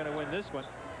how they're going to win this one.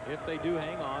 If they do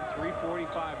hang on,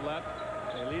 3:45 left.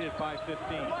 They lead it by 15.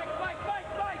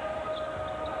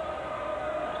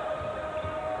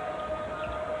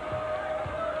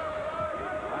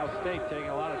 Ohio State taking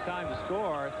a lot of time to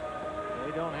score.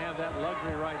 They don't have that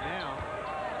luxury right now.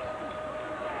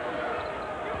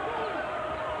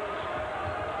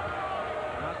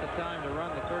 The time to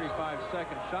run the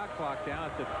 35-second shot clock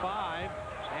down. It's at 5,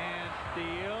 and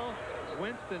steal.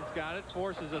 Winston's got it,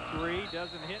 forces a 3,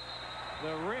 doesn't hit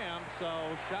the rim,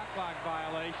 so shot clock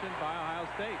violation by Ohio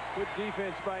State. Good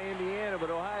defense by Indiana, but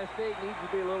Ohio State needs to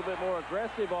be a little bit more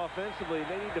aggressive offensively.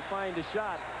 They need to find a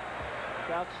shot.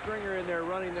 Without Stringer in there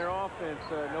running their offense,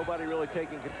 nobody really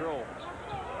taking control.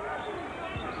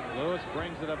 Lewis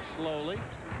brings it up slowly,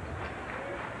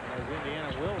 as Indiana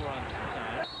will run some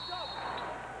time.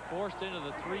 Forced into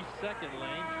the 3-second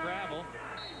lane. Travel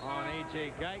on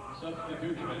A.J. Guyton.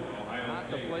 Substitution.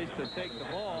 Not the place to take the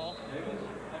ball.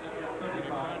 They're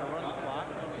trying to run the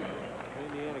clock.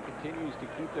 Indiana continues to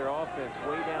keep their offense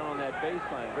way down on that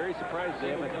baseline. Very surprised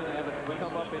they haven't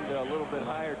come up into a little bit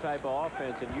higher type of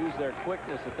offense and use their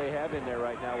quickness that they have in there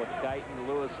right now with Guyton,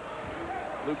 Lewis,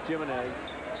 Luke Jimenez.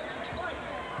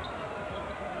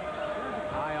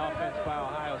 High offense by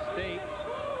Ohio State.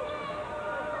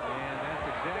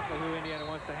 Exactly who Indiana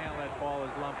wants to handle that ball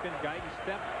is Lumpkin. Guyton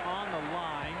stepped on the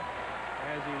line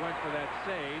as he went for that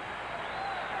save.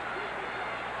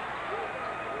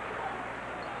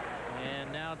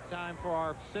 And now time for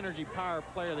our Synergy Power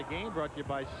Player of the Game, brought to you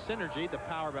by Synergy, the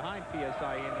power behind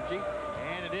PSI Energy.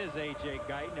 And it is A.J.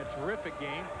 Guyton. A terrific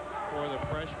game for the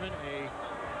freshman. A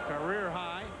career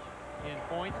high in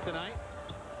points tonight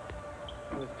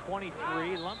with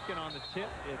 23. Lumpkin on the tip.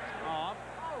 It's off.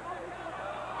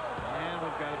 And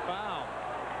we've got a foul.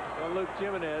 Well, Luke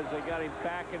Jimenez, they got him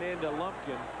backing into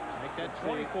Lumpkin. Make that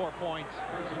 24 points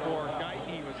for Guyton.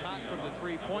 He was hot from the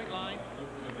 3-point line.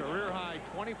 Career high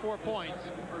 24 points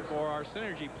for our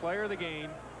Synergy Player of the Game,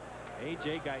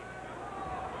 A.J. Guyton.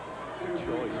 Good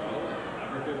choice.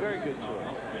 Very good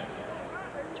choice.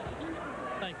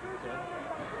 Thank you,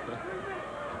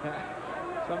 Ted.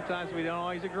 Sometimes we don't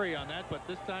always agree on that, but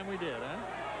this time we did, huh?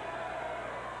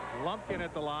 Lumpkin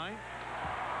at the line.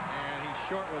 And he's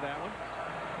short with that one.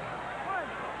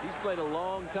 He's played a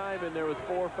long time in there with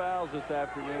 4 fouls this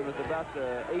afternoon. With about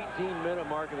the 18-minute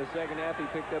mark of the second half, he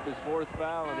picked up his 4th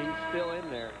foul, and he's still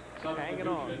in there, hanging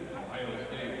on.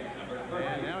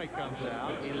 And now he comes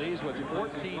out. He leaves with 14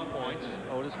 points.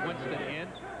 Otis Winston in.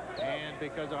 And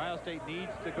because Ohio State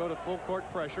needs to go to full court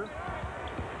pressure,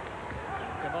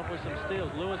 come up with some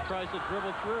steals. Lewis tries to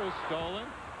dribble through, stolen.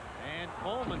 And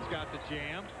Coleman's got the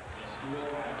jam.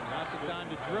 Not the time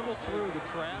to dribble through the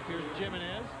trap. Here's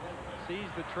Jimenez. Sees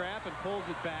the trap and pulls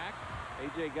it back.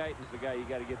 A.J. Guyton's the guy you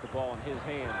got to get the ball in his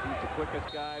hands. He's the quickest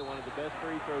guy, one of the best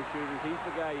free throw shooters. He's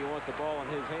the guy you want the ball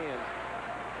in his hands.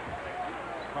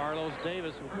 Carlos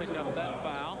Davis will pick up that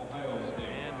foul.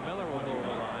 And Miller will go to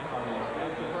the line.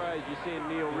 I'm surprised you're seeing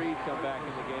Neil Reed come back in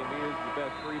the game. He is the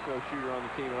best free throw shooter on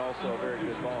the team and also a very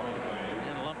good ball.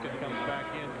 And Lumpkin comes back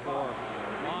in for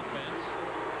offense.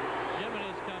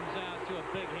 Jimenez comes out to a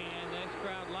big hand. This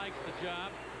crowd likes the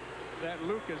job. that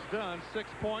Luke has done. 6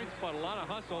 points, but a lot of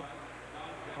hustle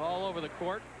all over the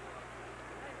court.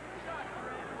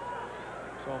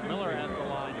 So Miller at the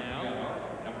line now.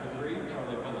 Number 3,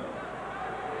 Charlie Miller.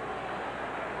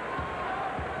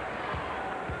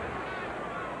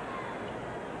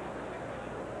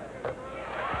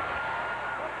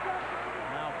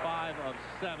 Now 5 of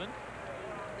 7.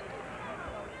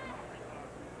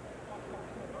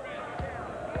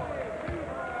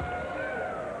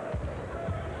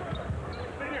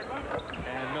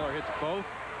 And Miller hits both.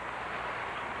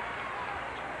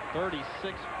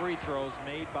 36 free throws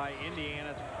made by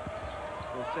Indiana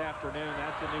this afternoon.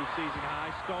 That's a new season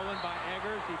high. Stolen by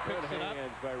Eggers. He picks it up.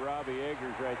 Hands by Robbie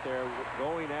Eggers right there,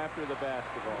 going after the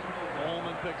basketball.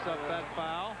 Coleman picks up that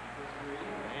foul.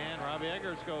 And Robbie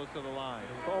Eggers goes to the line.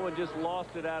 Coleman just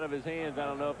lost it out of his hands. I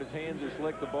don't know if his hands are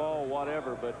slicked the ball or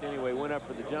whatever, but anyway, went up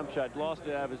for the jump shot, lost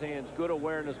it out of his hands. Good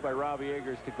awareness by Robbie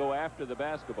Eggers to go after the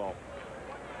basketball.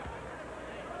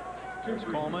 Here's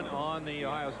Coleman on the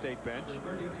Ohio State bench.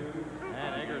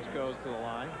 And Eggers goes to the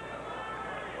line.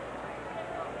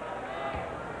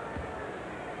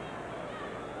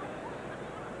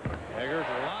 Eggers,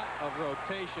 a lot of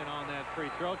rotation on that free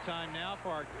throw. Time now for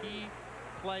our key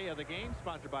play of the game,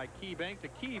 sponsored by Key Bank. The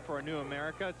key for a new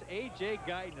America. It's A.J.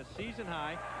 Guyton, a season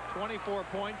high, 24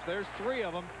 points. There's 3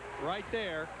 of them right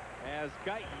there as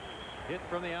Guyton hit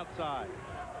from the outside.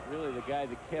 Really the guy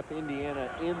that kept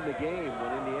Indiana in the game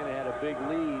when Indiana had a big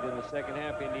lead in the second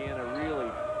half. Indiana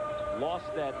really lost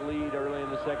that lead early in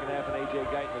the second half, and A.J.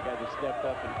 Guyton, the guy that stepped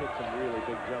up and hit some really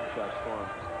big jump shots for him.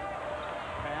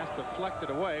 Pass deflected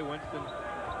away. Winston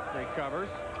recovers.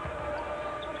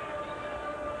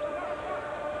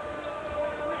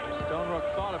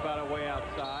 Stonebrook thought about it way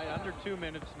outside. Under 2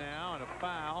 minutes now, and a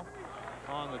foul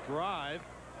on the drive.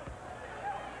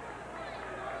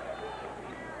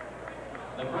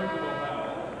 The personal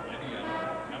foul,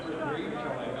 Indiana. Number 3,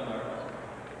 Charlie Miller,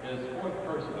 is 4th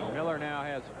personal. Miller now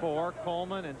has 4.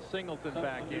 Coleman and Singleton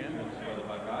back in. For the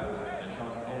Buckeyes, and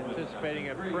Sean Coleman. Anticipating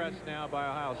a press now by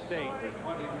Ohio State.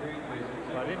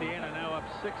 But Indiana now up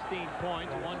 16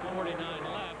 points, 1:49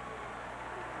 left.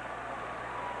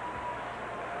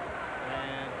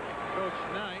 And Coach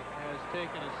Knight has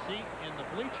taken a seat in the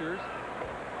bleachers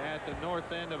at the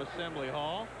north end of Assembly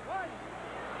Hall.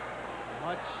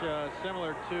 Much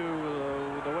similar to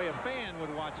the way a fan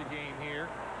would watch a game here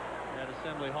at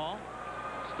Assembly Hall.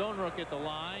 Stonebrook at the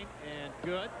line, and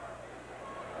good.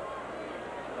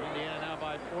 Indiana now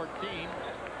by 14.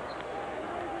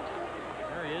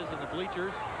 There he is in the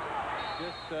bleachers,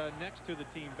 just next to the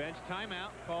team bench. Timeout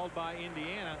called by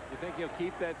Indiana. You think he'll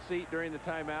keep that seat during the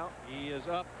timeout? He is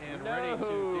up and ready to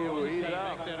deal with he's the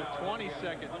up. Makes that a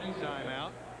 20-second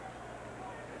timeout.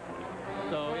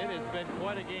 So it has been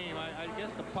quite a game. I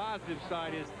guess the positive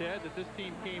side is, Ted, that this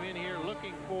team came in here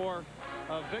looking for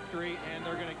a victory, and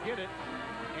they're going to get it.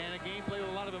 And a game played with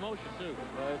a lot of emotion, too.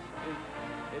 Well,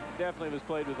 it definitely was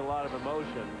played with a lot of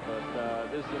emotion,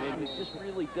 but this it just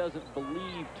really doesn't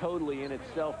believe totally in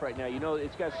itself right now. You know,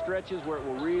 it's got stretches where it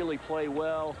will really play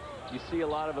well. You see a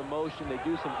lot of emotion. They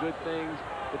do some good things,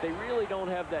 but they really don't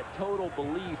have that total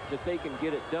belief that they can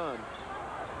get it done.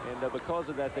 And because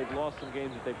of that, they've lost some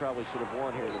games that they probably should have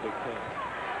won here in the Big Ten.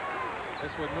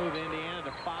 This would move Indiana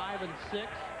to 5-6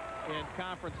 in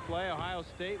conference play. Ohio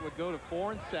State would go to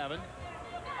 4-7.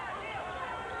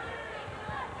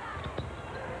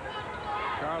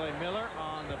 Charlie Miller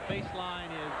on the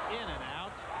baseline is in and out.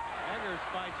 Eggers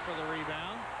fights for the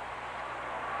rebound.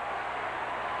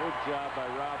 Good job by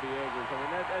Robbie Eggers. I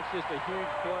mean, that's just a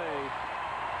huge play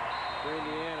for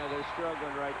Indiana. They're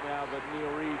struggling right now, but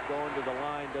Neil Reed going to the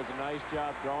line does a nice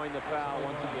job drawing the foul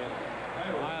once again.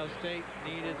 Ohio State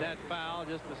needed that foul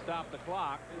just to stop the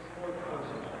clock.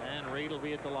 And Reed will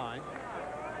be at the line.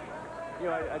 You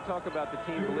know, I talk about the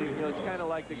team belief. You know, it's kind of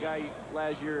like the guy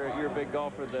last year. You're a big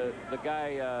golfer. The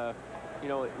guy, you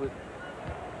know, with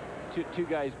two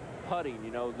guys putting.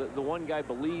 You know, the one guy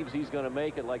believes he's going to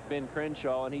make it, like Ben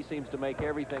Crenshaw, and he seems to make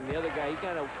everything. The other guy,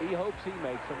 he hopes he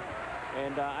makes them.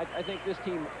 And I think this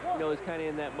team, you know, is kind of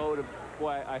in that mode of,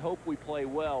 boy, I hope we play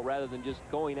well rather than just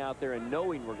going out there and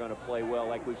knowing we're going to play well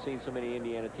like we've seen so many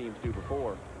Indiana teams do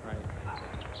before. Right.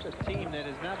 It's a team that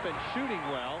has not been shooting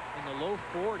well in the low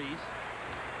 40s.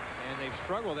 And they've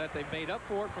struggled that. They've made up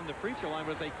for it from the free throw line,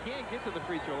 but if they can't get to the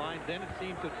free throw line, then it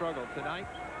seems to struggle. Tonight,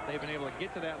 they've been able to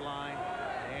get to that line,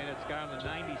 and it's got a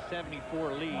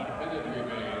 90-74 lead.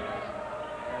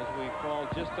 As we fall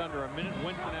just under a minute,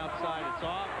 Winston outside, it's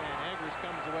off, and Eggers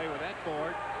comes away with that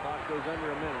board. Clock goes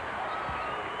under a minute.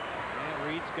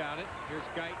 And Reed's got it. Here's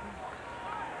Guyton.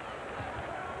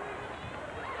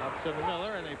 Up to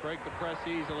Miller, and they break the press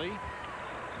easily.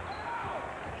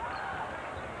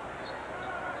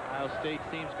 Ohio State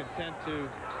seems content to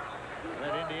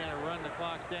let Indiana run the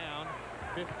clock down.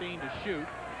 15 to shoot.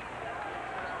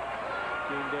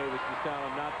 Gene Davis is telling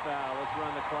him not foul. Let's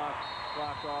run the clock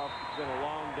off. It's been a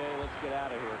long day. Let's get out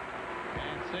of here.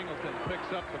 And Singleton picks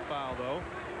up the foul, though.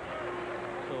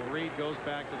 So Reed goes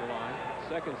back to the line.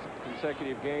 Second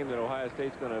consecutive game that Ohio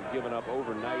State's going to have given up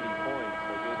over 90 points.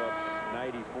 They gave up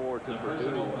 94 to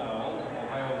Purdue.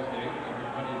 Ohio State,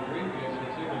 number 23,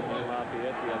 Jason Singleton.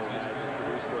 Lafayette the other night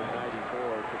produced for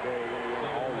 94. Today,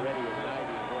 Indiana already at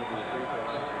 90 going to the free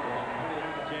throw.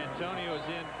 D'Antonio is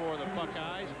in for the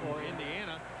Buckeyes for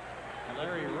Indiana.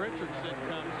 Larry Richardson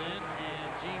comes in, and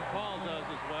Gene Paul does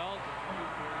as well.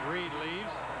 Reed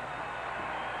leaves,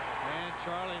 and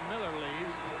Charlie Miller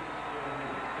leaves.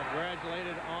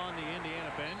 Congratulated on the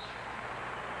Indiana bench.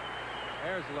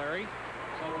 There's Larry.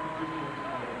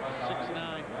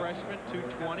 6'9" freshman,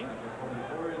 220.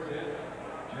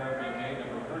 Jeremy May,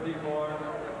 number 34.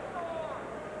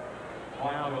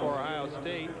 Now for Ohio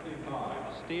State,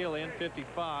 Steele in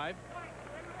 55.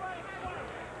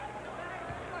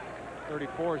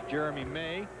 34 is Jeremy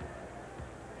May.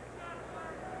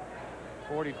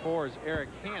 44 is Eric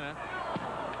Hanna.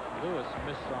 Lewis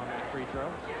missed on that free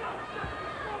throw.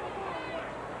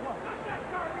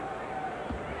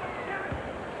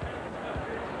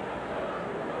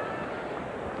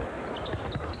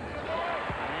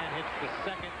 And hits the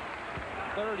second.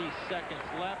 30 seconds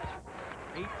left.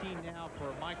 18 now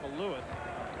for Michael Lewis.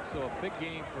 So a big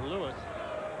game for Lewis.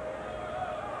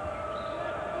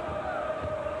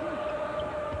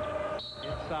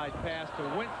 Inside pass to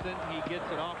Winston. He gets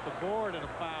it off the board, and a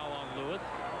foul on Lewis.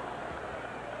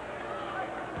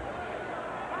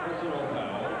 Personal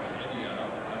foul,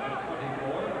 Indiana, number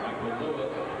 24, Michael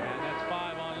Lewis. And that's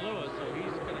 5 on Lewis, so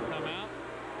he's going to come out.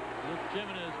 Luke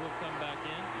Jimenez will come back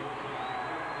in.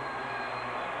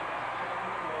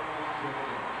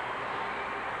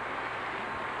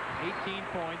 $18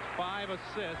 points, 5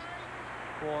 assists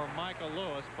for Michael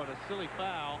Lewis, but a silly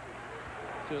foul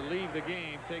to leave the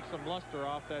game, take some luster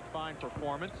off that fine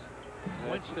performance.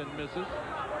 Winston misses.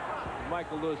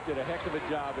 Michael Lewis did a heck of a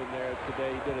job in there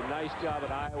today. He did a nice job at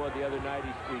Iowa the other night.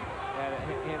 He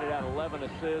handed out 11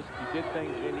 assists. He did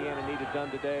things that Indiana needed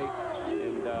done today,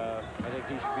 and I think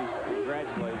he should be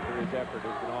congratulated for his effort.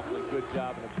 It's an awfully good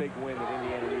job and a big win that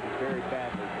Indiana needed very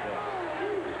badly today.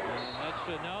 And that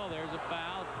should know there's a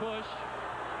foul push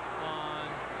on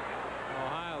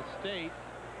Ohio State.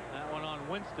 That one on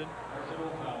Winston.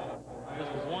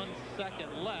 Just 1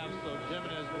 second left, so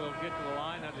Jimenez will get to the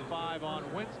line. That's 5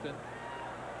 on Winston.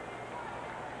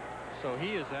 So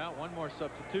he is out. One more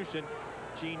substitution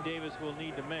Gene Davis will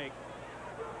need to make.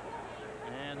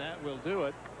 And that will do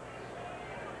it.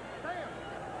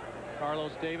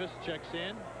 Carlos Davis checks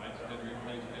in.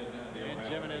 And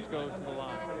Jimenez goes to the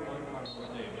line.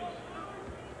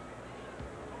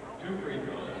 2 free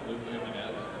throws, Luke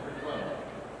Jimenez, number 12.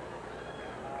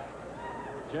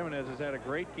 Jimenez has had a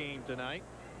great game tonight.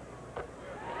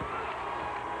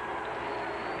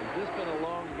 Has this been a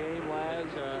long game,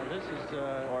 lads?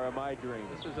 Or am I dreaming?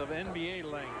 This is of NBA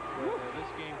length.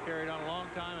 This game carried on a long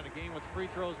time, and a game with free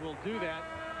throws will do that.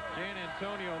 Jan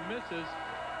Antonio misses,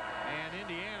 and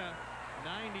Indiana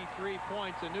 93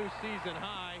 points, a new season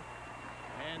high.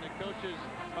 And the coaches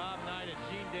Bob Knight and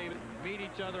Gene Davis meet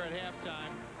each other at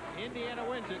halftime. Indiana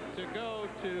wins it to go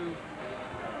to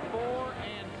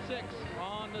 4-6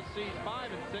 on the season,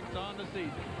 5-6 on the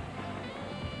season.